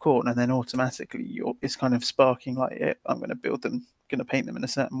Chosen of Khorne, and then automatically it's kind of sparking like, I'm going to build them, going to paint them in a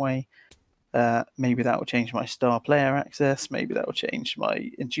certain way. Maybe that will change my star player access. Maybe that will change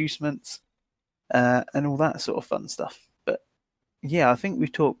my inducements, and all that sort of fun stuff. But yeah, I think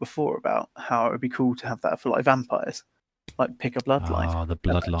we've talked before about how it would be cool to have that for like vampires, like pick a bloodline. Oh, the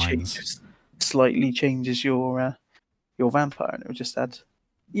bloodlines. Slightly changes your vampire, and it will just add.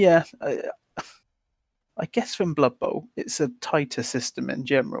 Yeah, I guess from Blood Bowl, it's a tighter system in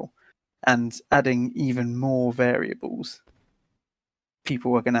general, and adding even more variables,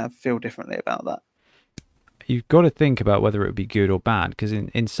 people are going to feel differently about that. You've got to think about whether it would be good or bad, because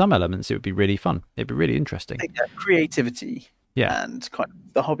in some elements it would be really fun. It'd be really interesting. Creativity, and kind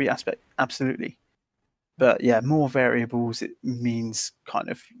of the hobby aspect, absolutely. But yeah, more variables, it means kind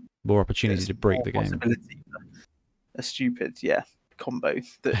of more opportunity to break the game. A stupid, combo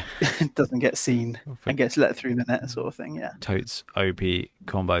that doesn't get seen and gets let through the net, sort of thing. Yeah, totes OP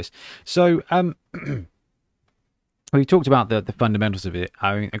combos. So we talked about the fundamentals of it.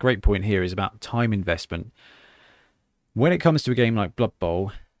 I mean, a great point here is about time investment. When it comes to a game like Blood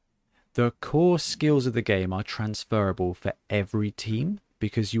Bowl, the core skills of the game are transferable for every team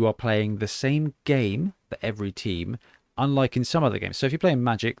because you are playing the same game for every team, unlike in some other games. So if you're playing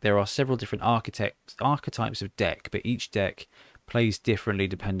Magic, there are several different archetypes of deck, but each deck plays differently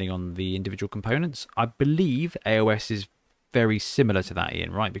depending on the individual components. I believe AOS is very similar to that,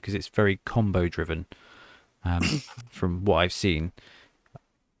 Ian, right? Because it's very combo driven, from what I've seen.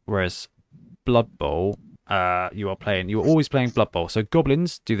 Whereas Blood Bowl, you're always playing Blood Bowl. So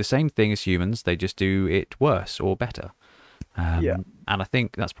goblins do the same thing as humans, they just do it worse or better. Yeah. And I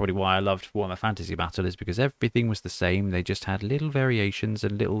think that's probably why I loved Warhammer Fantasy Battle, is because everything was the same. They just had little variations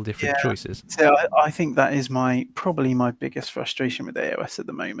and little different choices. So I think that is probably my biggest frustration with AOS at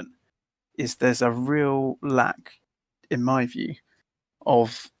the moment, is there's a real lack, in my view,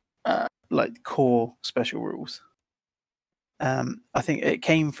 of like core special rules. I think it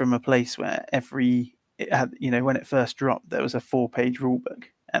came from a place where it had, when it first dropped, there was a 4-page rule book,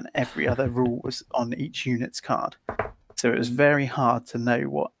 and every other rule was on each unit's card. So it was very hard to know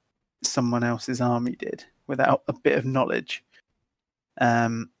what someone else's army did without a bit of knowledge.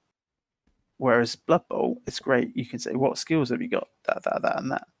 Whereas Blood Bowl, it's great. You can say, what skills have you got? That,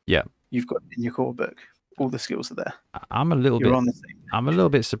 and that. Yeah. You've got in your core book. All the skills are there. I'm a little You're on the same page. I'm a little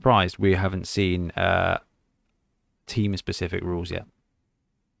bit surprised we haven't seen team-specific rules yet.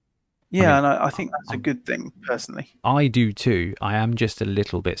 Yeah, and I think that's a good thing, personally. I do too. I am just a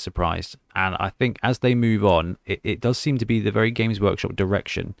little bit surprised. And I think as they move on, it does seem to be the very Games Workshop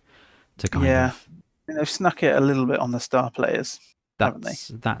direction to kind of... I mean, they've snuck it a little bit on the star players, haven't they?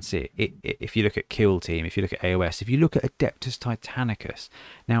 That's it. If you look at Kill Team, if you look at AOS, if you look at Adeptus Titanicus,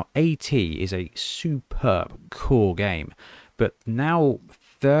 now AT is a superb core game, but now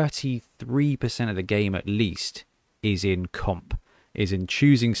 33% of the game at least is in comp, is in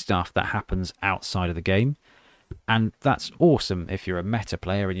choosing stuff that happens outside of the game. And that's awesome if you're a meta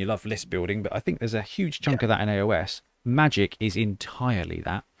player and you love list building, but I think there's a huge chunk of that in AOS. Magic is entirely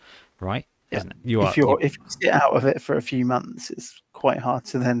that, right? Yeah. If you sit out of it for a few months, it's quite hard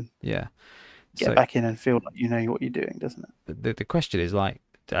to then get back in and feel like you know what you're doing, doesn't it? The question is like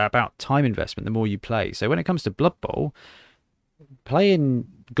about time investment the more you play. So when it comes to Blood Bowl, playing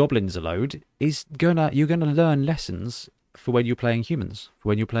goblins a load you're gonna learn lessons for when you're playing humans, for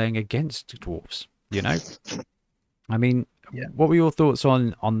when you're playing against dwarves, I mean, what were your thoughts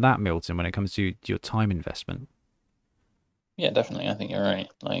on that, Milton, when it comes to your time investment? Yeah, definitely. I think you're right.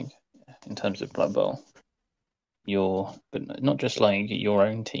 Like, in terms of Blood Bowl, but not just like your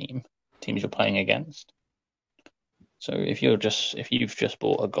own teams you're playing against. So if you've just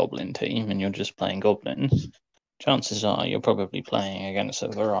bought a goblin team and you're just playing goblins, chances are you're probably playing against a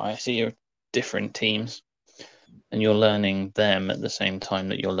variety of different teams, and you're learning them at the same time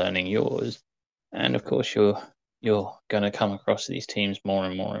that you're learning yours. And of course, you're going to come across these teams more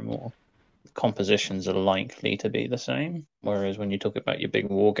and more and more. The compositions are likely to be the same. Whereas when you talk about your big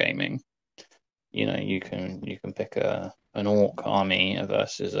wargaming, you can pick an orc army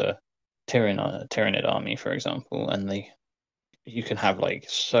versus a Tyranid army, for example, and you can have like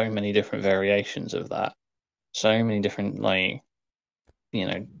so many different variations of that, so many different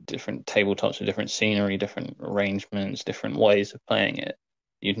different tabletops with different scenery, different arrangements, different ways of playing it.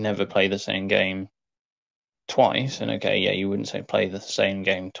 You'd never play the same game twice, and you wouldn't say play the same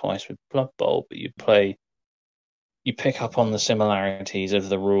game twice with Blood Bowl, but you pick up on the similarities of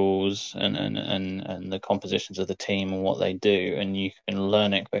the rules and the compositions of the team and what they do, and you can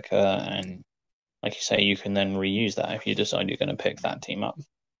learn it quicker. And like you say, you can then reuse that if you decide you're going to pick that team up.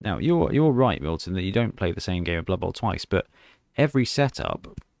 Now, you're right, Milton, that you don't play the same game of Blood Bowl twice, but every setup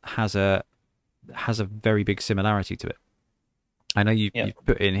has a very big similarity to it. I know you've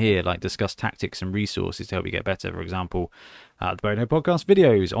put in here, like, discuss tactics and resources to help you get better. For example, the Bonehead podcast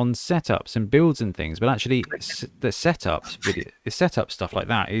videos on setups and builds and things. But actually, the setup stuff like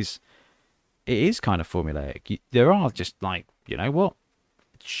that is kind of formulaic. There are just like, you know what,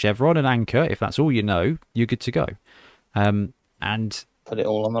 chevron and anchor. If that's all you know, you're good to go. And put it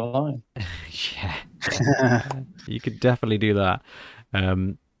all on the line. yeah, you could definitely do that.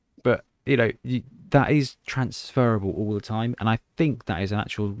 But that is transferable all the time, and I think that is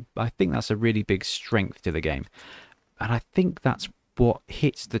that's a really big strength to the game, and I think that's what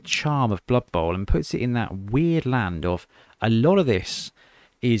hits the charm of Blood Bowl and puts it in that weird land of a lot of this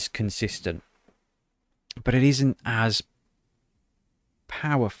is consistent, but it isn't as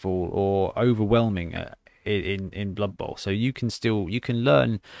powerful or overwhelming in Blood Bowl. So you can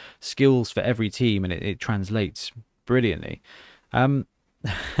learn skills for every team, and it translates brilliantly.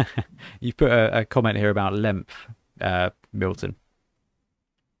 You put a comment here about length, Milton.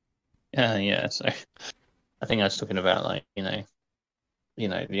 Yeah. So I think I was talking about, like,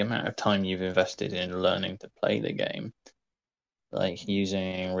 the amount of time you've invested in learning to play the game, like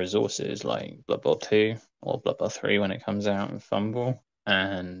using resources like Blood Bowl 2 or Blood Bowl 3 when it comes out and Fumble,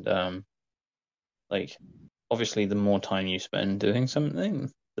 and like obviously the more time you spend doing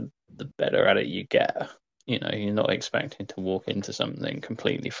something, the better at it you get. You're not expecting to walk into something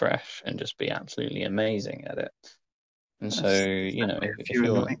completely fresh and just be absolutely amazing at it. And so, definitely a few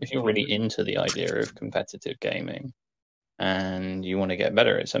annoying if you're really into the idea of competitive gaming and you want to get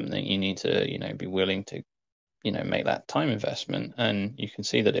better at something, you need to, be willing to, make that time investment, and you can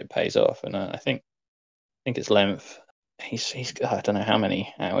see that it pays off. And I think its length. He's I don't know how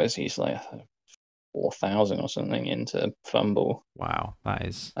many hours. He's like 4,000 or something into Fumble. Wow, that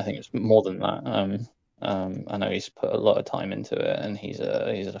is. I think it's more than that. I know he's put a lot of time into it, and he's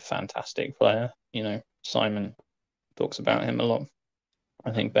a fantastic player. Simon talks about him a lot.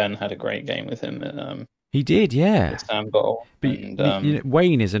 I think Ben had a great game with him at He did, yeah. Sam Bowl. But And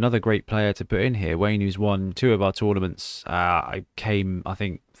Wayne is another great player to put in here. Wayne, who's won 2 of our tournaments, I came, I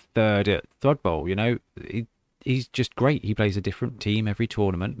think, 3rd at Thud Bowl. He's just great. He plays a different team every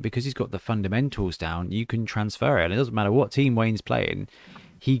tournament because he's got the fundamentals down. You can transfer it, and it doesn't matter what team Wayne's playing.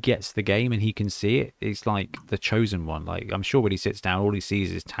 He gets the game and he can see it. It's like the chosen one. Like, I'm sure when he sits down, all he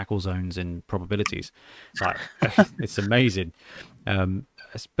sees is tackle zones and probabilities. Like, it's amazing.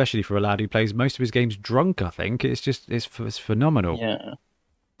 Especially for a lad who plays most of his games drunk. I think it's phenomenal. yeah,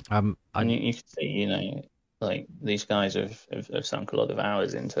 and you can see, like these guys have sunk a lot of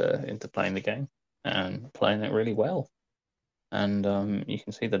hours into playing the game and playing it really well, and you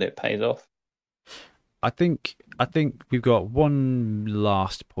can see that it pays off. I think we've got one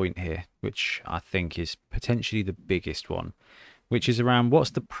last point here, which I think is potentially the biggest one, which is around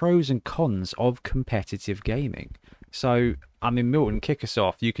what's the pros and cons of competitive gaming. So, Milton, kick us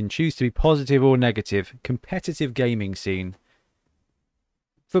off. You can choose to be positive or negative. Competitive gaming scene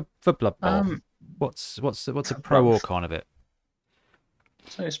for Blood Bowl. What's a pro or con of it?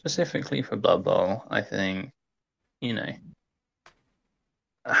 So specifically for Blood Bowl, I think,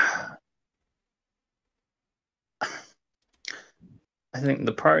 I think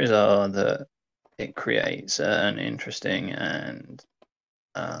the pros are that it creates an interesting and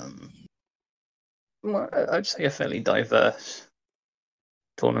I'd say a fairly diverse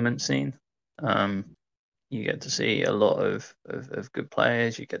tournament scene. You get to see a lot of good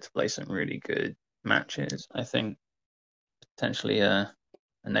players. You get to play some really good matches. I think potentially a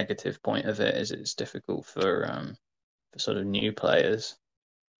negative point of it is it's difficult for sort of new players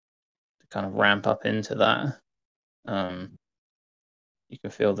to kind of ramp up into that. You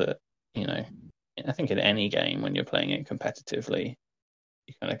can feel that, I think in any game when you're playing it competitively,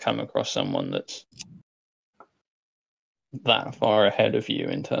 you kind of come across someone that's that far ahead of you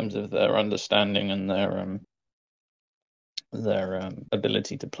in terms of their understanding and their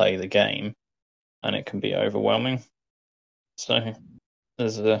ability to play the game, and it can be overwhelming. So I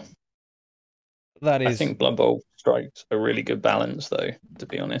think Blood Bowl strikes a really good balance, though, to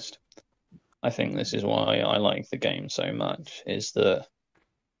be honest. I think this is why I like the game so much, is that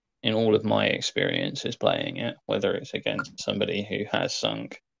in all of my experiences playing it, whether it's against somebody who has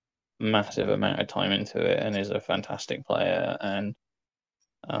sunk massive amount of time into it and is a fantastic player, and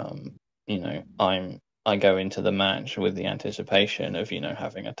I go into the match with the anticipation of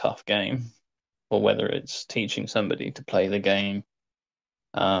having a tough game, or whether it's teaching somebody to play the game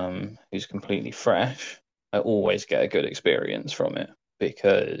who's completely fresh, I always get a good experience from it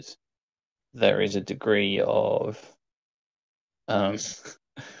because there is a degree of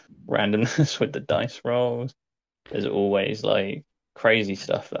randomness with the dice rolls. There's always like crazy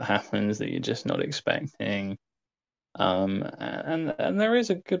stuff that happens that you're just not expecting. And there is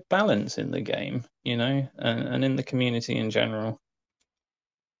a good balance in the game, and in the community in general.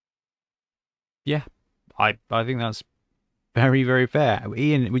 Yeah, I think that's very, very fair.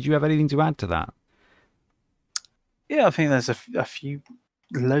 Ian, would you have anything to add to that? Yeah, I think there's a few,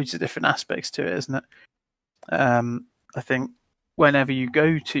 loads of different aspects to it, isn't it? I think whenever you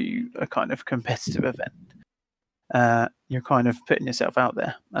go to a kind of competitive event, you're kind of putting yourself out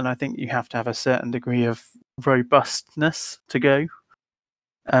there, and I think you have to have a certain degree of robustness to go.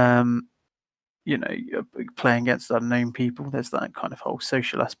 You're playing against unknown people. There's that kind of whole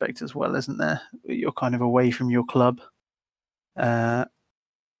social aspect as well, isn't there? You're kind of away from your club. But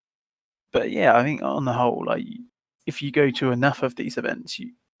yeah, I think on the whole, like, if you go to enough of these events,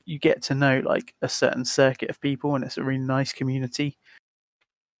 you get to know like a certain circuit of people, and it's a really nice community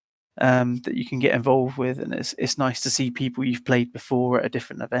that you can get involved with, and it's nice to see people you've played before at a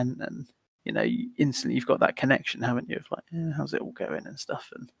different event, and instantly you've got that connection, haven't you? Of like, how's it all going and stuff.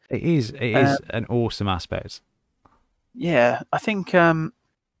 And it is an awesome aspect. Yeah, I think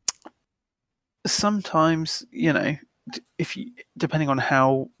sometimes, if you, depending on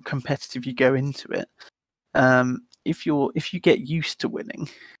how competitive you go into it, if you get used to winning,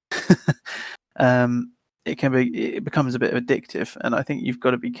 um, it becomes a bit addictive, and I think you've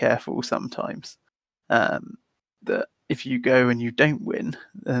got to be careful sometimes that if you go and you don't win,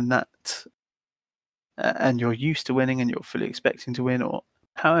 then that and you're used to winning and you're fully expecting to win, or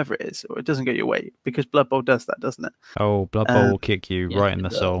however it is, or it doesn't go your way, because Blood Bowl does that, doesn't it? Oh, Blood Bowl will kick you Yes, right in it the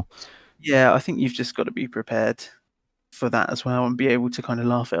does. soul. Yeah, I think you've just got to be prepared for that as well and be able to kind of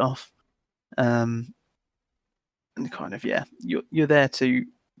laugh it off. And kind of, yeah, you're there to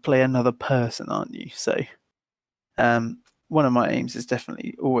play another person, aren't you? So one of my aims is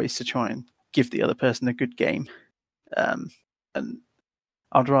definitely always to try and give the other person a good game. And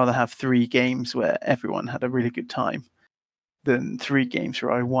I'd rather have 3 games where everyone had a really good time than 3 games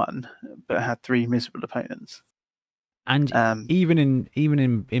where I won but had 3 miserable opponents. And even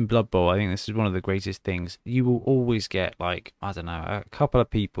in Blood Bowl, I think this is one of the greatest things. You will always get, like, I don't know, a couple of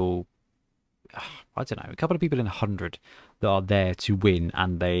people. I don't know, a couple of people in 100 that are there to win,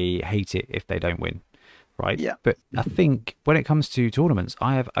 and they hate it if they don't win, right? Yeah. But I think when it comes to tournaments,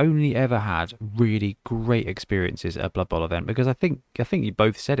 I have only ever had really great experiences at a Blood Bowl event, because I think you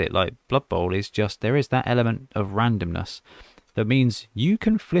both said it. Like, Blood Bowl is just, there is that element of randomness that means you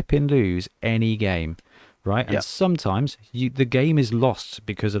can flip and lose any game, right? And Yeah. sometimes the game is lost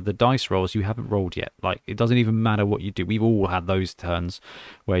because of the dice rolls you haven't rolled yet. Like, it doesn't even matter what you do. We've all had those turns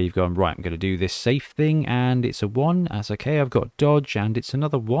where you've gone, right, I'm going to do this safe thing, and it's a 1. That's okay. I've got dodge, and it's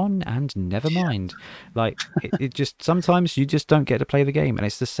another 1, and never mind. Like, it just, sometimes you just don't get to play the game. And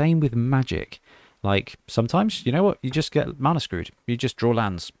it's the same with Magic. Like, sometimes, you know what? You just get mana screwed. You just draw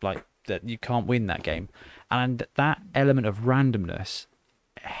lands. Like, that you can't win that game. And that element of randomness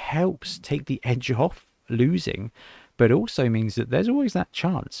helps take the edge off losing, but also means that there's always that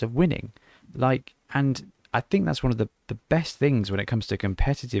chance of winning. Like, and I think that's one of the best things when it comes to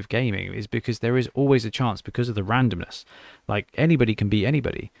competitive gaming, is because there is always a chance because of the randomness. Like, anybody can beat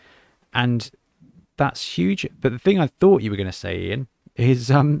anybody, and that's huge. But the thing I thought you were going to say, Ian, is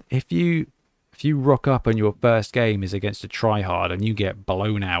if you rock up and your first game is against a tryhard and you get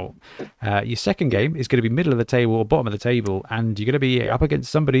blown out, your second game is going to be middle of the table or bottom of the table, and you're going to be up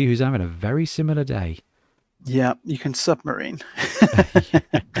against somebody who's having a very similar day. Yeah, you can submarine.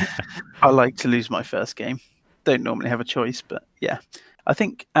 I like to lose my first game. Don't normally have a choice, but yeah. I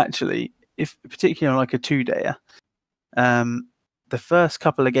think actually, if particularly on like a 2-dayer, the first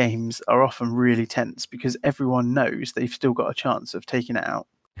couple of games are often really tense because everyone knows they've still got a chance of taking it out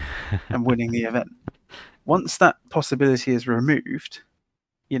and winning the event. Once that possibility is removed,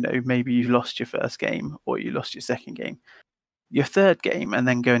 maybe you lost your first game or you lost your second game. Your third game and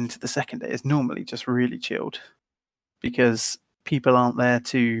then going into the second day is normally just really chilled because people aren't there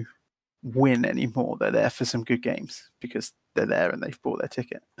to win anymore. They're there for some good games because they're there and they've bought their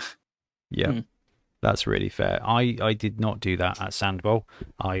ticket. Yeah. That's really fair. I did not do that at Sand Bowl.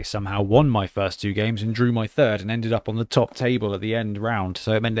 I somehow won my first 2 games and drew my third and ended up on the top table at the end round.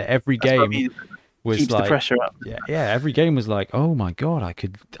 So it meant that every game was keeps like, the pressure up. Yeah, every game was like, oh my god,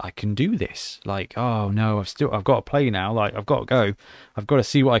 I can do this. Like, oh no, I've got to play now. Like, I've got to go. I've got to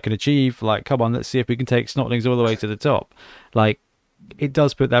see what I can achieve. Like, come on, let's see if we can take Snotlings all the way to the top. Like, it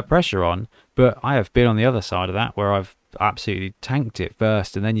does put that pressure on. But I have been on the other side of that where I've absolutely tanked it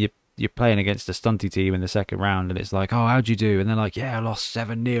first, and then you're playing against a stunty team in the second round, and it's like, oh, how'd you do? And they're like, yeah, I lost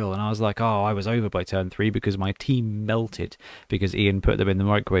 7-0. And I was like, oh, I was over by turn 3 because my team melted because Ian put them in the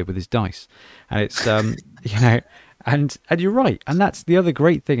microwave with his dice. And it's, and you're right. And that's the other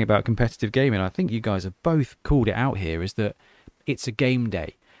great thing about competitive gaming. I think you guys have both called it out here, is that it's a game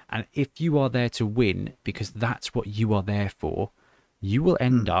day. And if you are there to win, because that's what you are there for, you will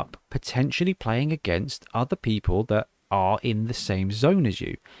end up potentially playing against other people that are in the same zone as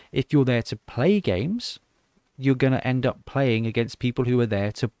you. If you're there to play games, you're going to end up playing against people who are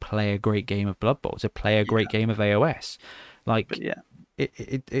there to play a great game of Blood Bowl, to play a great game of AOS. Like, but yeah,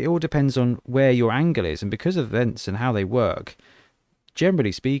 it all depends on where your angle is, and because of events and how they work,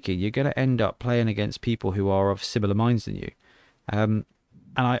 generally speaking, you're going to end up playing against people who are of similar minds than you. And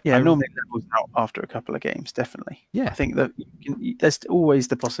I normally it levels out after a couple of games, definitely. Yeah. I think that there's always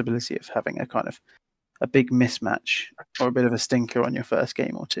the possibility of having a kind of a big mismatch or a bit of a stinker on your first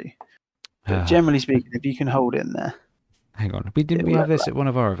game or 2. But generally speaking, if you can hold in there. Hang on. We have this at one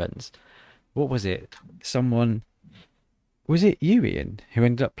of our events. What was it? Was it you, Ian, who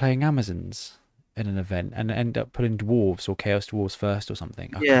ended up playing Amazons in an event and ended up putting dwarves or chaos dwarves first or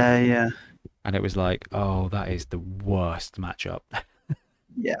something? Yeah. And it was like, oh, that is the worst matchup.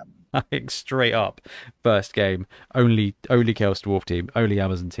 Yeah. Like, straight up, first game, only Chaos Dwarf team, only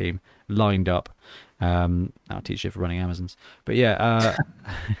Amazon team lined up. I'll teach you for running Amazons, but yeah,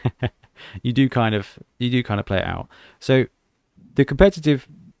 you do kind of play it out. So the competitive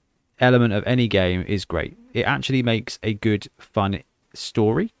element of any game is great. It actually makes a good, fun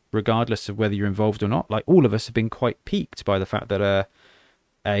story, regardless of whether you're involved or not. Like, all of us have been quite piqued by the fact that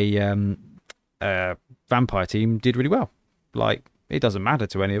a vampire team did really well. Like, it doesn't matter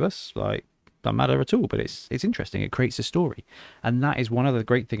to any of us. Like, doesn't matter at all. But it's interesting. It creates a story, and that is one of the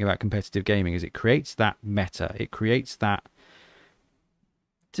great thing about competitive gaming, is it creates that meta. It creates that.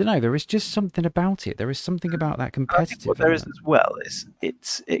 I don't know. There is just something about it. There is something about that competitive. I think what there is as well is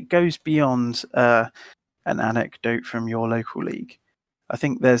it goes beyond an anecdote from your local league. I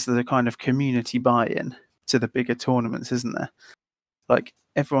think there's the kind of community buy-in to the bigger tournaments, isn't there? Like,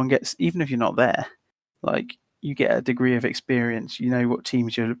 everyone gets, even if you're not there, like, you get a degree of experience. You know what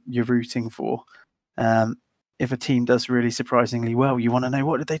teams you're rooting for. If a team does really surprisingly well, you want to know,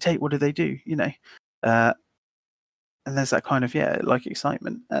 what did they take? What did they do? You know, and there's that kind of like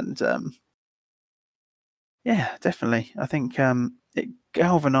excitement, and yeah, definitely. I think it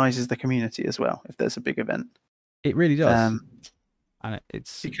galvanizes the community as well if there's a big event. It really does, and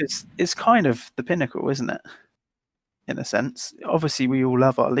it's because it's kind of the pinnacle, isn't it? In a sense, obviously we all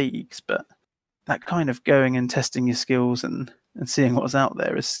love our leagues, but that kind of going and testing your skills and seeing what's out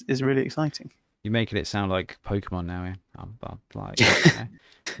there is really exciting. You're making it sound like Pokemon now, yeah. I'm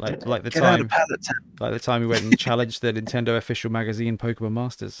like, like the time we went and challenged the Nintendo official magazine, Pokemon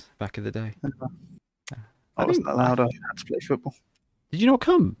Masters, back in the day. I wasn't allowed. I had to play football. Did you not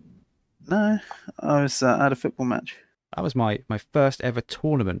come? No, I was at a football match. That was my first ever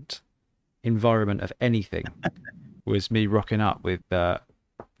tournament environment of anything. Was me rocking up with my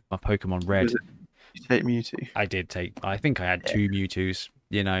Pokemon Red. Did you take Mewtwo? I did take. I think I had 2 Mewtwo's.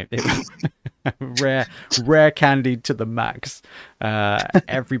 You know, it was rare candied to the max.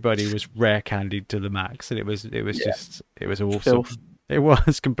 Everybody was rare candied to the max, and it was just awesome. Filth. It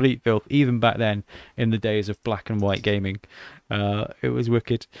was complete filth, even back then in the days of black and white gaming. It was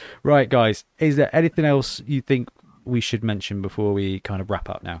wicked. Right, guys, is there anything else you think we should mention before we kind of wrap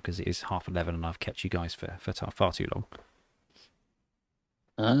up now? Because it is 11:30 and I've kept you guys for far too long.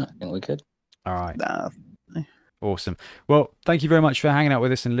 I think we could. All right. Nah. Awesome. Well, thank you very much for hanging out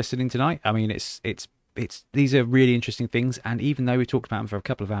with us and listening tonight. I mean, it's these are really interesting things, and even though we talked about them for a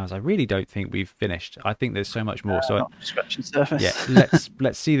couple of hours, I really don't think we've finished. I think there's so much more. So scratching surface. Yeah,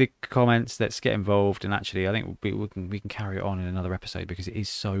 let's see the comments. Let's get involved, and actually, I think we can carry it on in another episode, because it is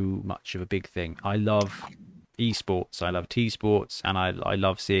so much of a big thing. I love esports, I love T-sports, and I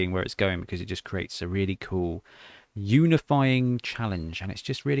love seeing where it's going, because it just creates a really cool unifying challenge, and it's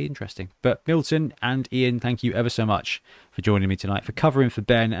just really interesting. But Milton and Ian, thank you ever so much for joining me tonight, for covering for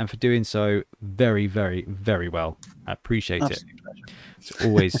Ben, and for doing so very, very, very well. I appreciate it. It's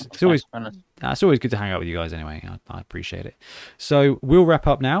always good to hang out with you guys anyway. I appreciate it. So we'll wrap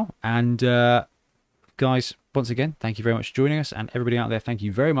up now, and guys, once again, thank you very much for joining us, and everybody out there, thank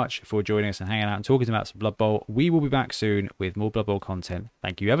you very much for joining us and hanging out and talking about some Blood Bowl. We will be back soon with more Blood Bowl content.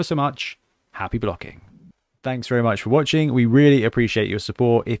 Thank you ever so much. Happy blocking. Thanks very much for watching. We really appreciate your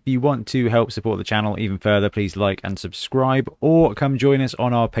support. If you want to help support the channel even further, please like and subscribe, or come join us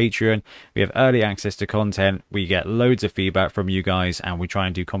on our Patreon. We have early access to content. We get loads of feedback from you guys, and we try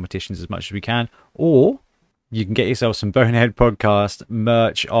and do competitions as much as we can. Or you can get yourself some Bonehead podcast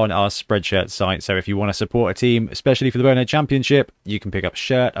merch on our Spreadshirt site. So if you want to support a team, especially for the Bonehead Championship, you can pick up a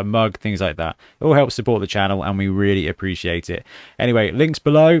shirt, a mug, things like that. It all helps support the channel, and we really appreciate it. Anyway, links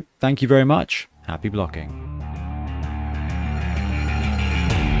below. Thank you very much. Happy blocking.